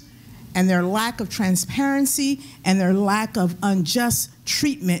lenders and their lack of transparency and their lack of unjust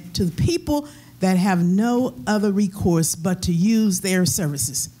treatment to the people that have no other recourse but to use their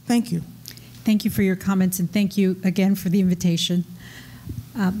services. Thank you. Thank you for your comments, and thank you again for the invitation.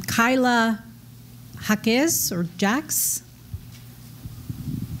 Kyla Jaques or Jax.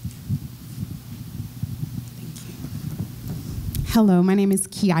 Hello, my name is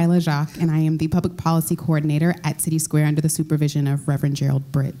Kiala Jacques, and I am the Public Policy Coordinator at City Square under the supervision of Reverend Gerald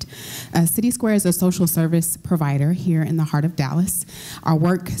Britt. City Square is a social service provider here in the heart of Dallas. Our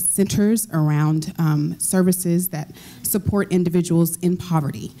work centers around services that support individuals in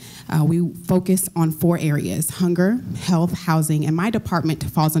poverty. We focus on 4 areas: hunger, health, housing, and my department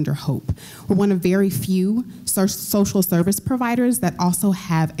falls under HOPE. We're one of very few social service providers that also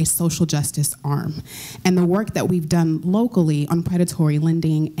have a social justice arm. And the work that we've done locally on predatory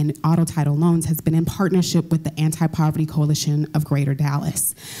lending and auto title loans has been in partnership with the Anti-Poverty Coalition of Greater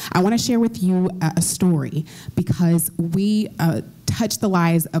Dallas. I want to share with you a story because we touch the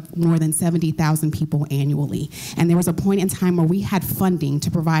lives of more than 70,000 people annually. And there was a point in time where we had funding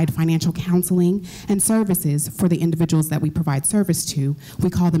to provide financial counseling and services for the individuals that we provide service to. We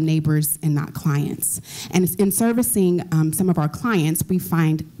call them neighbors and not clients. And in servicing some of our clients, we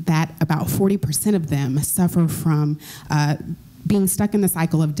find that about 40% of them suffer from being stuck in the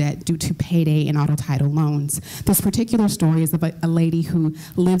cycle of debt due to payday and auto title loans. This particular story is of a lady who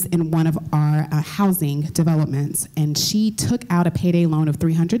lives in one of our housing developments, and she took out a payday loan of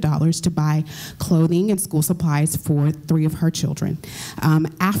 $300 to buy clothing and school supplies for 3 of her children.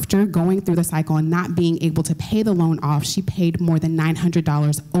 After going through the cycle and not being able to pay the loan off, she paid more than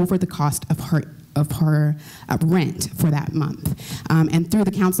 $900 over the cost of her rent for that month. And through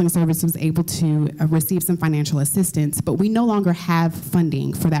the counseling service was able to receive some financial assistance, but we no longer have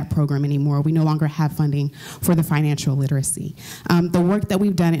funding for that program anymore. We no longer have funding for the financial literacy. The work that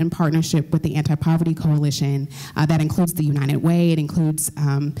we've done in partnership with the Anti-Poverty Coalition, that includes the United Way, it includes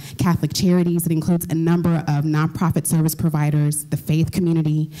Catholic Charities, it includes a number of nonprofit service providers, the faith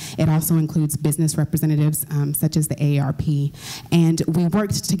community, it also includes business representatives such as the AARP. And we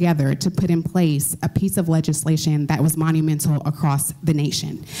worked together to put in place a piece of legislation that was monumental across the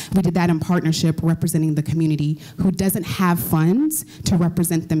nation. We did that in partnership representing the community who doesn't have funds to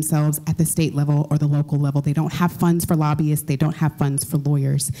represent themselves at the state level or the local level. They don't have funds for lobbyists, they don't have funds for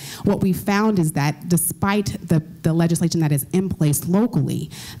lawyers. What we found is that despite the legislation that is in place locally,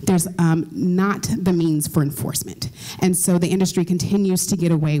 there's not the means for enforcement. And so the industry continues to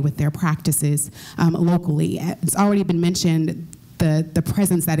get away with their practices locally. It's already been mentioned the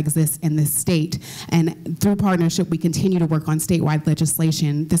presence that exists in this state. And through partnership, we continue to work on statewide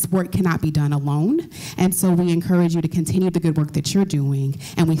legislation. This work cannot be done alone. And so we encourage you to continue the good work that you're doing.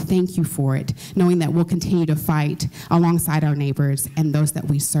 And we thank you for it, knowing that we'll continue to fight alongside our neighbors and those that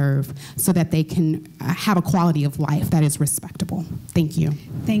we serve so that they can have a quality of life that is respectable. Thank you.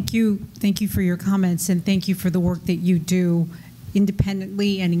 Thank you. Thank you for your comments, and thank you for the work that you do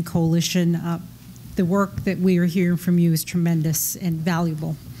independently and in coalition. The work that we are hearing from you is tremendous and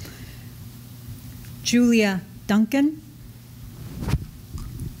valuable. Julia Duncan.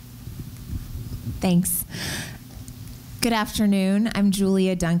 Thanks. Good afternoon. I'm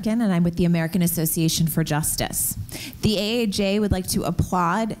Julia Duncan, and I'm with the American Association for Justice. The AAJ would like to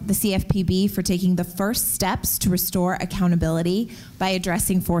applaud the CFPB for taking the first steps to restore accountability by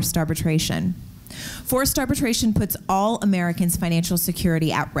addressing forced arbitration. Forced arbitration puts all Americans' financial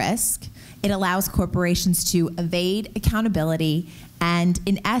security at risk. It allows corporations to evade accountability and,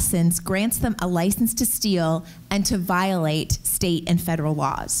 in essence, grants them a license to steal and to violate state and federal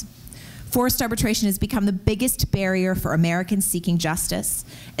laws. Forced arbitration has become the biggest barrier for Americans seeking justice,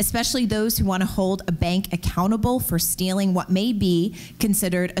 especially those who want to hold a bank accountable for stealing what may be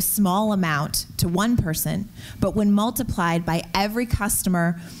considered a small amount to one person, but when multiplied by every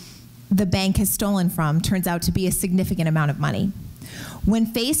customer the bank has stolen from, turns out to be a significant amount of money. When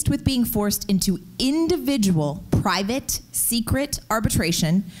faced with being forced into individual, private, secret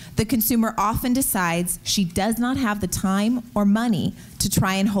arbitration, the consumer often decides she does not have the time or money to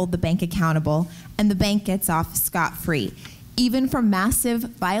try and hold the bank accountable, and the bank gets off scot-free, even for massive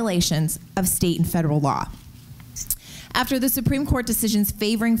violations of state and federal law. After the Supreme Court decisions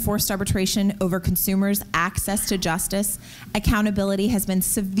favoring forced arbitration over consumers' access to justice, accountability has been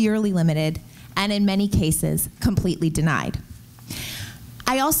severely limited and, in many cases, completely denied.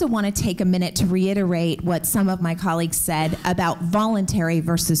 I also want to take a minute to reiterate what some of my colleagues said about voluntary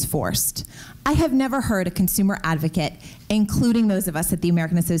versus forced. I have never heard a consumer advocate, including those of us at the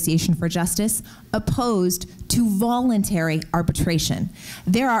American Association for Justice, opposed to voluntary arbitration.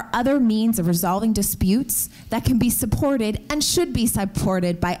 There are other means of resolving disputes that can be supported and should be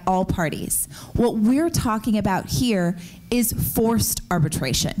supported by all parties. What we're talking about here is forced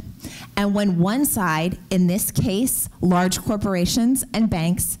arbitration. And when one side, in this case, large corporations and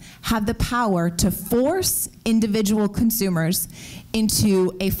banks, have the power to force individual consumers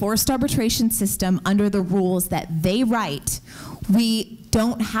into a forced arbitration system under the rules that they write, we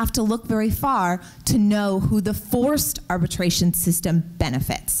don't have to look very far to know who the forced arbitration system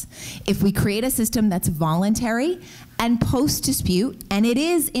benefits. If we create a system that's voluntary and post-dispute, and it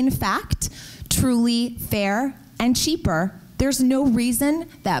is, in fact, truly fair and cheaper, there's no reason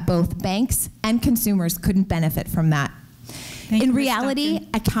that both banks and consumers couldn't benefit from that. In reality,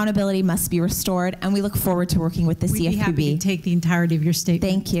 accountability must be restored, and we look forward to working with the CFPB. We'd be happy to take the entirety of your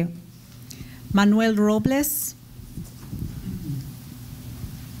statement. Thank you. Manuel Robles.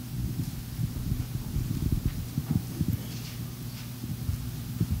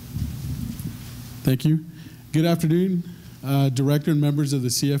 Thank you. Good afternoon, Director and members of the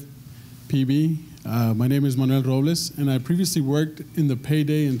CFPB. My name is Manuel Robles, and I previously worked in the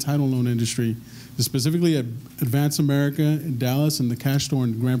payday and title loan industry, specifically at Advance America in Dallas and the Cash Store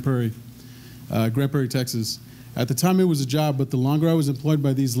in Grand Prairie, Texas. At the time, it was a job, but the longer I was employed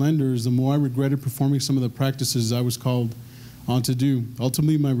by these lenders, the more I regretted performing some of the practices I was called on to do.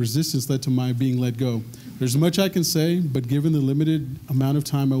 Ultimately, my resistance led to my being let go. There's much I can say, but given the limited amount of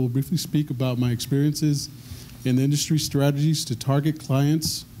time, I will briefly speak about my experiences in the industry strategies to target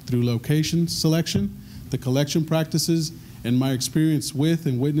clients through location selection, the collection practices, and my experience with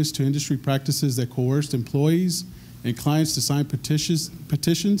and witness to industry practices that coerced employees and clients to sign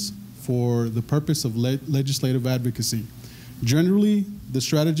petitions for the purpose of legislative advocacy. Generally, the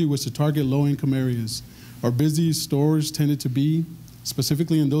strategy was to target low-income areas. Our busiest stores tended to be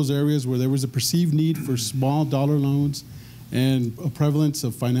specifically in those areas where there was a perceived need for small dollar loans and a prevalence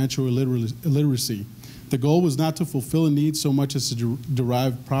of financial illiteracy. The goal was not to fulfill a need so much as to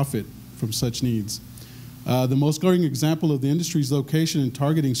derive profit from such needs. The most glaring example of the industry's location and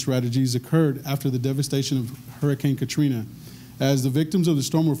targeting strategies occurred after the devastation of Hurricane Katrina. As the victims of the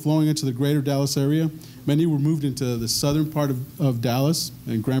storm were flowing into the greater Dallas area, many were moved into the southern part of Dallas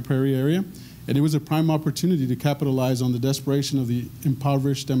and Grand Prairie area, and it was a prime opportunity to capitalize on the desperation of the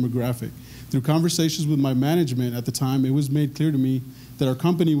impoverished demographic. Through conversations with my management at the time, it was made clear to me that our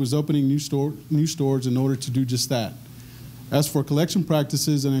company was opening new stores in order to do just that. As for collection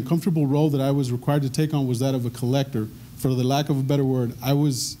practices, an uncomfortable role that I was required to take on was that of a collector. For the lack of a better word, I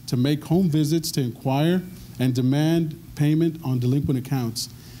was to make home visits to inquire and demand payment on delinquent accounts.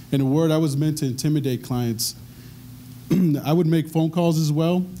 In a word, I was meant to intimidate clients. I would make phone calls as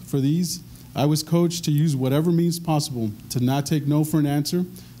well for these. I was coached to use whatever means possible to not take no for an answer.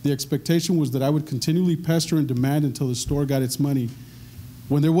 The expectation was that I would continually pester and demand until the store got its money.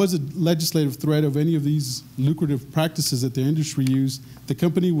 When there was a legislative threat of any of these lucrative practices that the industry used, the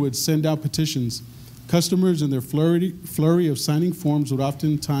company would send out petitions. Customers in their flurry of signing forms would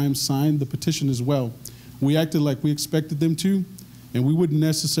oftentimes sign the petition as well. We acted like we expected them to, and we wouldn't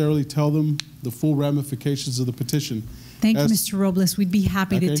necessarily tell them the full ramifications of the petition. Thank you, Mr. Robles. We'd be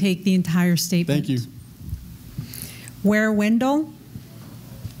happy to take the entire statement. Thank you. Ware Wendell.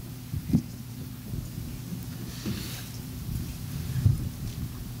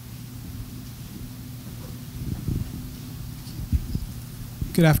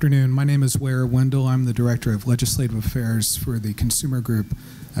 Good afternoon. My name is Ware Wendell. I'm the Director of Legislative Affairs for the consumer group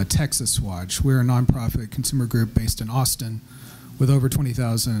Texas Watch. We're a nonprofit consumer group based in Austin with over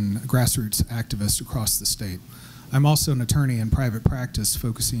 20,000 grassroots activists across the state. I'm also an attorney in private practice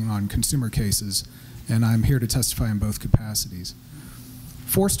focusing on consumer cases, and I'm here to testify in both capacities.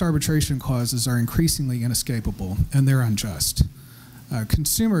 Forced arbitration clauses are increasingly inescapable, and they're unjust.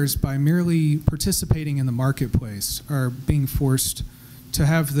 Consumers, by merely participating in the marketplace, are being forced to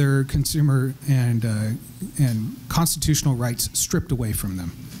have their consumer and constitutional rights stripped away from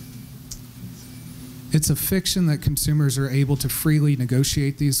them. It's a fiction that consumers are able to freely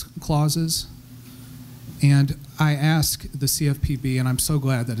negotiate these clauses. And I ask the CFPB, and I'm so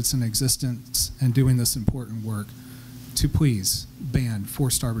glad that it's in existence and doing this important work, to please ban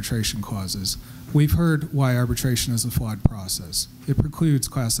forced arbitration clauses. We've heard why arbitration is a flawed process. It precludes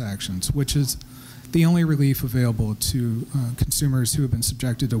class actions, which is the only relief available to consumers who have been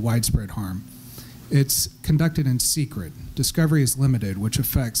subjected to widespread harm. It's conducted in secret. Discovery is limited, which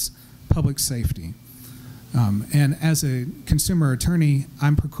affects public safety. And as a consumer attorney,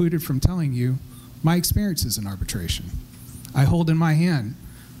 I'm precluded from telling you my experiences in arbitration. I hold in my hand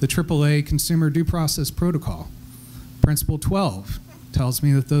the AAA Consumer Due Process Protocol. Principle 12 tells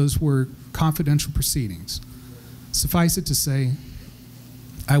me that those were confidential proceedings. Suffice it to say,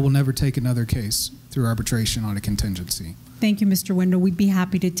 I will never take another case through arbitration on a contingency. Thank you, Mr. Wendell. We'd be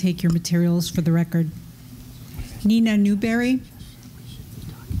happy to take your materials for the record. Nina Newberry.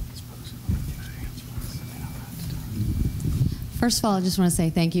 First of all, I just want to say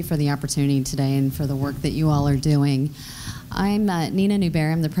thank you for the opportunity today and for the work that you all are doing. I'm Nina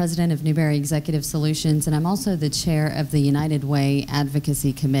Newberry. I'm the president of Newberry Executive Solutions, and I'm also the chair of the United Way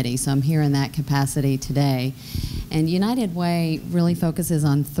Advocacy Committee, so I'm here in that capacity today. And United Way really focuses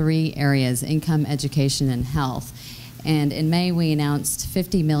on 3 areas: income, education, and health. And in May, we announced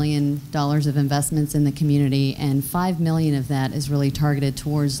 $50 million of investments in the community, and $5 million of that is really targeted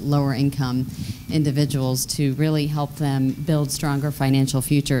towards lower income individuals to really help them build stronger financial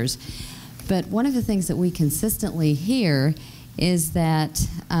futures. But one of the things that we consistently hear is that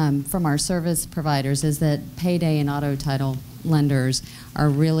from our service providers is that payday and auto title lenders are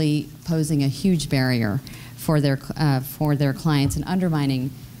really posing a huge barrier for their clients and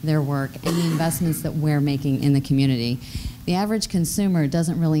undermining their work and the investments that we're making in the community. The average consumer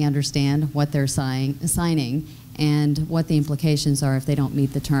doesn't really understand what they're signing and what the implications are if they don't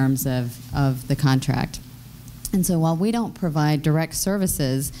meet the terms of the contract. And so while we don't provide direct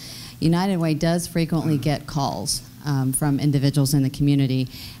services, United Way does frequently get calls from individuals in the community.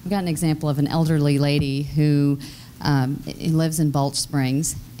 I've got an example of an elderly lady who lives in Balch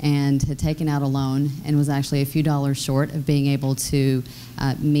Springs and had taken out a loan and was actually a few dollars short of being able to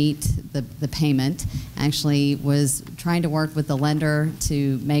meet the payment. Actually was trying to work with the lender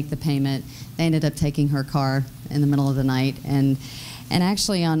to make the payment. They ended up taking her car in the middle of the night, and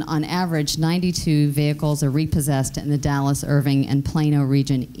actually on average 92 vehicles are repossessed in the Dallas, Irving, and Plano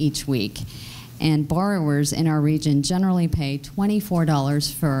region each week. And borrowers in our region generally pay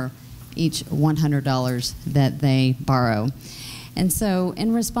 $24 for each $100 that they borrow. And so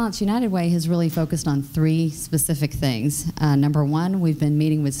in response, United Way has really focused on 3 specific things. Number 1, we've been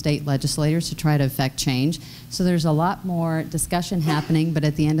meeting with state legislators to try to affect change. So there's a lot more discussion happening, but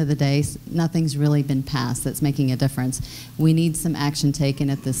at the end of the day, nothing's really been passed that's making a difference. We need some action taken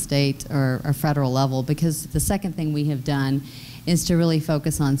at the state or federal level, because the second thing we have done is to really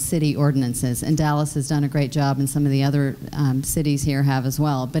focus on city ordinances. And Dallas has done a great job, and some of the other cities here have as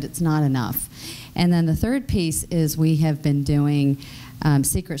well, but it's not enough. And then the third piece is we have been doing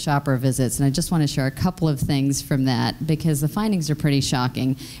secret shopper visits, and I just want to share a couple of things from that because the findings are pretty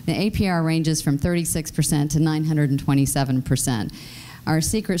shocking. The APR ranges from 36% to 927%. Our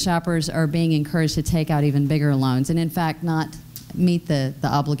secret shoppers are being encouraged to take out even bigger loans, and in fact not meet the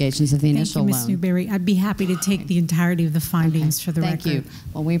obligations of the initial loan. Thank you, Ms. Newberry. I'd be happy to take the entirety of the findings for the record. Thank you.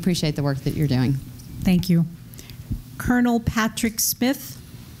 Well, we appreciate the work that you're doing. Thank you. Colonel Patrick Smith.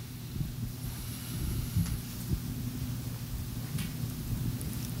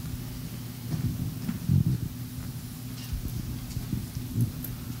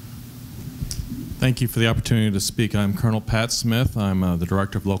 Thank you for the opportunity to speak. I'm Colonel Pat Smith. I'm the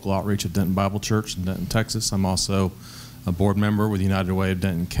Director of Local Outreach at Denton Bible Church in Denton, Texas. I'm also a board member with United Way of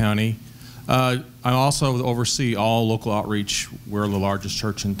Denton County. I also oversee all local outreach. We're the largest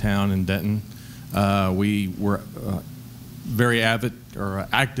church in town in Denton. We were very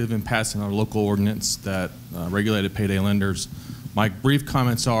active in passing our local ordinance that regulated payday lenders. My brief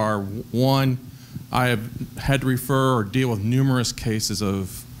comments are, 1, I have had to refer or deal with numerous cases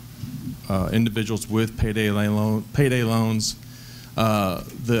of individuals with payday loans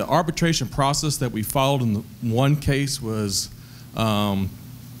The arbitration process that we followed in the one case was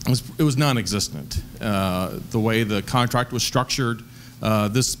non-existent. The way the contract was structured,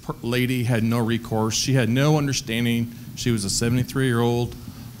 this lady had no recourse. She had no understanding. She was a 73-year-old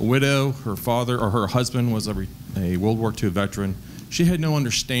widow. Her father or her husband was a World War II veteran. She had no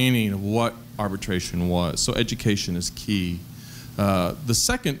understanding of what arbitration was. So education is key. The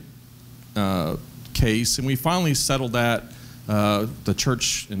second case, and we finally settled that. The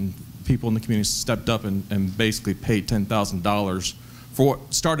church and people in the community stepped up and basically paid $10,000 for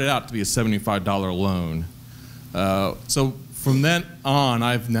what started out to be a $75 loan. So from then on,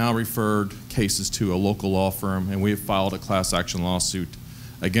 I've now referred cases to a local law firm, and we have filed a class action lawsuit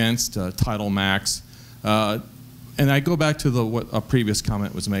against Title Max. And I go back to what a previous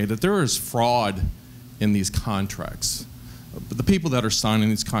comment was made, that there is fraud in these contracts. But the people that are signing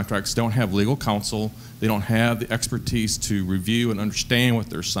these contracts don't have legal counsel. They don't have the expertise to review and understand what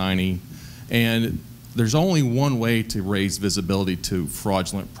they're signing. And there's only one way to raise visibility to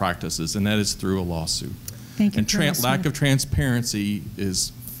fraudulent practices, and that is through a lawsuit. Thank you, and lack of transparency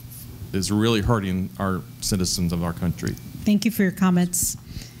is really hurting our citizens of our country. Thank you for your comments.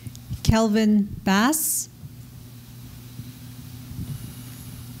 Kelvin Bass.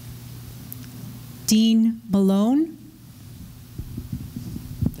 Dean Malone.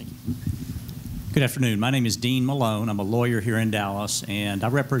 Good afternoon. My name is Dean Malone. I'm a lawyer here in Dallas, and I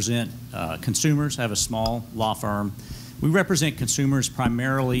represent consumers. I have a small law firm. We represent consumers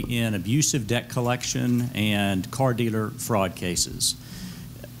primarily in abusive debt collection and car dealer fraud cases.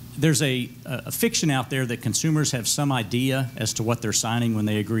 There's a fiction out there that consumers have some idea as to what they're signing when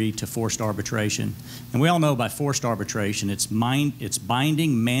they agree to forced arbitration. And we all know by forced arbitration, it's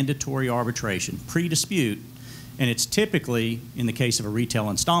binding mandatory arbitration, pre-dispute, and it's typically, in the case of a retail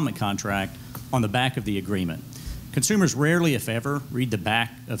installment contract, on the back of the agreement. Consumers rarely, if ever, read the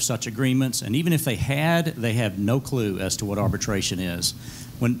back of such agreements, and even if they have no clue as to what arbitration is.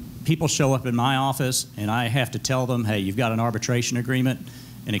 When people show up in my office and I have to tell them, hey, you've got an arbitration agreement,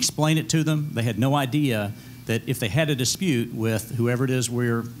 and explain it to them, they had no idea that if they had a dispute with whoever it is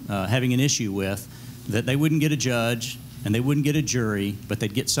we're having an issue with, that they wouldn't get a judge and they wouldn't get a jury, but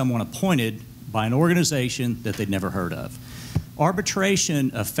they'd get someone appointed by an organization that they'd never heard of. Arbitration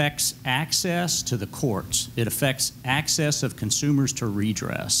affects access to the courts. It affects access of consumers to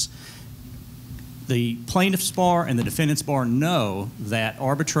redress. The plaintiff's bar and the defendant's bar know that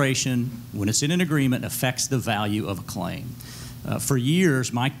arbitration, when it's in an agreement, affects the value of a claim. For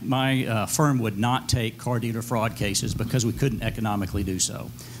years, my firm would not take car dealer fraud cases because we couldn't economically do so.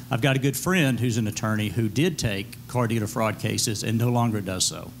 I've got a good friend who's an attorney who did take car dealer fraud cases and no longer does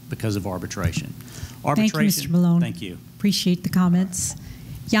so because of arbitration. Thank you, Mr. Malone. Thank you. Appreciate the comments.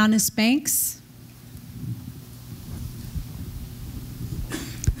 Giannis Banks.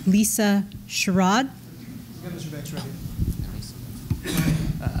 Lisa Sherrod.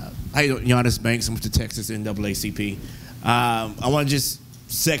 How you doing? Giannis Banks. I'm with the Texas NAACP. I want to just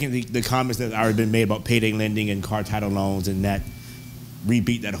second the comments that have already been made about payday lending and car title loans, and that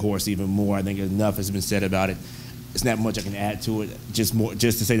rebeat that horse even more. I think enough has been said about it. It's not much I can add to it. Just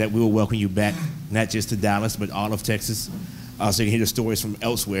to say that we will welcome you back, not just to Dallas, but all of Texas. So you can hear the stories from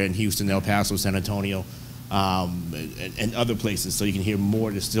elsewhere in Houston, El Paso, San Antonio, and other places. So you can hear more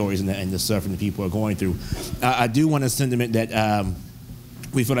of the stories and the suffering that people are going through. I do want a sentiment that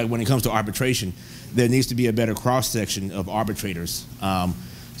we feel like when it comes to arbitration, there needs to be a better cross-section of arbitrators.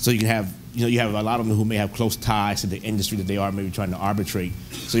 So you can have, you have a lot of them who may have close ties to the industry that they are maybe trying to arbitrate.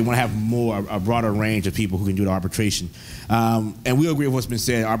 So you want to have a broader range of people who can do the arbitration. And we agree with what's been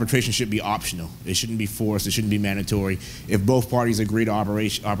said. Arbitration should be optional. It shouldn't be forced. It shouldn't be mandatory. If both parties agree to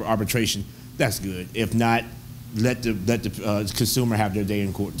arbitration, that's good. If not, let the consumer have their day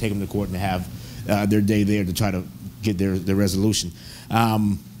in court, take them to court and have their day there to try to get their resolution.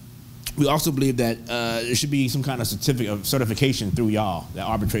 We also believe that there should be some kind of certification through y'all that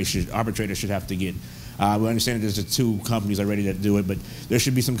arbitrators should have to get. We understand that there's 2 companies already that do it, but there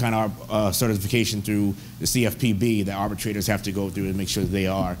should be some kind of certification through the CFPB that arbitrators have to go through and make sure that they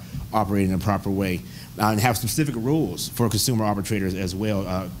are operating in a proper way. And have specific rules for consumer arbitrators as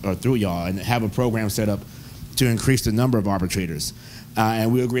well through y'all, and have a program set up to increase the number of arbitrators.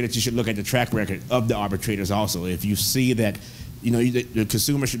 And we agree that you should look at the track record of the arbitrators also. If you see that the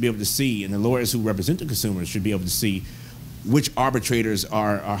consumer should be able to see, and the lawyers who represent the consumers should be able to see which arbitrators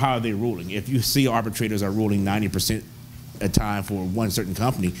are how are they ruling. If you see arbitrators are ruling 90% of the time for one certain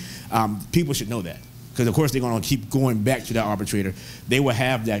company, people should know that. Because, of course, they're going to keep going back to that arbitrator. They will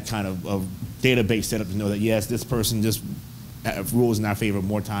have that kind of database set up to know that, yes, this person just rules in our favor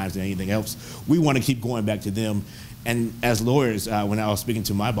more times than anything else. We want to keep going back to them. And as lawyers, when I was speaking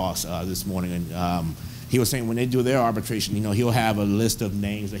to my boss this morning, and he was saying when they do their arbitration, he'll have a list of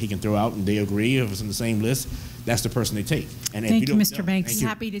names that he can throw out, and they agree if it's in the same list, that's the person they take. And Thank you, Mr. Banks.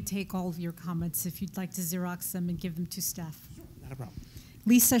 Happy to take all of your comments if you'd like to Xerox them and give them to staff. Not a problem.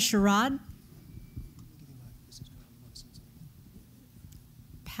 Lisa Sherrod.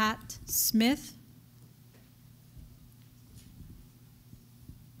 Pat Smith.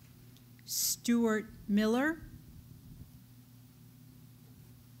 Stuart Miller.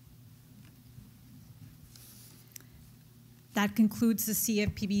 That concludes the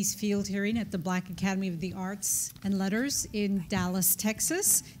CFPB's field hearing at the Black Academy of the Arts and Letters in Dallas,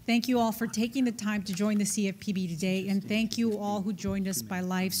 Texas. Thank you all for taking the time to join the CFPB today, and thank you all who joined us by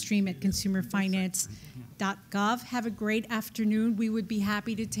live stream at consumerfinance.gov. Have a great afternoon. We would be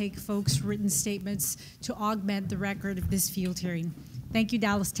happy to take folks' written statements to augment the record of this field hearing. Thank you,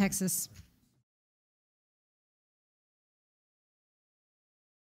 Dallas, Texas.